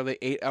 Not only are they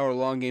 8-hour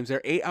long games,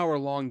 they're 8-hour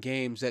long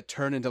games that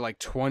turn into like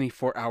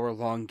 24-hour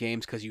long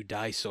games because you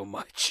die so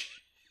much.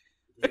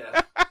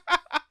 Yeah.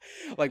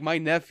 Like my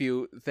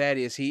nephew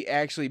Thaddeus, he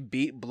actually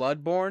beat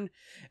Bloodborne,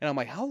 and I'm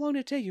like, "How long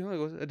did it take you?" He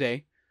goes, "A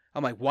day."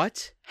 I'm like,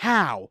 "What?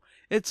 How?"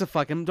 It's a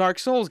fucking Dark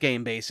Souls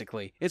game,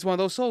 basically. It's one of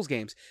those Souls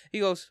games. He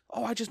goes,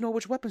 "Oh, I just know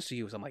which weapons to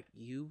use." I'm like,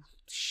 "You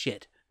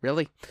shit,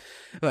 really?"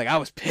 Like I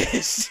was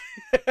pissed.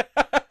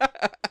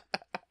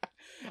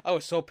 I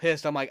was so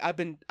pissed. I'm like, I've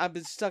been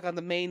stuck on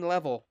the main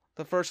level,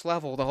 the first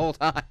level, the whole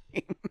time.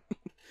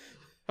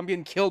 I'm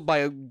getting killed by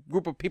a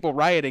group of people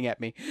rioting at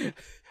me.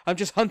 I'm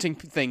just hunting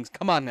things.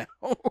 Come on now.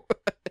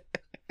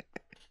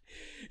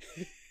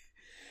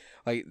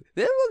 Like,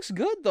 it looks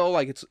good though.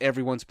 Like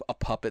everyone's a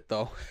puppet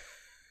though.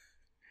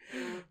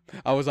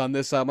 I was on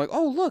this side. I'm like,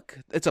 oh, look,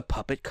 it's a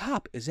puppet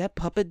cop. Is that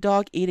puppet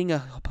dog eating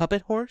a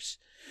puppet horse?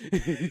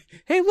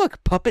 Hey,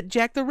 look, puppet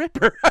Jack the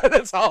Ripper.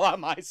 That's all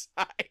on my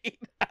side.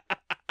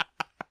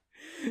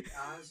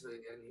 Honestly,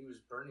 and he was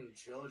burning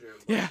children.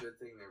 But Yeah. Good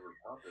thing they were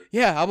puppets.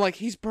 Yeah, I'm like,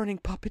 he's burning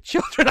puppet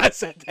children. I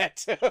said that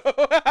too.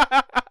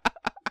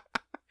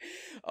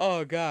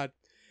 Oh, God.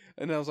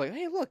 And I was like,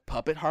 hey, look,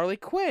 puppet Harley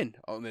Quinn.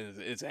 Oh, man,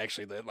 it's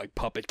actually like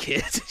puppet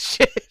kids and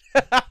shit.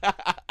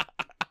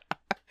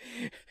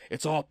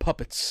 It's all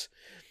puppets.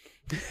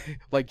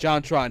 Like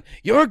JonTron,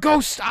 you're a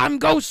ghost, I'm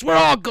ghost, we're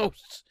all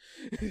ghosts.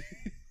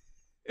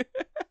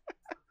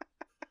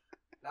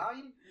 Now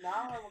I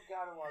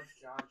gotta watch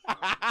John.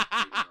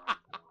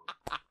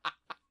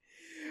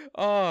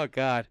 Oh,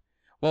 God.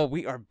 Well,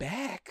 we are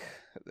back.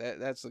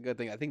 That's the good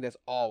thing. I think that's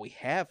all we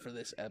have for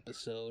this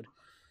episode.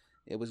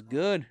 It was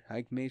good.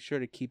 I made sure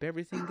to keep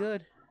everything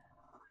good.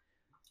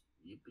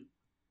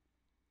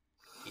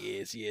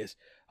 Yes. Yeah,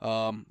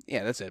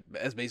 that's it.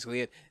 That's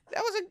basically it.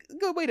 That was a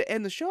good way to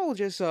end the show.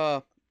 Just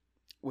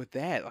with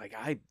that, like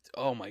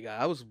oh my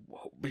God,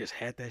 we just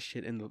had that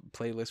shit in the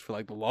playlist for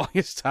like the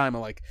longest time.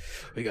 I'm like,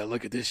 we gotta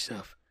look at this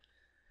stuff.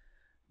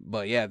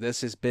 But yeah,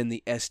 this has been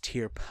the S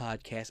Tier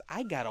podcast.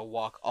 I gotta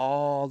walk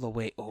all the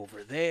way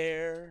over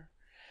there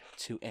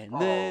to end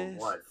this.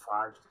 What?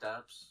 5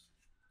 steps?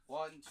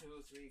 1,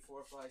 2, 3,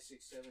 4, 5,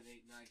 6, 7,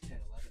 8, 9, 10, 11.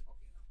 Okay, no.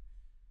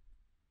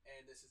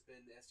 And this has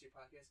been the S Tier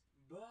podcast.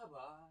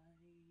 Bye-bye.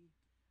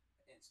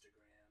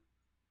 Instagram.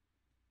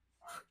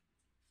 Alright.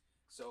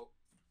 So,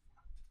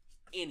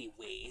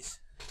 anyways,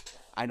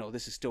 I know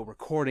this is still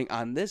recording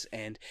on this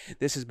end.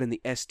 This has been the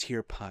S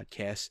Tier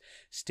podcast.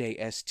 Stay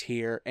S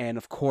Tier. And,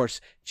 of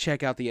course,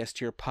 check out the S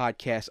Tier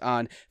podcast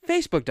on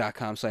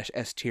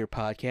Facebook.com/S Tier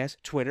podcast,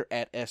 Twitter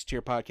at S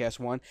Tier podcast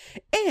 1,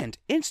 and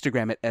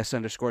Instagram at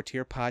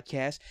S_Tier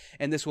podcast.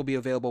 And this will be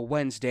available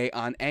Wednesday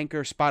on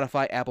Anchor,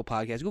 Spotify, Apple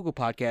Podcasts, Google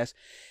Podcasts.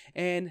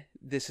 And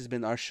this has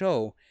been our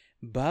show.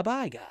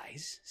 Bye-bye,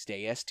 guys.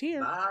 Stay S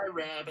Tier. Bye,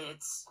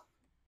 rabbits.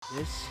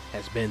 This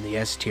has been the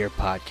S Tier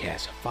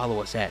Podcast.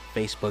 Follow us at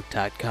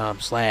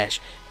Facebook.com/S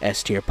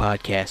Tier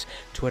Podcast,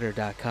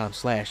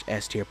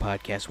 Twitter.com/S Tier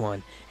Podcast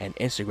 1, and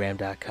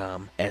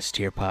Instagram.com/S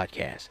Tier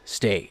Podcast.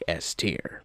 Stay S Tier.